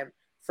the time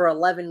for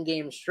 11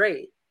 games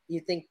straight, you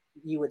think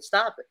you would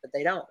stop it, but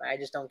they don't. I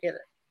just don't get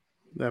it.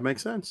 That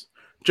makes sense.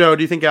 Joe,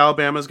 do you think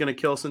Alabama's going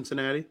to kill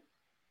Cincinnati?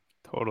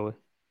 Totally.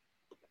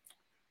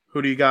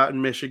 Who do you got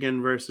in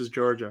Michigan versus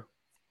Georgia?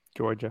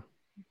 Georgia.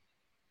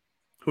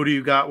 Who do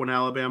you got when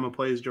Alabama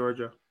plays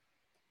Georgia?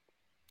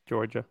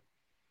 Georgia.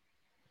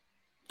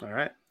 All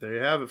right. There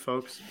you have it,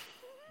 folks.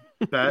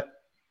 Bet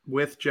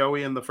with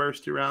Joey in the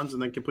first 2 rounds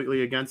and then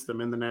completely against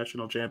them in the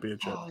national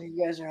championship. Oh,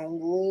 you guys are on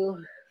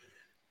glue.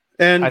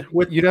 And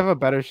you'd have a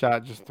better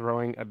shot just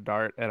throwing a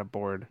dart at a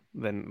board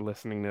than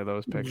listening to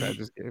those picks I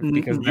just gave.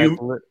 Because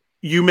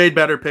you made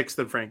better picks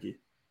than Frankie.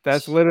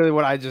 That's literally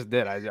what I just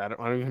did. I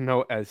don't even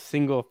know a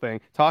single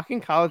thing. Talking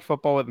college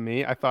football with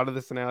me, I thought of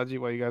this analogy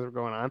while you guys were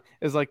going on,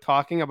 is like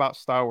talking about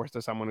Star Wars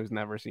to someone who's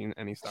never seen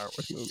any Star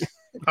Wars movie.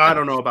 I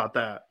don't know about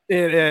that.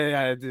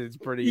 It's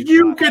pretty.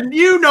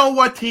 You know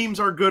what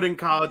teams are good in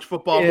college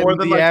football more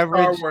than like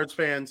Star Wars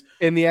fans.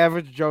 And the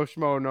average Joe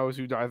Schmo knows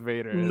who Darth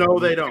Vader is. No,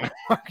 they don't.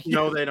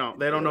 No, they don't.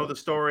 They don't know the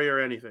story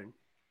or anything.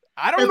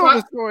 I don't know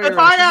the story. If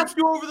I asked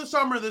you over the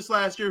summer this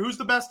last year, who's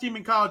the best team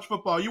in college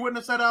football, you wouldn't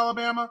have said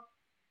Alabama?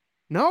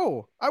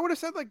 No, I would have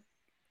said like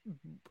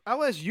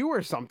LSU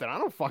or something. I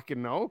don't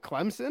fucking know.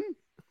 Clemson.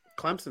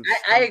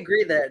 I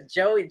agree there.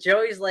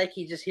 Joey's like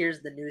he just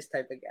hears the news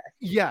type of guy.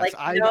 Yes, like,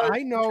 I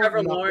know.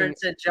 Trevor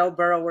Lawrence and Joe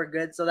Burrow were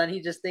good, so then he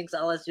just thinks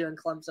LSU and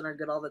Clemson are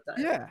good all the time.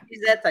 Yeah,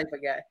 he's that type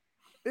of guy.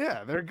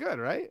 Yeah, they're good,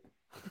 right?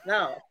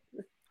 No,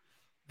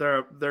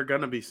 they're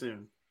gonna be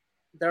soon.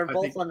 They're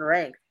both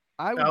unranked.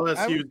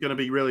 LSU is gonna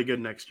be really good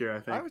next year. I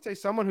think. I would say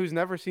someone who's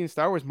never seen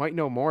Star Wars might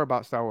know more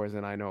about Star Wars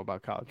than I know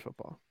about college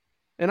football.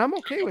 And I'm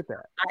okay with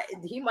that.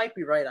 He might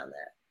be right on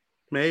that.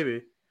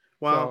 Maybe.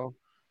 Well,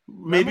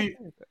 maybe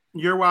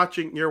you're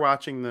watching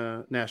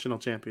the national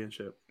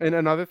championship. And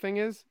another thing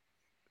is,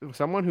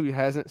 someone who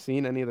hasn't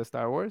seen any of the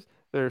Star Wars,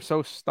 they're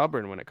so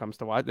stubborn when it comes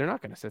to watch. They're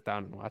not going to sit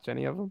down and watch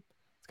any of them.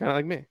 It's kind of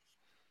like me.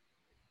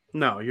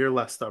 No, you're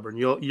less stubborn.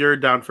 You're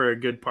down for a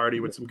good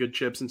party with some good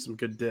chips and some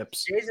good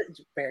dips. He's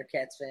a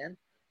Bearcats fan.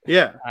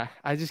 Yeah.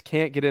 I just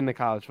can't get into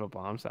college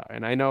football. I'm sorry.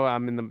 And I know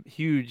I'm in the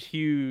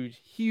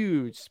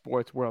huge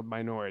sports world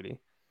minority.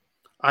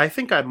 I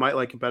think I might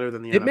like it better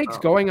than the NFL. It makes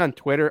going on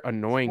Twitter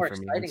annoying for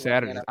me on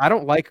Saturdays. I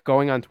don't like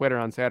going on Twitter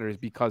on Saturdays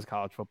because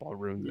college football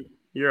ruins it.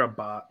 You're a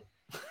bot.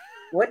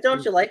 What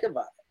don't you like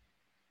about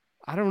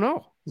it? I don't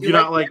know. Do you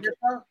not like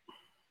NFL?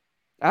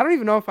 I don't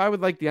even know if I would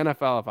like the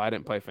NFL if I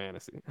didn't play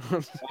fantasy.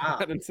 Wow.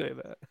 I didn't say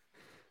that.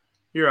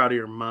 You're out of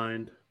your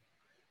mind.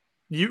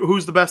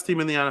 Who's the best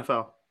team in the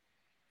NFL?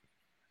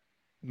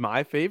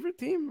 My favorite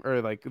team,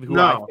 or like who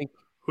no. I think?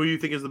 Who do you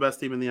think is the best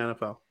team in the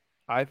NFL?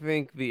 I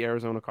think the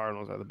Arizona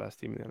Cardinals are the best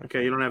team in the NFL.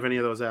 Okay, you don't have any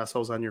of those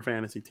assholes on your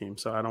fantasy team,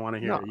 so I don't want to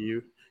hear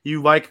it.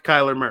 You like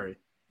Kyler Murray.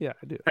 Yeah,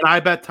 I do. And I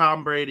bet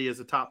Tom Brady is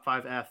a top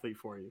 5 athlete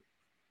for you.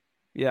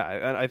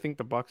 Yeah, I think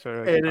the Bucs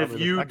are. And if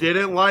you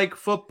didn't like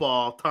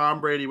football,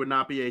 Tom Brady would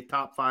not be a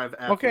top 5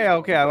 athlete.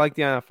 Okay, I like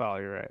the NFL.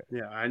 You're right.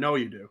 Yeah, I know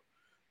you do.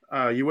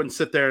 You wouldn't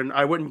sit there and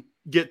I wouldn't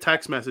get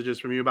text messages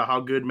from you about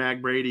how good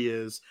Mac Brady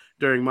is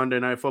during Monday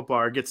Night Football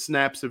or get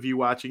snaps of you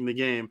watching the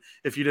game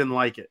if you didn't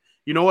like it.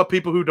 You know what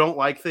people who don't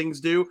like things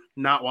do?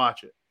 Not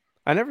watch it.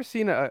 I never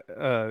seen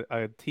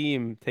a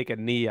team take a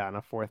knee on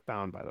a 4th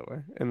down, by the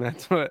way, and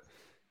that's what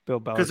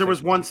Bill Belichick. Because there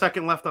was 1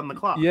 second left on the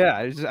clock. Yeah,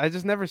 I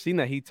just never seen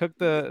that. He took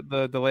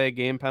the delay of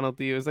game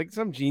penalty. It was like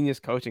some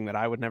genius coaching that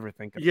I would never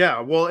think of.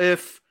 Yeah, well,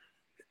 if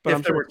there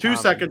were 2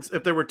 seconds,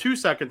 if there were 2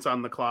 seconds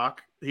on the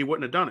clock, he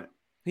wouldn't have done it.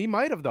 He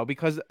might have though,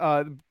 because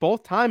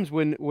both times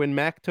when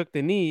Mac took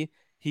the knee,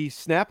 he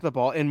snapped the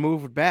ball and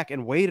moved back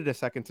and waited a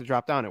second to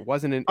drop down. It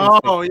wasn't an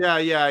instant. Oh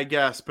yeah, I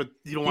guess, but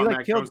you don't want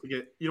Mac Jones to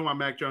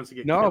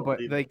get no, killed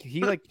but either. like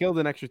he killed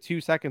an extra 2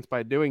 seconds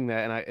by doing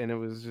that, and it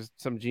was just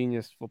some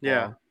genius football.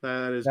 Yeah,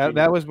 that is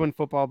that was when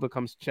football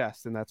becomes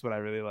chess, and that's what I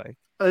really like.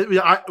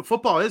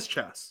 Football is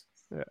chess.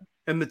 Yeah,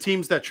 and the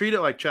teams that treat it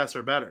like chess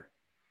are better.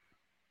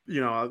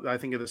 I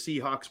think of the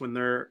Seahawks when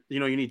they're, you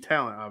need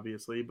talent,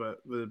 obviously, but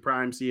the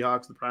prime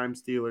Seahawks, the prime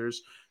Steelers,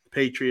 the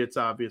Patriots,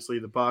 obviously,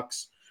 the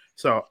Bucks.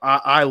 So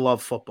I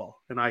love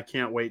football, and I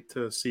can't wait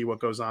to see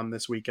what goes on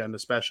this weekend,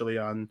 especially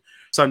on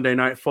Sunday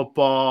Night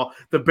Football.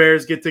 The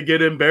Bears get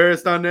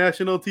embarrassed on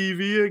national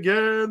TV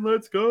again.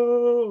 Let's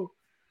go.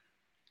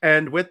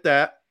 And with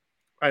that,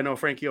 I know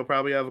Frankie will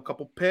probably have a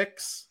couple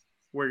picks.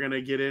 We're going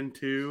to get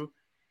into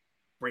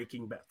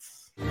breaking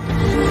bets.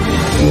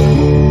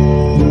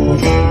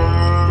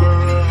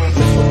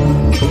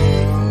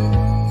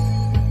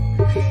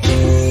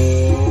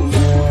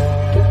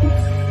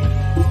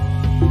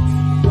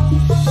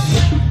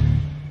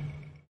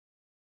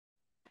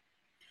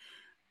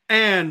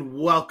 And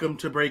welcome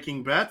to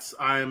Breaking Bets.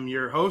 I'm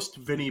your host,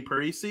 Vinny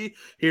Parisi,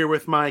 here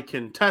with my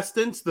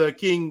contestants, the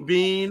King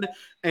Bean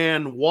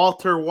and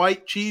Walter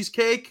White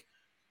Cheesecake.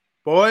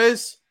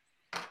 Boys,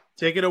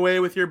 take it away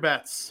with your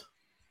bets.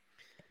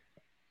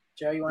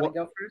 Joe, you want to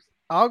go first?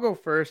 I'll go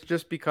first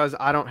just because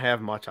I don't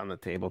have much on the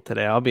table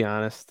today. I'll be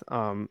honest.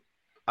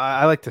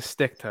 I like to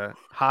stick to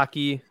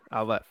hockey.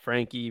 I'll let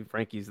Frankie.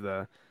 Frankie's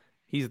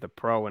he's the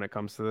pro when it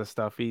comes to this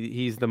stuff.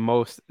 He's the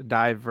most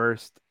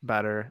diverse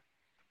bettor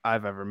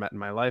I've ever met in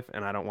my life,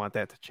 and I don't want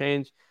that to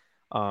change.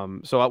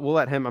 So we'll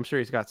let him. I'm sure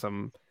he's got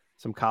some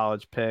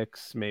college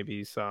picks,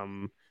 maybe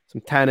some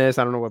tennis.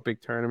 I don't know what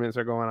big tournaments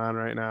are going on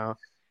right now,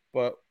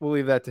 but we'll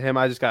leave that to him.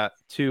 I just got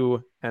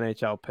 2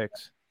 NHL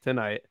picks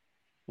tonight.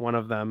 One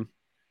of them,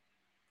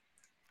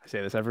 I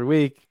say this every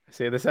week,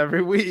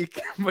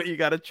 but you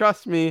got to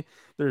trust me.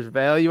 There's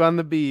value on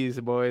the Bees,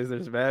 boys.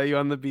 There's value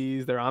on the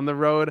Bees. They're on the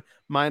road,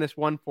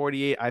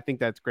 -148. I think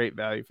that's great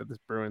value for this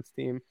Bruins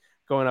team,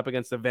 going up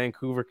against the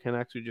Vancouver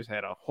Canucks, who just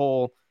had a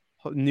whole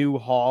new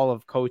haul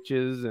of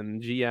coaches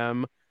and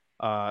GM.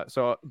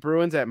 So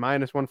Bruins at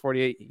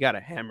 -148, you got to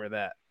hammer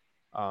that.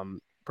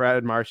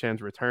 Brad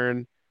Marchand's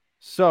return.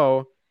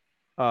 So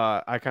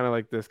I kind of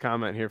like this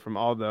comment here from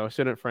Aldo.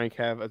 Shouldn't Frank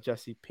have a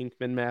Jesse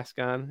Pinkman mask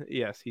on?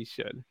 Yes, he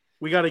should.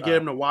 We got to get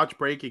him to watch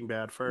Breaking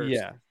Bad first.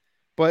 Yeah,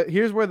 but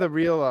here's where the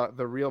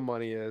real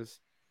money is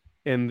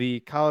in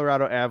the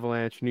Colorado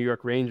Avalanche New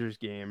York Rangers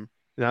game.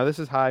 Now, this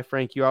is high.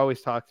 Frank, you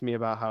always talk to me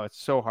about how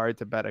it's so hard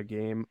to bet a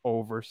game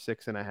over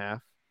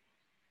 6.5.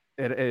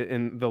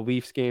 And the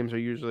Leafs games are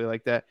usually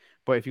like that.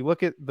 But if you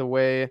look at the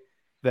way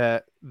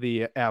that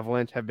the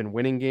Avalanche have been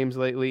winning games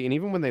lately, and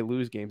even when they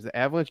lose games, the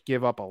Avalanche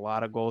give up a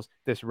lot of goals.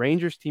 This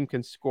Rangers team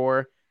can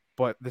score,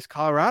 but this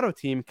Colorado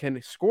team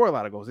can score a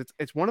lot of goals.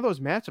 It's one of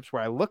those matchups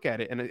where I look at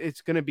it, and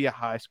it's going to be a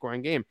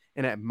high-scoring game.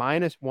 And at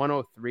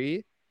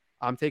 -103,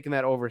 I'm taking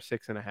that over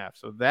 6.5.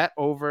 So that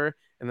over,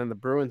 and then the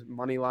Bruins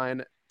money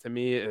line to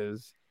me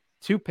is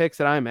 2 picks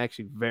that I'm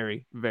actually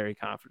very, very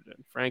confident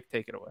in. Frank,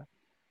 take it away.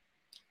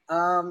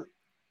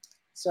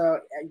 So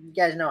you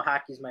guys know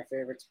hockey is my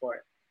favorite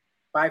sport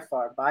by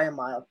far, by a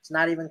mile. It's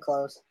not even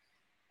close.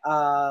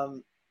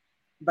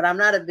 But I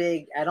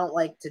don't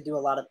like to do a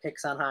lot of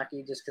picks on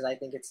hockey just because I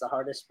think it's the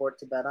hardest sport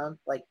to bet on.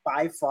 Like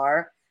by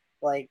far,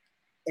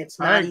 it's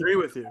not. I agree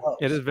with you. Close.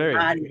 It is very,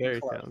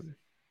 very close.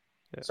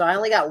 Yeah. So I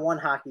only got 1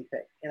 hockey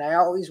pick, and I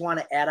always want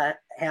to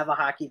have a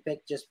hockey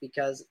pick just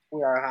because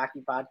we are a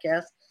hockey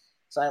podcast.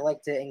 So I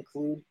like to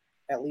include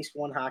at least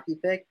 1 hockey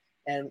pick.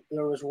 And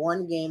there was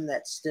one game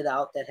that stood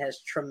out that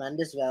has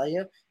tremendous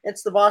value.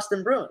 It's the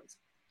Boston Bruins.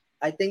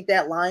 I think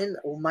that line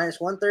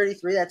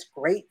 -133, that's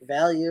great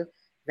value.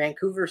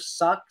 Vancouver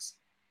sucks.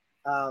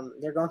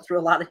 They're going through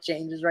a lot of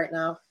changes right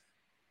now.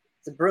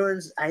 The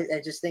Bruins,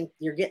 I just think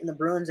you're getting the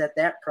Bruins at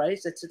that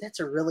price. That's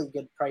a really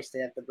good price to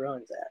have the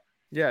Bruins at.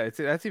 Yeah,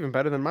 that's even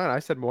better than mine. I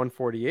said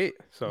 148.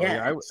 So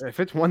yeah, if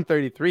it's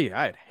 133,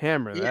 I'd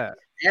hammer that.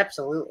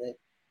 Absolutely.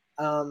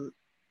 And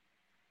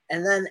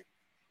then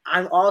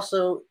I'm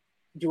also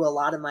do a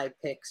lot of my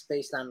picks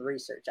based on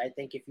research. I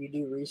think if you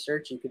do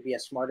research, you could be a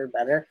smarter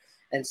bettor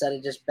instead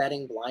of just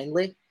betting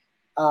blindly.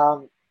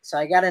 So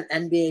I got an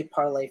NBA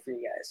parlay for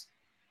you guys.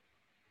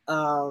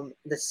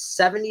 The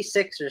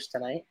 76ers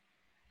tonight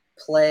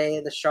play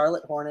the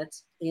Charlotte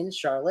Hornets in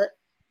Charlotte,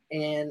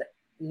 and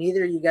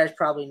neither of you guys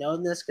probably know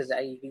this because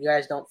you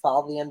guys don't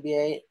follow the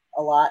NBA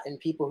a lot, and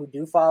people who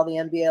do follow the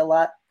NBA a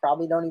lot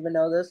probably don't even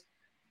know this.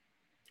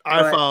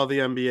 I follow the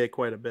NBA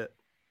quite a bit.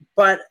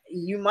 But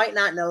you might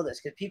not know this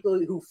because people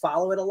who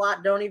follow it a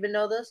lot don't even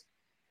know this.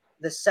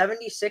 The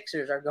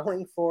 76ers are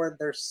going for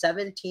their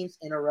 17th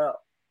in a row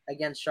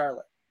against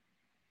Charlotte.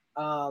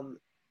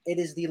 It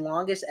is the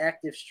longest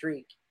active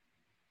streak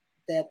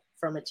that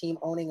from a team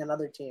owning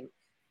another team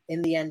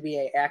in the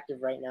NBA active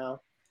right now.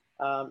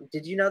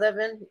 Did you know that,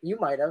 Vin? You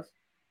might have.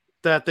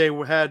 That they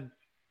had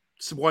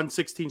won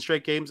 16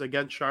 straight games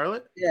against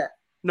Charlotte? Yeah.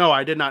 No,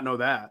 I did not know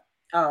that.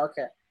 Oh,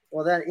 okay.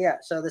 Well, then, yeah.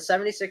 So the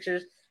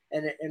 76ers,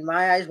 and in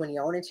my eyes, when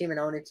you own a team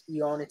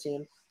you own a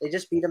team, they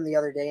just beat them the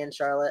other day in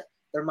Charlotte.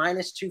 They're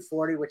minus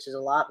 240, which is a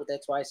lot, but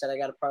that's why I said I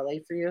got a parlay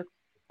for you.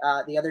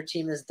 The other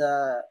team is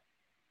the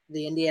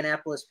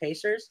Indianapolis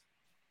Pacers.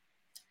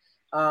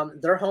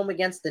 They're home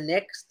against the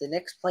Knicks. The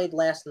Knicks played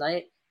last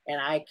night, and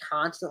I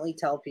constantly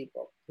tell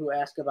people who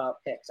ask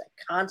about picks, I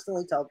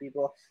constantly tell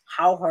people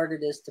how hard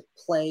it is to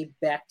play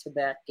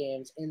back-to-back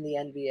games in the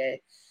NBA.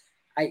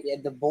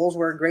 The Bulls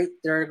were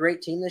they're a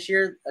great team this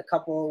year. A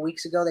couple of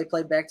weeks ago, they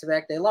played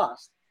back-to-back. They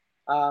lost.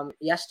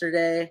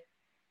 Yesterday,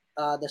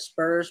 the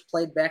Spurs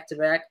played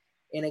back-to-back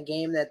in a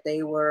game that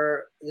there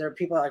are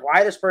people like,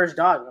 why the Spurs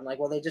dogs? I'm like,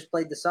 well, they just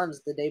played the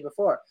Suns the day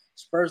before.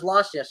 Spurs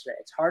lost yesterday.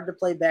 It's hard to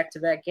play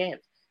back-to-back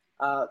games.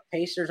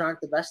 Pacers aren't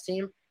the best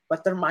team,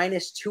 but they're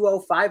minus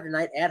 205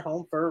 tonight at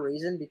home for a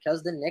reason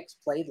because the Knicks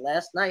played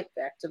last night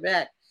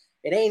back-to-back.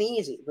 It ain't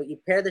easy, but you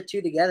pair the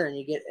two together and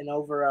you get an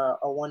over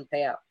a one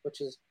payout,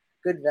 which is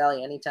good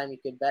value. Anytime you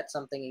could bet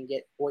something and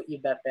get what you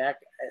bet back,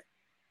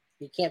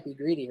 you can't be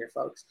greedy here,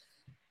 folks.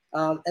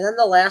 And then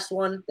the last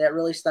one that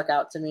really stuck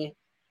out to me,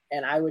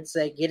 and I would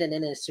say get it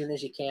in as soon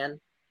as you can.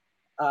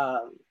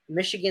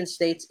 Michigan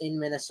State's in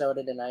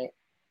Minnesota tonight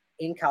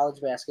in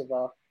college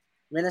basketball.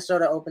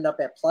 Minnesota opened up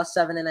at plus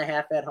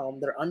 7.5 at home.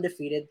 They're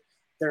undefeated.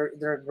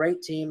 They're a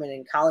great team, and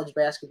in college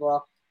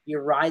basketball, you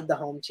ride the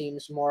home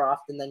teams more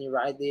often than you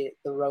ride the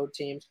road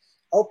teams.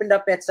 Opened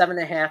up at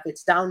 7.5.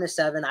 It's down to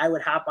 7. I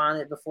would hop on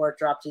it before it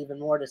drops even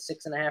more to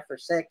 6.5 or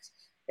 6.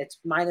 It's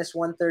minus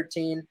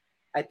 113.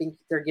 I think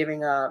they're giving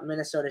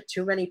Minnesota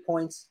too many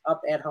points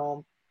up at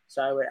home,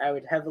 so I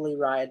would heavily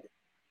ride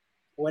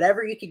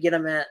whatever you could get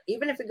them at,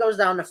 even if it goes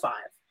down to 5.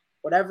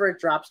 Whatever it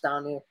drops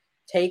down to,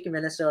 take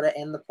Minnesota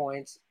and the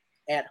points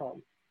at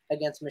home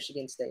against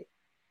Michigan State.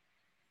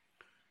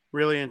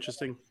 Really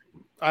interesting.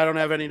 I don't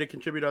have any to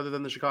contribute other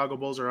than the Chicago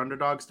Bulls are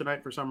underdogs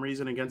tonight for some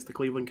reason against the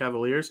Cleveland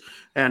Cavaliers.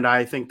 And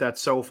I think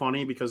that's so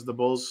funny because the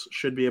Bulls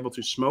should be able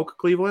to smoke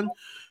Cleveland.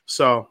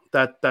 So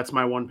that's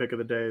my one pick of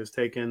the day is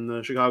taking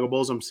the Chicago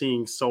Bulls. I'm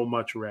seeing so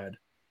much red.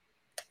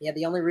 Yeah,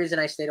 the only reason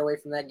I stayed away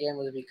from that game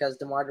was because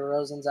DeMar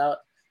DeRozan's out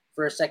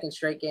for a second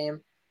straight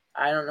game.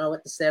 I don't know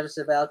what the status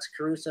of Alex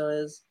Caruso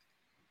is.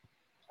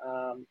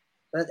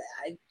 But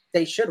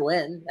they should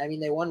win. I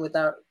mean, they won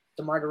without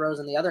DeMar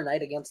DeRozan the other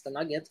night against the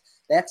Nuggets.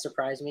 That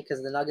surprised me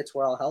because the Nuggets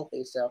were all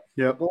healthy. So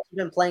yep. The Bulls have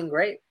been playing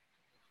great.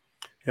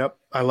 Yep.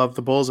 I love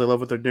the Bulls. I love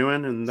what they're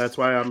doing. And that's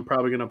why I'm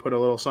probably going to put a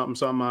little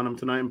something on them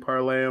tonight and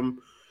parlay them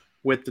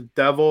with the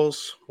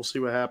Devils. We'll see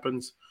what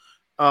happens.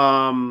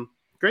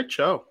 Great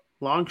show.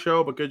 Long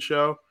show, but good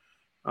show.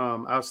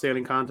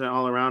 Outstanding content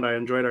all around. I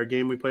enjoyed our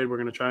game we played. We're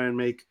going to try and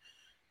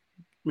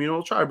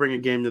we'll try to bring a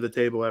game to the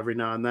table every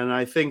now and then.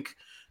 I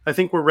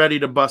think we're ready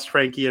to bust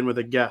Frankie in with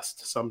a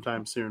guest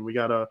sometime soon. We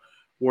got to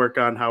work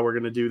on how we're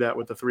going to do that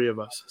with the three of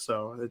us.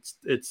 So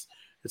it's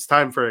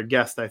time for a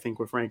guest, I think,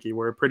 with Frankie.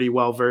 We're pretty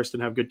well versed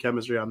and have good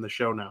chemistry on the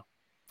show now.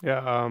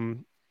 Yeah.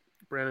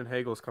 Brandon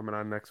Hagel's coming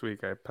on next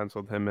week. I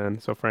penciled him in.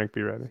 So Frank,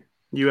 be ready.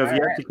 You have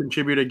yet to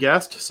contribute a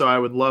guest, so I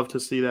would love to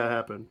see that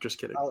happen. Just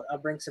kidding. I'll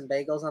bring some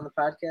bagels on the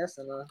podcast.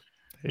 And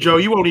Joe,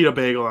 you won't eat a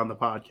bagel on the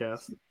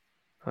podcast.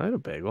 I had a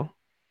bagel.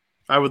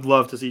 I would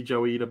love to see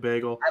Joe eat a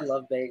bagel. I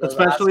love bagels.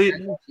 Especially,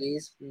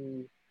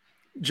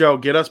 Joe,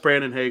 get us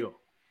Brandon Hagel.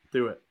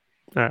 Do it.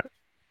 All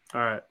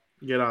right.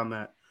 Get on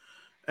that.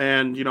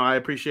 And, I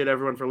appreciate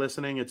everyone for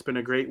listening. It's been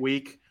a great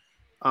week.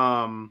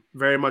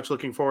 Very much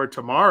looking forward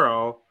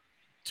tomorrow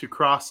to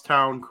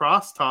Crosstown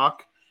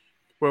Crosstalk,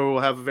 where we'll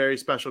have a very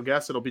special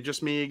guest. It'll be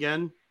just me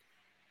again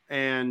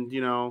and,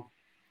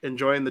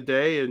 enjoying the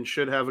day and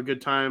should have a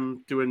good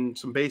time doing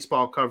some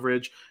baseball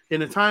coverage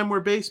in a time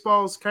where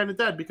baseball is kind of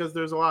dead because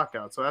there's a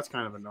lockout. So that's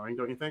kind of annoying,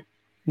 don't you think?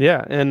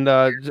 Yeah. And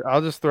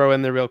I'll just throw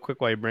in there real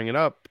quick while you bring it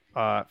up.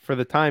 For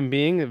the time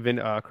being,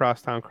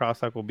 Crosstown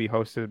Crosstalk will be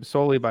hosted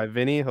solely by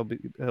Vinny.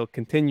 He'll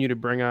continue to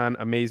bring on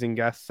amazing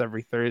guests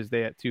every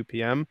Thursday at 2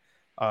 p.m.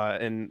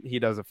 And he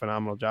does a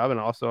phenomenal job. And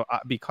also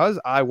because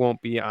I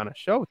won't be on a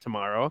show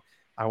tomorrow,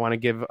 I want to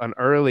give an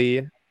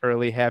early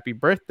happy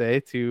birthday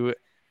to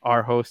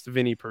our host,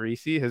 Vinny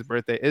Parisi. His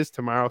birthday is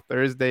tomorrow,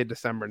 Thursday,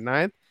 December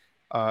 9th.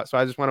 So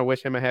I just want to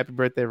wish him a happy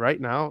birthday right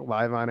now,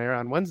 live on air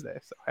on Wednesday.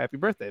 So happy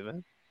birthday,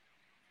 Vin.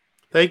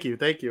 Thank you.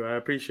 I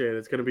appreciate it.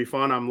 It's going to be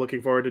fun. I'm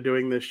looking forward to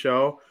doing this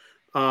show.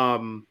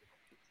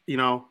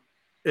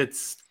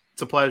 It's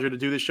a pleasure to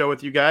do this show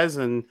with you guys,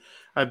 and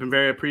I've been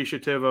very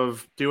appreciative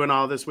of doing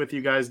all this with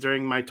you guys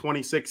during my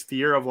 26th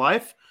year of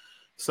life.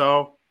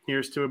 So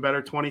here's to a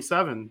better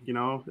 27.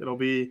 It'll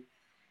be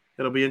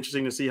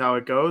interesting to see how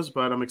it goes,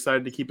 but I'm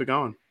excited to keep it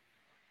going.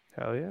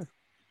 Hell yeah.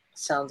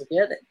 Sounds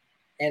good.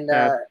 And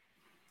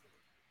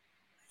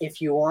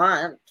if you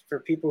want, for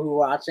people who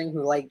are watching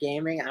who like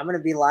gaming, I'm going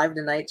to be live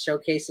tonight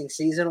showcasing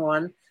Season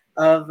 1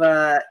 of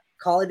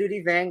Call of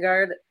Duty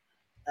Vanguard.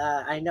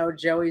 I know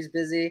Joey's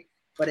busy,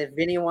 but if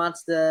Vinny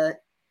wants to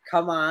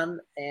come on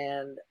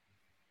and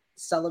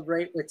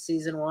celebrate with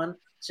Season 1, it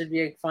should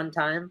be a fun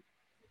time.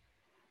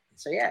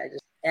 So yeah,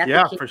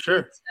 just for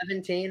sure.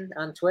 17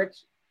 on Twitch.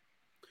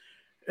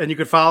 And you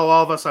can follow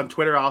all of us on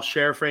Twitter. I'll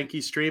share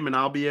Frankie's stream, and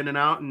I'll be in and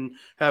out and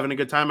having a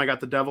good time. I got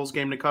the Devils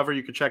game to cover.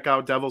 You can check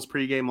out Devils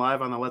pregame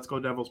live on the Let's Go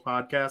Devils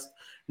podcast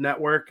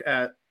network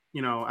at,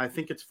 I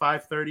think it's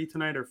 5:30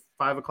 tonight or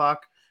 5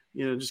 o'clock.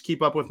 Just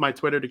keep up with my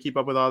Twitter to keep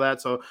up with all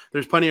that. So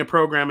there's plenty of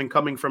programming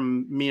coming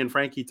from me and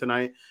Frankie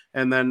tonight.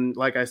 And then,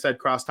 like I said,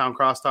 Crosstown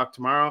Crosstalk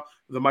tomorrow.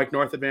 The Mike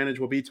North Advantage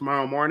will be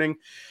tomorrow morning.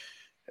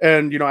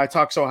 And, I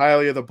talk so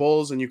highly of the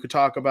Bulls, and you could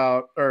talk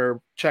about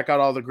or check out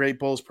all the great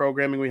Bulls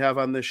programming we have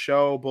on this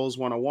show, Bulls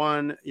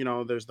 101.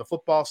 There's the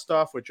football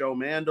stuff with Joe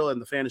Mandel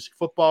and the Fantasy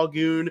Football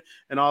Goon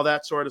and all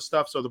that sort of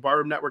stuff. So the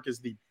Barroom Network is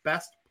the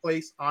best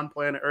place on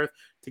planet Earth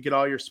to get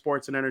all your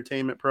sports and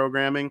entertainment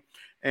programming.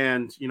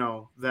 And,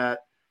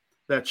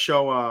 that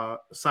show,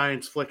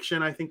 Science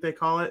Fiction, I think they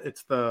call it.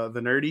 It's the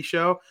nerdy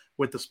show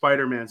with the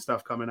Spider-Man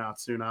stuff coming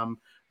out soon. I'm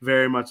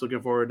very much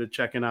looking forward to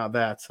checking out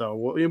that. So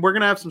we're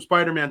going to have some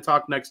Spider-Man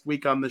talk next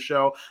week on the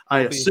show.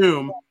 I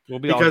assume we'll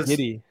be all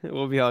giddy.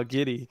 We'll be all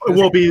giddy.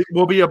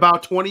 We'll be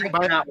about 20. I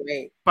cannot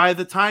wait. By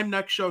the time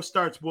next show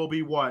starts, we'll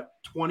be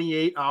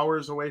 28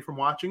 hours away from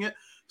watching it.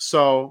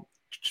 So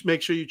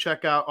make sure you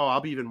check out. Oh,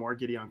 I'll be even more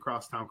giddy on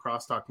Crosstown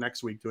Crosstalk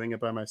next week doing it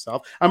by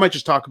myself. I might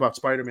just talk about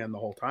Spider-Man the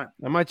whole time.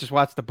 I might just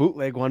watch the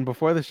bootleg one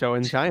before the show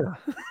in China.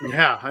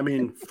 Yeah,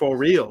 for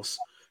reals.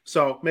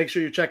 So make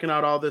sure you're checking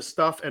out all this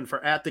stuff. And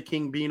for at the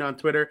King Bean on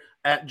Twitter,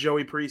 at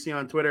Joey Parisi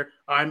on Twitter,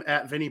 I'm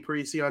at Vinny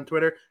Parisi on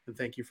Twitter. And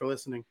thank you for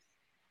listening.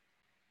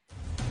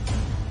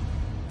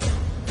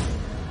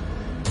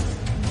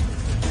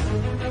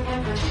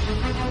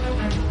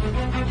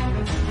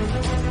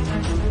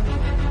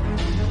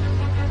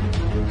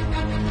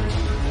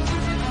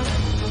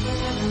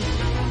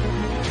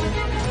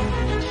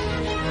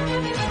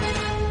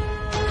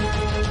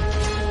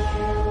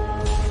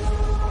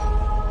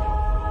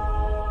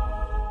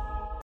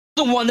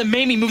 The one that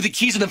made me move the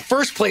keys in the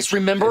first place,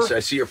 remember? Yes, I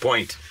see your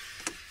point.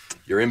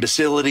 Your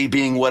imbecility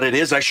being what it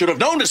is, I should have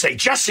known to say,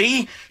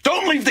 Jesse,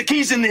 don't leave the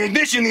keys in the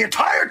ignition the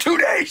entire 2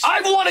 days.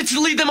 I wanted to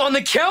leave them on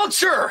the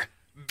counter,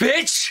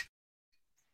 bitch.